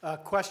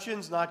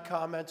 Questions, not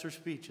comments or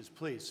speeches,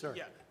 please, sir.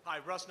 Yeah. Hi,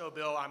 Russ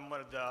Nobill. I'm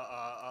one of the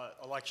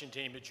election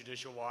team at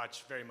Judicial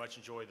Watch. Very much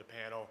enjoy the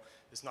panel.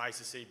 It's nice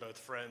to see both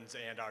friends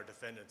and our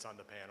defendants on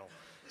the panel.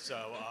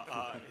 So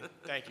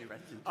thank you.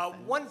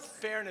 One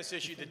fairness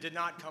issue that did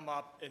not come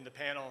up in the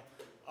panel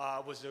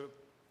was a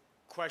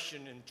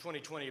question in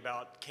 2020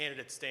 about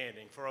candidate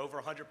standing. For over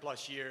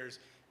 100+ years,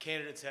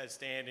 candidates had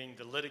standing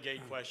to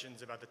litigate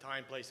questions about the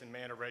time, place, and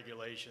manner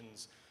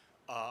regulations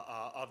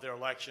of their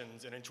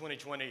elections. And in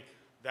 2020,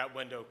 that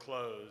window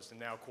closed, and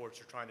now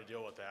courts are trying to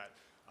deal with that.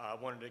 I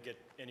wanted to get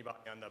anybody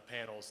on the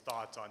panel's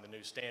thoughts on the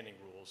new standing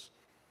rules.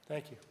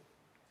 Thank you.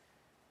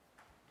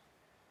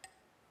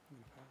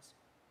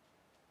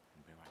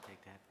 Anybody want to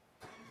take that?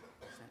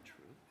 Is that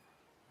true?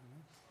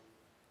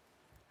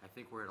 I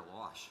think we're at a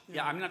loss.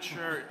 Yeah, I'm not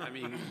sure. I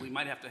mean, we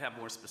might have to have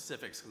more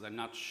specifics because I'm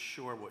not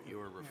sure what you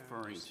were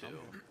referring to.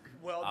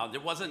 Well,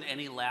 there wasn't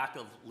any lack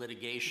of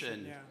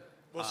litigation. Yeah.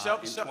 Well,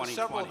 in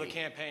several of the 2020.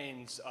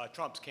 campaigns,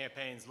 Trump's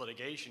campaign's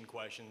litigation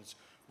questions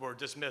were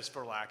dismissed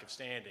for lack of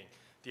standing.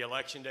 The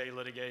Election Day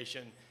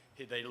litigation,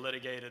 they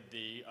litigated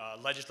the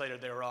legislator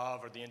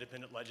thereof, or the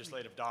independent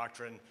legislative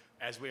doctrine.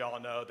 As we all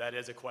know, that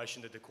is a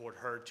question that the court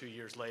heard 2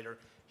 years later.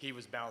 He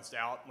was bounced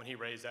out when he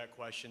raised that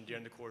question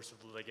during the course of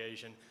the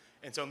litigation.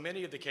 And so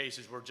many of the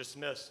cases were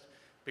dismissed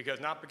because,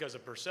 not because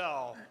of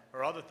Purcell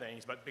or other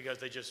things, but because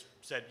they just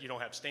said you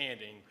don't have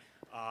standing.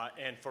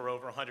 And for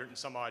over 100 and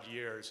some odd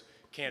years,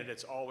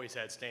 candidates always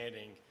had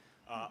standing.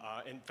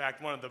 In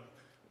fact, one of the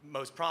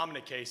most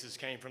prominent cases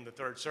came from the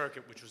Third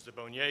Circuit, which was the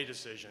Bonnier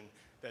decision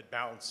that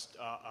balanced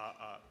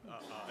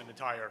an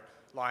entire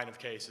line of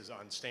cases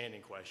on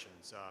standing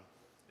questions.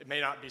 It may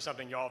not be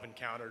something y'all have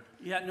encountered.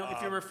 Yeah, no, if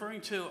you're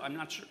referring to, I'm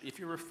not sure, if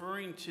you're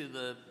referring to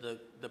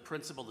the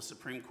principle the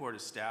Supreme Court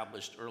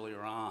established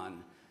earlier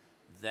on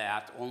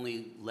that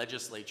only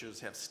legislatures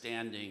have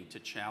standing to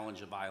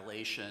challenge a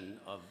violation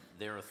of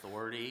their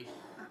authority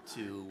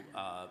to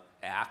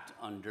act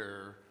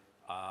under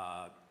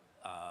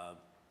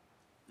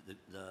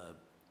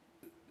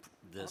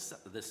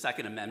the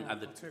Second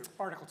Amendment.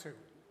 Article 2.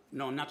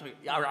 No, I'm not talking,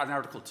 on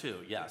Article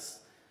 2, yes.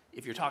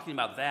 If you're talking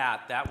about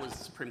that, that was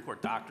Supreme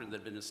Court doctrine that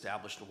had been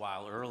established a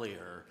while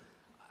earlier.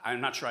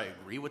 I'm not sure I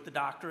agree with the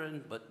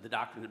doctrine, but the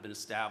doctrine had been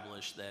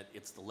established that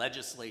it's the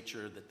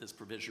legislature that this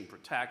provision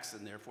protects,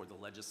 and therefore the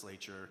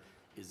legislature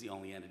is the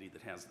only entity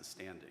that has the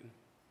standing.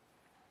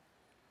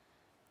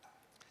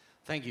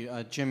 Thank you.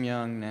 Jim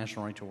Young,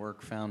 National Right to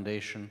Work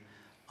Foundation,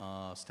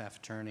 staff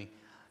attorney.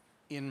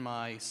 In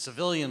my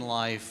civilian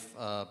life,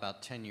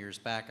 about 10 years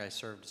back, I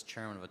served as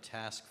chairman of a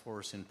task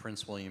force in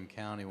Prince William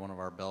County, one of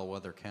our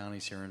bellwether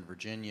counties here in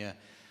Virginia,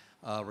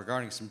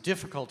 regarding some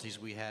difficulties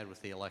we had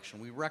with the election.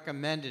 We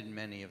recommended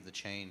many of the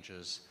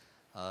changes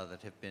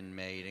that have been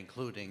made,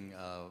 including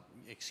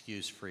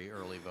excuse-free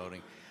early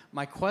voting.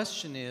 My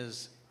question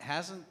is,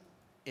 hasn't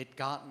it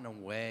gotten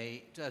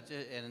away,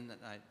 and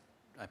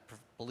I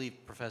believe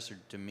Professor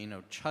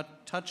Dimino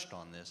touched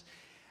on this,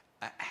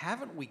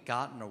 haven't we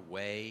gotten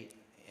away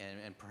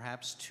and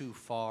perhaps too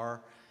far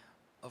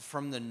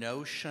from the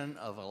notion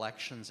of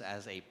elections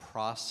as a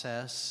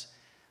process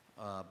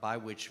by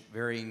which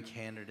varying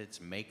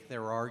candidates make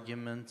their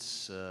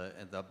arguments,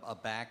 a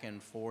back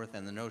and forth,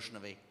 and the notion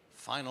of a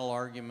final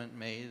argument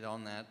made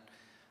on that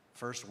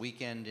first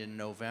weekend in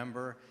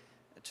November,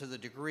 to the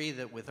degree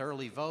that with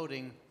early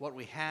voting, what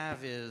we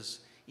have is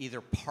either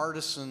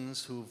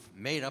partisans who've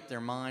made up their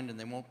mind and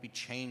they won't be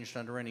changed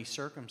under any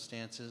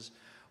circumstances,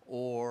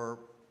 or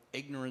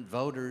ignorant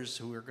voters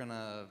who are going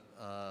to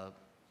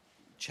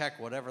check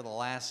whatever the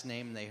last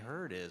name they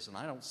heard is. And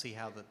I don't see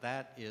how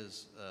that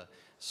is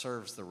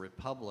serves the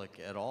republic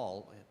at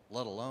all,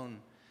 let alone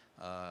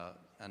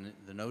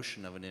the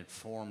notion of an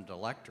informed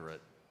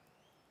electorate.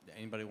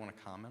 Anybody want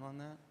to comment on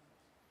that?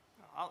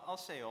 I'll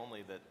say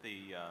only that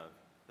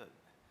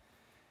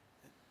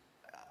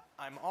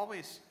I'm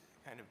always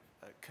kind of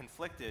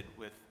conflicted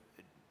with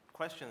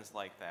questions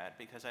like that,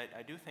 because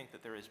I do think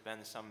that there has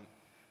been some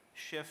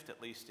shift, at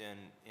least in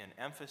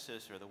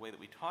emphasis or the way that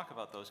we talk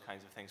about those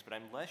kinds of things, but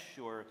I'm less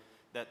sure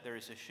that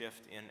there's a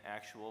shift in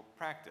actual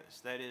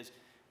practice. That is,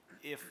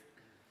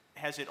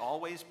 has it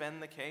always been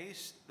the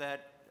case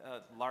that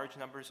large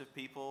numbers of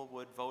people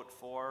would vote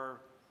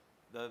for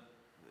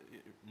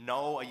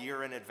know a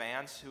year in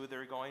advance who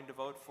they're going to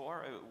vote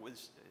for?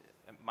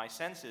 My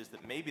sense is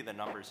that maybe the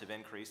numbers have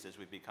increased as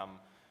we've become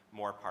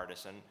more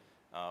partisan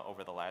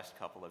over the last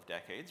couple of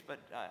decades, but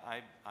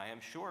I am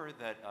sure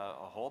that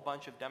a whole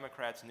bunch of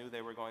Democrats knew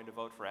they were going to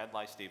vote for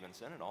Adlai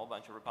Stevenson, and a whole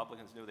bunch of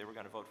Republicans knew they were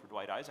going to vote for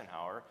Dwight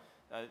Eisenhower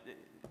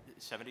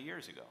 70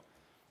 years ago.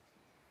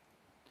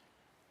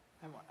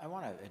 I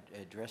want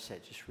to address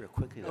that just real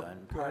quickly, though,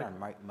 and part on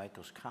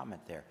Michael's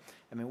comment there.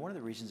 I mean, one of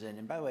the reasons,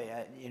 and by the way,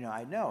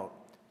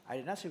 I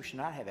did not say we should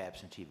not have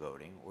absentee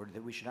voting or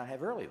that we should not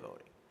have early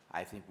voting.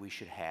 I think we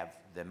should have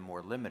them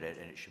more limited,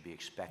 and it should be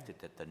expected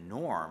that the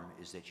norm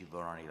is that you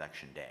vote on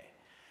election day.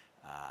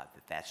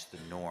 That's the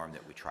norm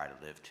that we try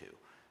to live to.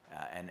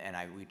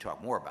 We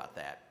talk more about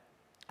that.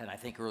 And I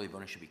think early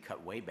voting should be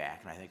cut way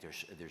back, and I think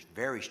there's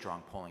very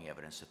strong polling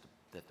evidence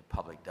that the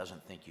public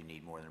doesn't think you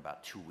need more than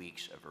about 2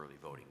 weeks of early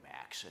voting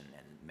max, and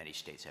many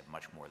states have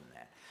much more than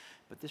that.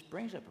 But this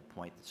brings up a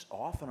point that's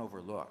often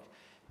overlooked,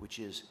 which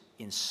is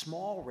in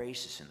small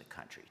races in the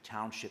country,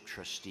 township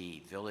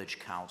trustee, village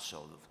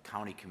council,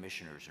 county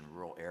commissioners in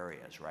rural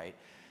areas, right?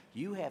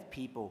 You have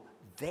people,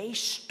 they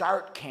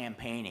start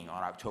campaigning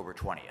on October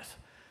 20th.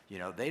 You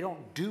know, they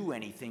don't do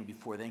anything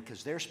before then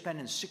because they're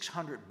spending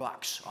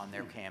 $600 on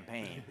their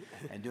campaign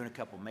and doing a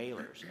couple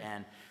mailers.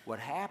 And what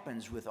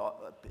happens with,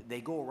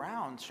 they go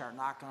around, start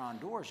knocking on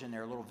doors in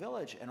their little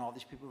village, and all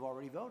these people have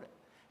already voted.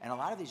 And a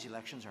lot of these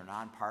elections are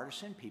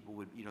nonpartisan. People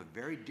would,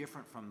 very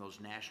different from those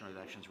national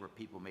elections where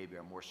people maybe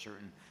are more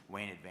certain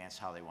way in advance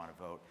how they want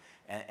to vote.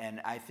 And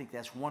I think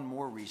that's one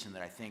more reason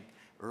that I think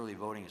early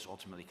voting is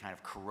ultimately kind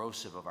of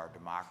corrosive of our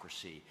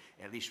democracy,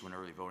 at least when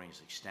early voting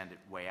is extended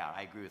way out.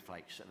 I agree with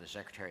the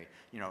Secretary,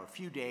 a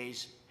few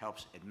days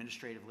helps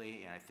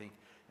administratively, and I think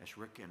as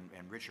Rick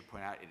and Richard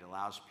point out, it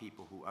allows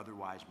people who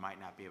otherwise might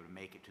not be able to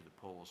make it to the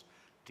polls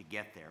to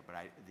get there. But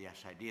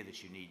this idea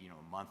that you need,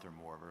 a month or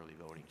more of early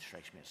voting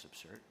strikes me as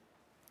absurd.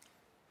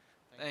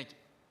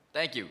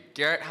 Thank you.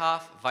 Garrett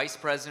Hoff, Vice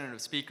President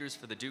of Speakers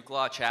for the Duke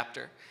Law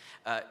Chapter.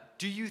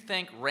 Do you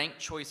think ranked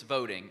choice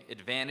voting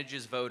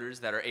advantages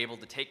voters that are able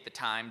to take the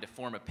time to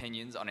form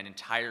opinions on an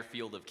entire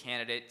field of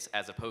candidates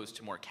as opposed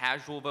to more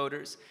casual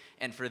voters?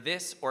 And for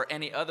this or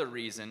any other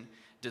reason,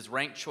 does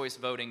ranked choice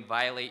voting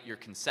violate your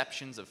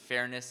conceptions of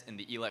fairness in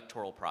the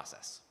electoral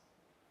process?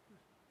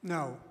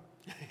 No.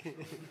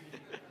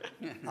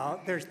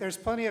 There's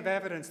plenty of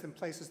evidence in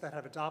places that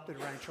have adopted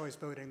ranked choice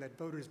voting that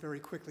voters very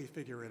quickly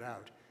figure it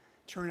out.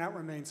 Turnout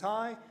remains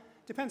high.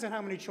 Depends on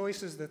how many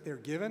choices that they're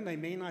given. They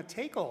may not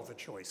take all the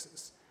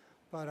choices.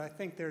 But I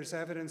think there's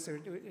evidence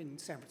in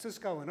San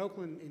Francisco and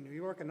Oakland, in New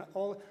York, and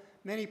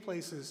many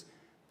places,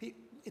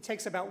 it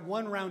takes about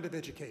one round of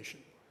education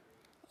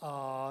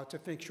to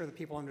make sure that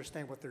people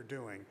understand what they're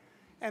doing.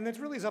 And it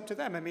really is up to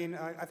them. I mean,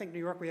 I think New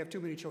York, we have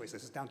too many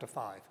choices. It's down to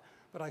 5.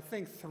 But I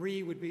think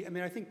 3 would be, I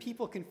mean, I think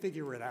people can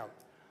figure it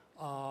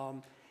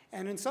out.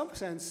 And in some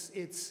sense,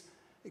 it's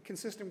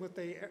consistent with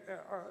the,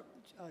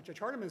 Judge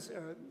Hardiman's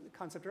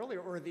concept earlier,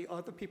 or the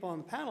other people on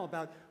the panel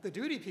about the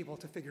duty of people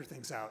to figure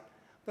things out.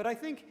 But I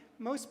think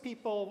most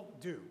people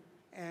do.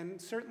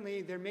 And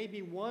certainly there may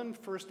be one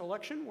first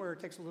election where it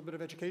takes a little bit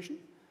of education,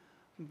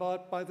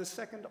 but by the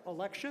second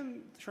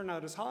election, the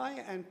turnout is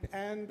high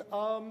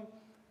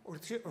or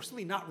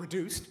certainly not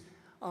reduced,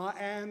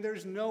 and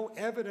there's no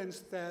evidence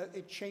that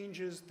it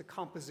changes the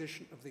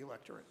composition of the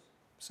electorate.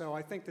 So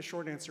I think the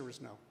short answer is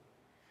no.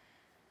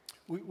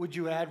 Would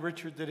you add,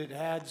 Richard, that it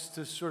adds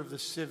to sort of the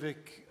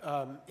civic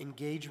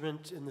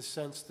engagement in the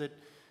sense that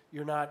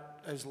you're not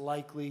as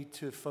likely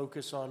to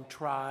focus on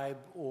tribe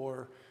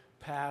or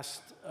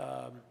past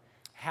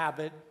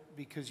habit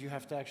because you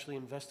have to actually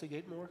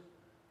investigate more?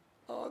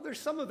 There's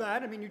some of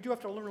that. I mean, you do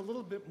have to learn a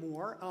little bit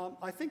more.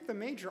 I think the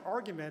major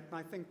argument, and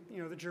I think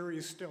the jury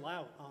is still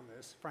out on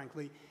this,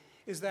 frankly,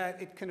 is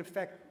that it can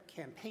affect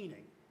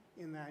campaigning,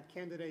 in that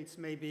candidates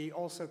may be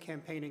also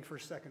campaigning for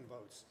second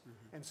votes.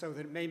 And so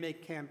that it may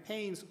make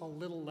campaigns a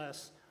little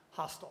less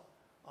hostile.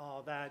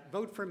 That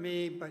vote for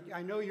me, but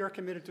I know you're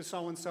committed to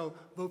so-and-so,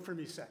 vote for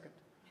me second.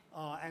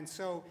 And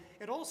so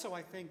it also,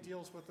 I think,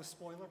 deals with the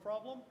spoiler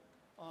problem.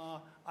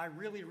 I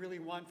really, really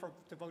want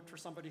to vote for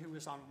somebody who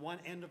is on one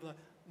end of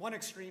one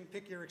extreme,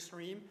 pick your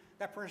extreme.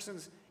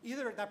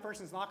 Either that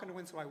person's not going to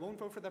win, so I won't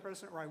vote for that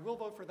person, or I will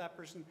vote for that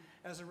person.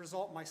 As a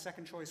result, my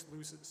second choice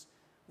loses.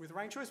 With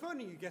ranked choice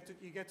voting,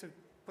 you get to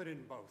put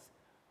in both.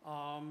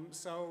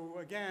 So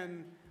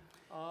again,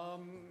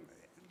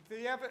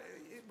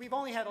 we've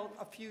only had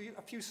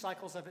a few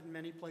cycles of it in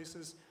many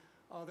places.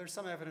 There's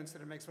some evidence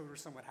that it makes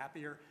voters somewhat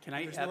happier. Can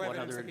I add one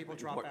other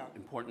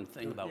important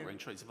thing about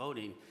ranked choice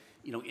voting?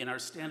 In our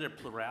standard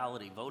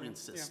plurality voting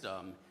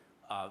system,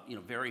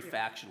 very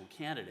factional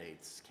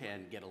candidates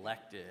can get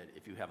elected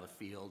if you have a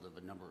field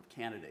of a number of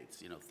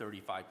candidates.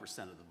 35%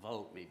 of the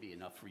vote may be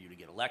enough for you to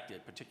get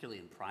elected, particularly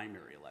in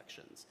primary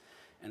elections.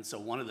 And so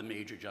one of the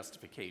major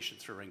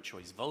justifications for ranked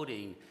choice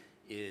voting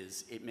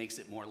is it makes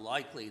it more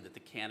likely that the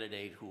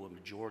candidate who a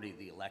majority of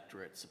the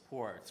electorate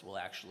supports will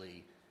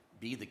actually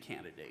be the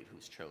candidate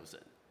who's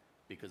chosen.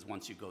 Because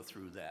once you go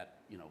through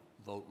that,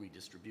 vote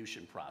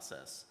redistribution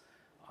process,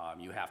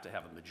 you have to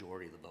have a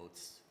majority of the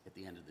votes at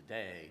the end of the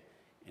day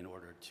in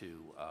order to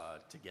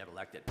get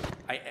elected.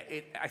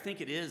 I think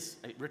it is,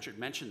 Richard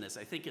mentioned this,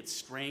 I think it's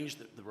strange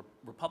that the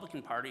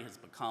Republican Party has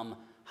become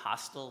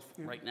hostile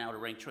right now to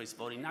ranked choice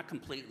voting. Not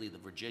completely. The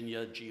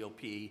Virginia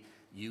GOP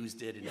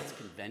used it in its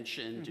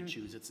convention to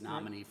choose its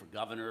nominee for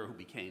governor, who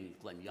became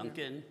Glenn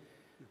Youngkin,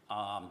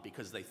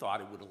 because they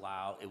thought it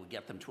would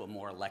get them to a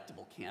more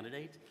electable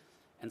candidate.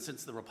 And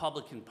since the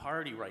Republican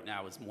Party right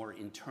now is more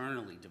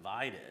internally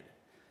divided,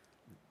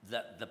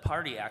 the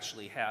party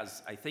actually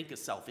has, I think, a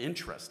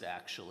self-interest,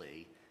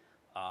 actually,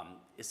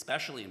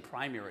 especially in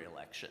primary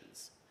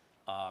elections,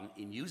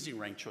 in using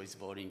ranked choice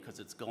voting, because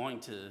it's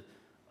going to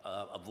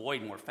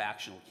avoid more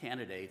factional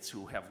candidates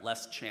who have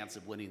less chance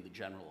of winning the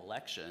general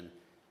election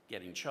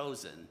getting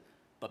chosen.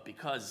 But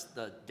because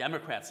the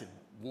Democrats have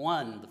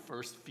won the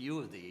first few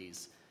of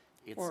these,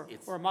 or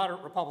a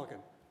moderate Republican.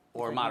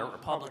 Or a moderate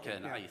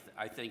Republican, yeah.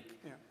 I think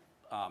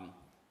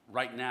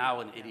right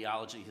now an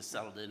ideology has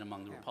settled in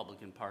among the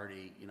Republican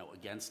Party,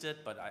 against it,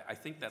 but I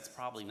think that's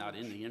probably not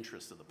in the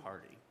interest of the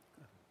party.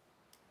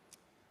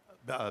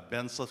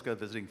 Ben Sliska,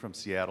 visiting from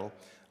Seattle.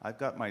 I've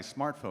got my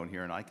smartphone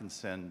here, and I can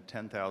send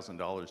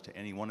 $10,000 to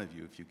any one of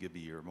you if you give me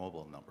your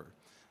mobile number.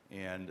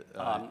 And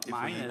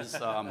mine is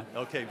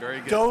okay, very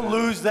good. Don't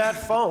lose that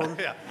phone.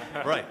 Yeah,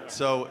 right.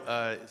 So,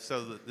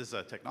 this is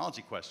a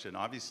technology question.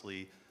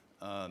 Obviously,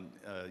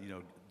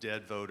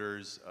 dead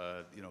voters,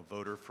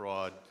 voter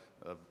fraud,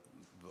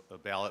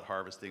 ballot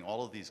harvesting,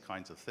 all of these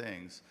kinds of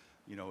things.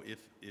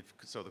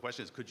 So the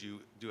question is, could you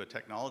do a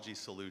technology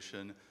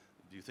solution?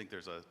 Do you think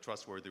there's a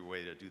trustworthy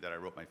way to do that? I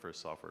wrote my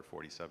first software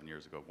 47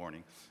 years ago,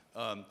 warning.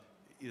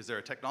 Is there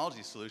a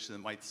technology solution that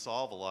might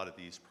solve a lot of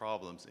these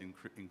problems,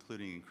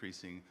 including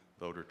increasing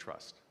voter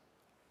trust?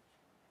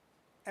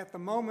 At the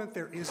moment,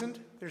 there isn't.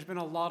 There's been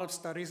a lot of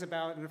studies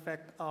about, in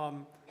effect,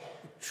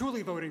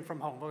 truly voting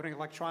from home, voting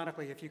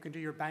electronically. If you can do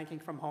your banking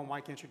from home,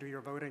 why can't you do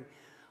your voting?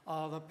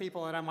 The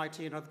people at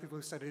MIT and other people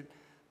who studied,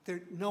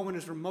 no one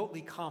is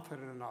remotely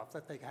confident enough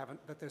that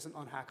that there's an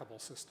unhackable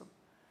system.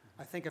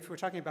 I think if we're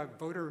talking about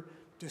voter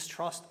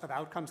distrust of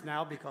outcomes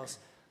now, because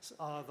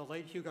the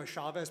late Hugo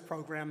Chavez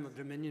programmed the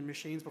Dominion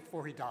machines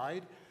before he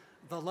died,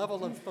 the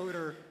level of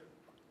voter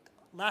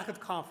lack of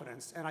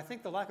confidence, and I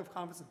think the lack of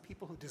confidence of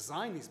people who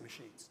design these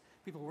machines,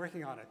 people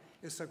working on it,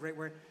 is so great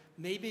where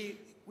maybe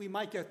we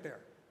might get there,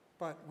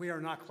 but we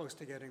are not close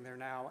to getting there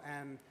now.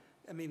 And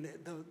I mean,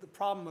 the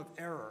problem of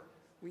error,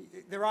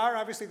 there are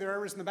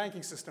errors in the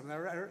banking system,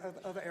 there are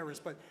other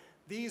errors, but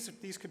these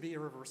could be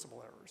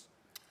irreversible errors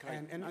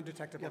and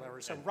undetectable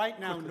errors. So right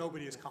now,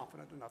 nobody is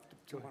confident enough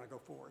to want to go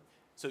forward.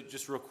 So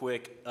just real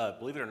quick,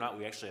 believe it or not,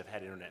 we actually have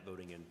had internet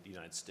voting in the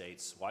United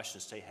States.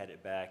 Washington State had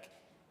it back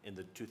in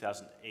the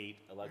 2008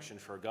 election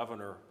for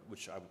governor,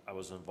 which I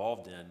was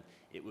involved in,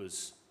 it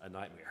was a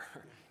nightmare.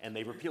 And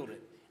they repealed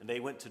it. And they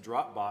went to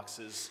drop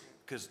boxes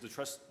because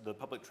the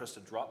public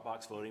trusted drop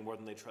box voting more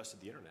than they trusted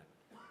the internet.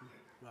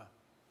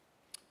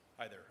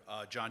 Hi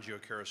there. John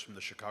Giocaris from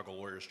the Chicago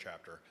Lawyers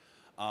Chapter.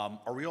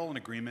 Are we all in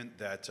agreement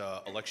that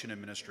election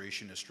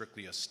administration is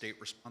strictly a state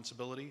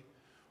responsibility?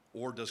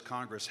 Or does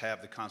Congress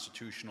have the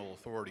constitutional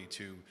authority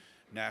to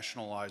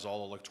nationalize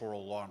all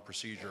electoral law and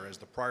procedure as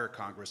the prior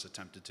Congress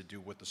attempted to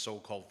do with the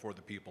so-called For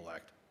the People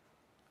Act?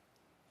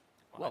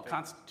 Well,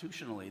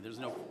 constitutionally, there's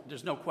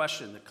no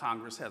question that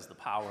Congress has the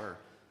power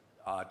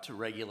to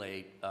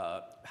regulate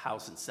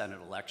House and Senate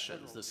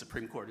elections. The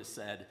Supreme Court has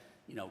said,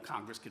 you know,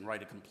 Congress can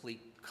write a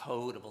complete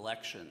code of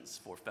elections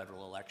for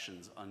federal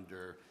elections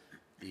under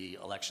the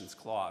Elections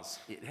Clause.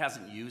 It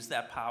hasn't used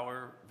that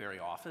power very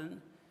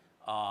often,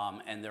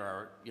 and there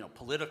are, you know,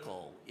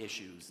 political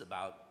issues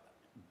about,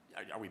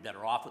 are we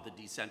better off with a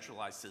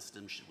decentralized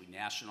system? Should we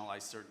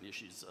nationalize certain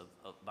issues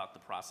about the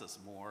process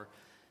more?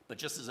 But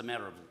just as a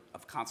matter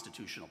of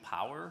constitutional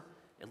power,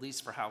 at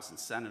least for House and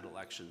Senate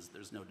elections,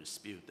 there's no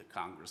dispute that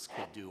Congress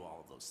could do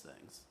all of those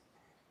things.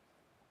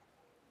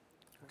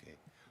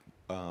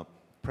 Okay.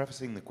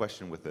 Prefacing the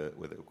question with a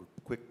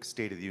quick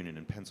State of the Union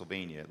in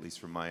Pennsylvania, at least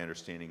from my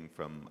understanding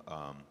from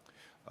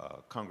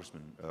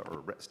Congressman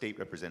or State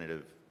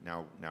Representative,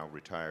 now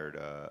retired,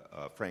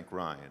 Frank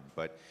Ryan.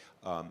 But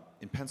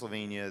in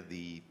Pennsylvania,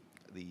 the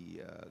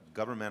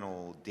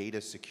governmental data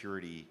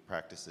security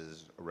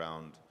practices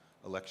around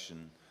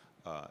elections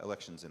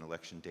and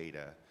election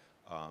data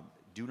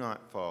do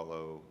not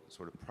follow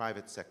sort of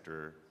private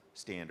sector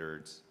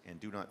standards and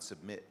do not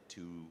submit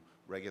to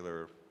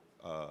regular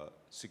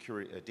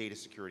data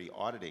security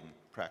auditing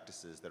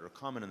practices that are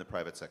common in the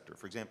private sector.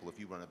 For example, if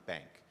you run a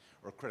bank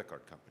or a credit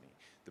card company,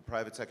 the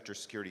private sector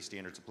security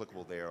standards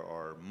applicable there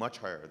are much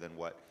higher than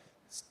what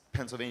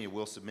Pennsylvania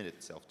will submit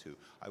itself to.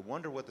 I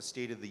wonder what the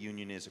state of the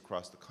union is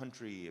across the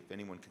country, if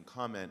anyone can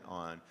comment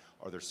on,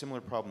 are there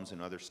similar problems in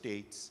other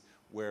states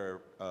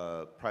where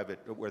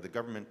where the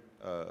government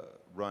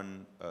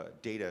run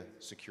data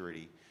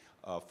security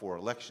for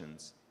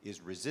elections is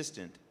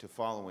resistant to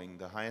following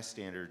the highest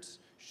standards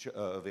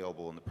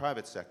available in the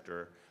private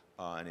sector,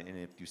 and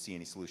if you see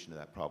any solution to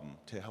that problem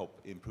to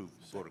help improve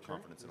voter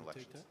confidence in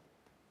elections.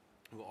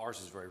 Well,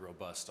 ours is very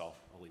robust. I'll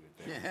leave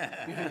it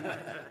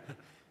there.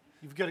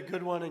 You've got a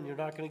good one, and you're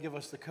not going to give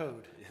us the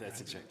code. Yeah,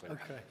 that's exactly right.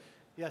 Okay.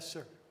 Yes,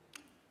 sir.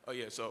 Oh,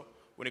 yeah. So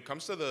when it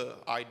comes to the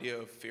idea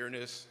of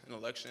fairness in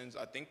elections,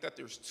 I think that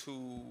there's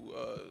two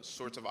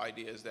sorts of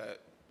ideas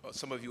that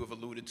some of you have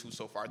alluded to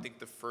so far. I think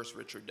the first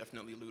Richard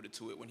definitely alluded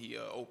to it when he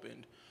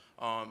opened.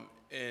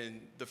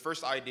 And the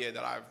first idea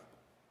that I've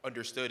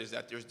understood is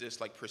that there's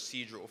this like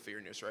procedural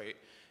fairness, right?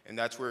 And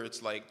that's where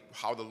it's like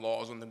how the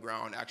laws on the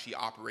ground actually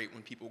operate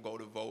when people go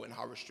to vote and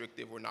how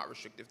restrictive or not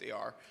restrictive they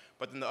are.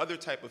 But then the other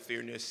type of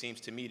fairness seems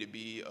to me to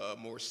be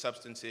more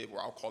substantive,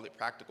 or I'll call it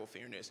practical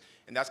fairness.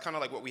 And that's kind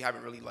of like what we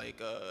haven't really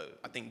like,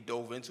 I think,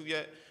 dove into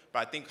yet.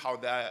 But I think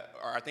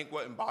I think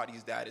what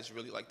embodies that is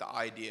really like the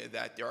idea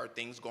that there are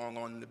things going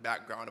on in the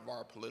background of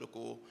our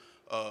political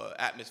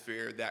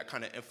atmosphere that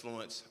kind of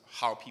influence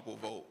how people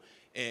vote.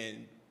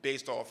 And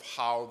based off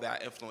how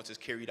that influence is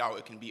carried out,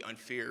 it can be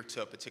unfair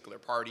to a particular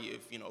party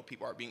if, you know,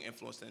 people are being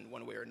influenced in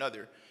one way or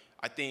another.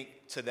 I think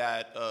to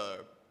that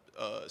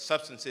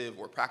substantive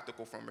or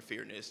practical form of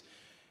fairness,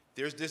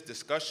 there's this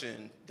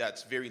discussion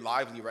that's very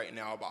lively right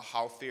now about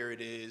how fair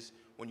it is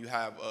when you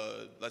have,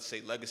 let's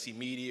say, legacy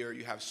media, or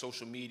you have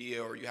social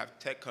media, or you have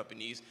tech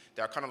companies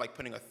that are kind of like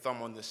putting a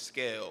thumb on the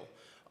scale.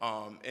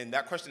 And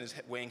that question is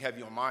weighing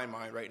heavy on my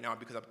mind right now,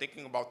 because I'm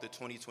thinking about the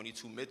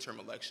 2022 midterm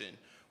election,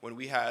 when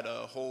we had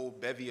a whole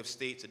bevy of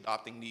states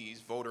adopting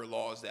these voter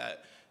laws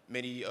that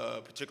many,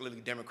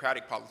 particularly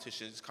Democratic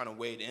politicians, kind of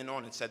weighed in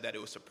on and said that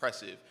it was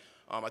suppressive.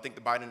 I think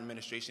the Biden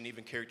administration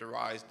even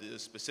characterized the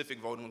specific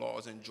voting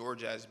laws in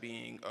Georgia as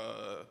being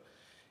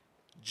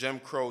Jim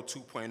Crow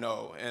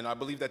 2.0. And I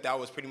believe that that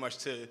was pretty much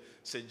to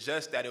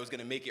suggest that it was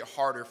going to make it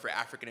harder for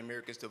African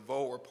Americans to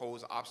vote or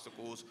pose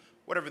obstacles,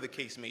 whatever the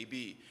case may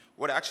be.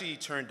 What actually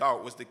turned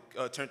out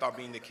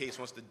being the case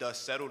once the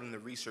dust settled and the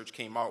research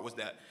came out was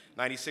that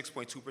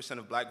 96.2%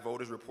 of black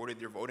voters reported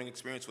their voting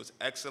experience was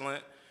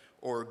excellent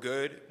or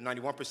good.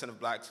 91% of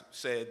blacks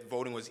said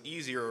voting was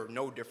easier or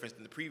no difference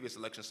than the previous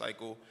election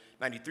cycle.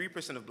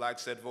 93% of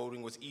blacks said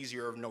voting was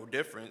easier or no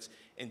difference.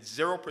 And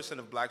 0%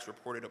 of blacks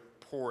reported a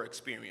poor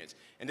experience.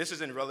 And this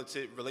is in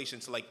relation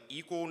to like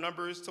equal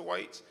numbers to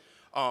whites.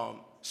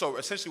 So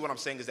essentially what I'm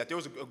saying is that there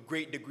was a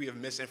great degree of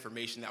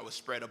misinformation that was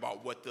spread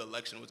about what the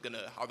election was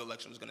how the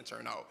election was gonna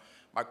turn out.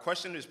 My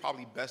question is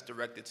probably best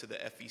directed to the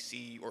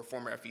FEC or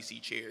former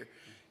FEC chair,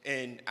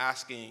 in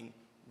asking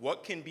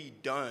what can be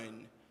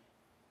done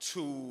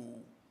to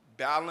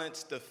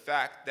balance the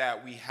fact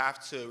that we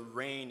have to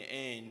rein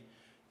in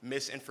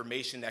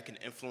misinformation that can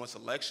influence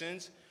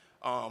elections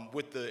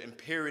with the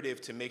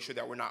imperative to make sure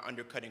that we're not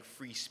undercutting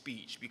free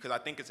speech. Because I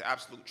think it's an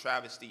absolute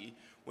travesty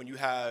when you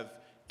have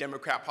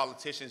Democrat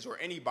politicians or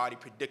anybody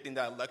predicting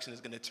that election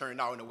is going to turn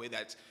out in a way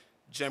that's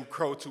Jim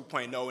Crow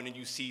 2.0, and then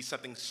you see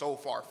something so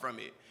far from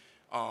it.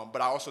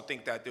 But I also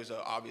think that there's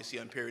obviously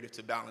an imperative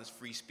to balance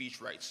free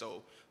speech rights.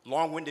 So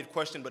long-winded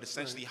question, but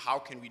essentially, how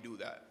can we do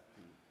that?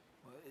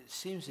 Well, it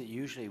seems that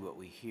usually what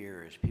we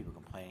hear is people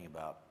complaining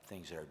about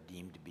things that are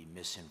deemed to be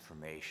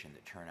misinformation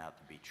that turn out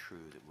to be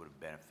true that would have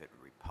benefited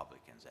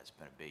Republicans. That's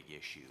been a big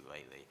issue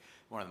lately.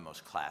 One of the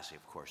most classic,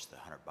 of course, the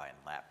Hunter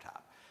Biden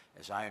laptop.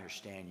 As I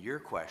understand your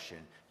question,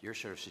 you're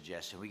sort of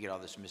suggesting we get all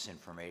this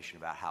misinformation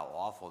about how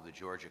awful the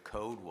Georgia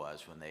Code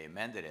was when they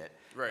amended it,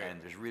 right.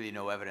 And there's really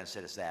no evidence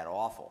that it's that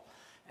awful.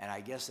 And I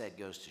guess that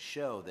goes to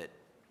show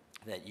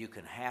that you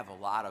can have a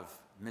lot of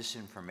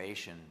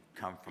misinformation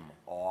come from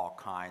all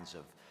kinds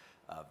of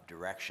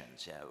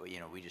directions. You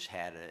know, we just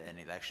had an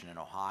election in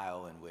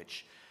Ohio in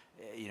which,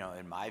 you know,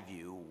 in my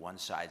view, one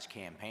side's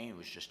campaign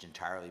was just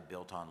entirely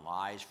built on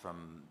lies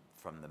from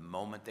the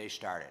moment they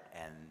started.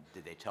 And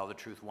did they tell the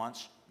truth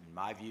once? In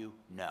my view,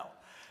 no.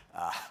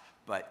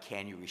 But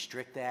can you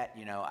restrict that?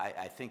 You know,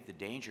 I think the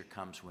danger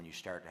comes when you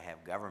start to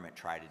have government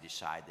try to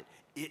decide that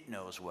it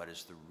knows what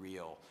is the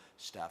real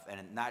stuff. And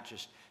not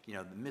just, you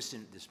know,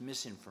 this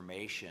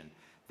misinformation,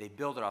 they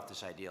build it off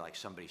this idea like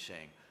somebody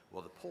saying,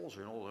 well, the polls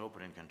are only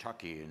open in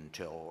Kentucky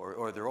until,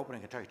 or they're open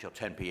in Kentucky until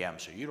 10 p.m.,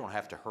 so you don't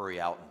have to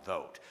hurry out and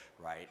vote,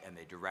 right? And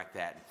they direct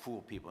that and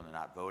fool people into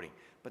not voting.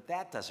 But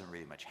that doesn't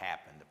really much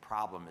happen. The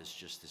problem is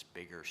just this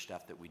bigger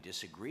stuff that we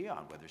disagree on,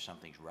 whether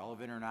something's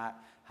relevant or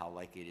not, how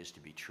likely it is to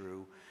be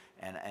true.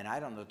 And I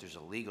don't know if there's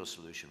a legal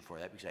solution for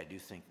that, because I do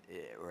think,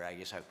 or I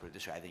guess I would put it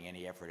this way, I think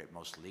any effort at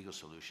most legal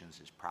solutions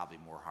is probably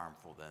more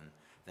harmful than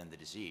the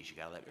disease. You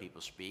got to let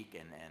people speak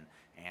and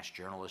ask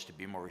journalists to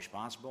be more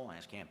responsible,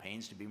 ask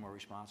campaigns to be more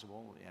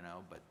responsible, you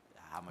know, but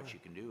how much you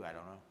can do, I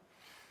don't know.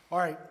 All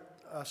right,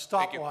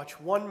 stopwatch,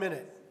 1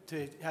 minute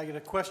to get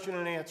a question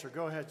and answer.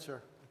 Go ahead,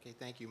 sir. Okay,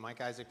 thank you.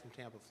 Mike Isaac from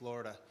Tampa,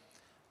 Florida.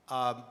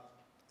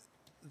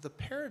 The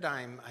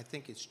paradigm, I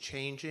think, is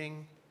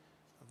changing.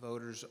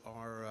 Voters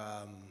are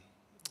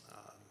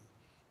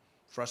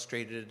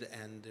frustrated,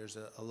 and there's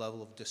a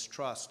level of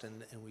distrust,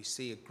 and we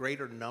see a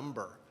greater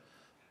number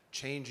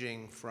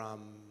changing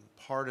from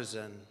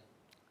partisan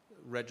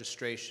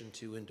registration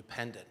to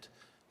independent.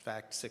 In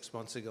fact, 6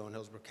 months ago in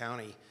Hillsborough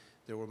County,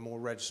 there were more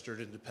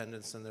registered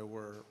independents than there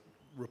were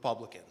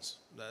Republicans.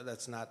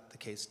 That's not the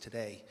case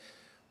today.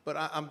 But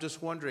I'm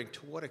just wondering,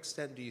 to what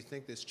extent do you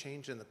think this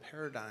change in the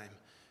paradigm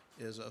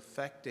is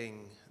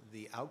affecting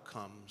the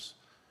outcomes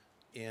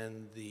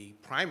in the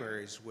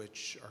primaries,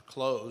 which are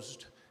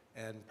closed,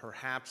 and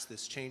perhaps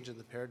this change in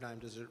the paradigm,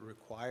 does it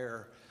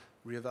require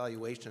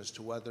reevaluation as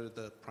to whether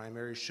the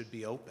primaries should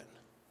be open?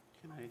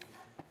 Can I?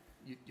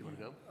 You want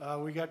to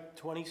go? We got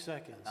 20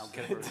 seconds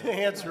Okay. to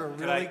answer a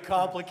really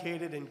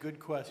complicated and good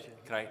question.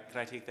 Can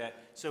I take that?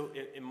 So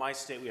in my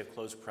state, we have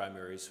closed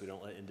primaries, so we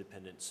don't let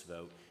independents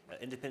vote.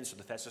 Independents are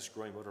the fastest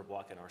growing voter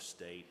bloc in our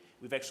state.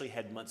 We've actually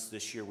had months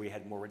this year where we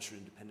had more registered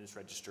independents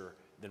register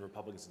than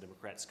Republicans and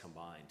Democrats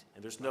combined.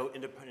 And there's no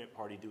independent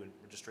party doing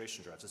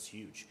registration drives. That's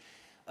huge.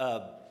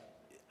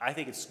 I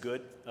think it's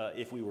good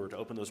if we were to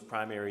open those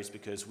primaries,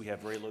 because we have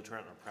very low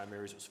turnout in our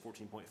primaries. It was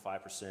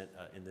 14.5%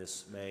 in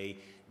this May.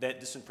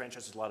 That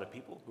disenfranchises a lot of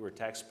people who are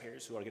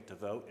taxpayers who want to get to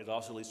vote. It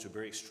also leads to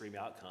very extreme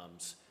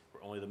outcomes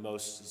where only the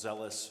most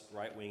zealous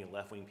right-wing and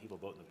left-wing people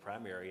vote in the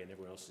primary and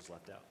everyone else is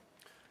left out.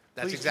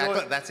 That's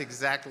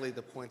exactly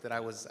the point that I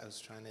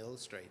was trying to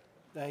illustrate.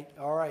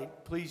 All right,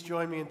 please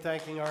join me in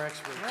thanking our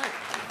experts. All right.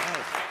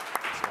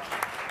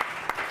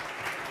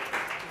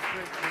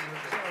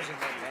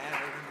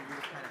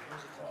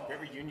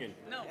 Great reunion.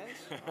 No.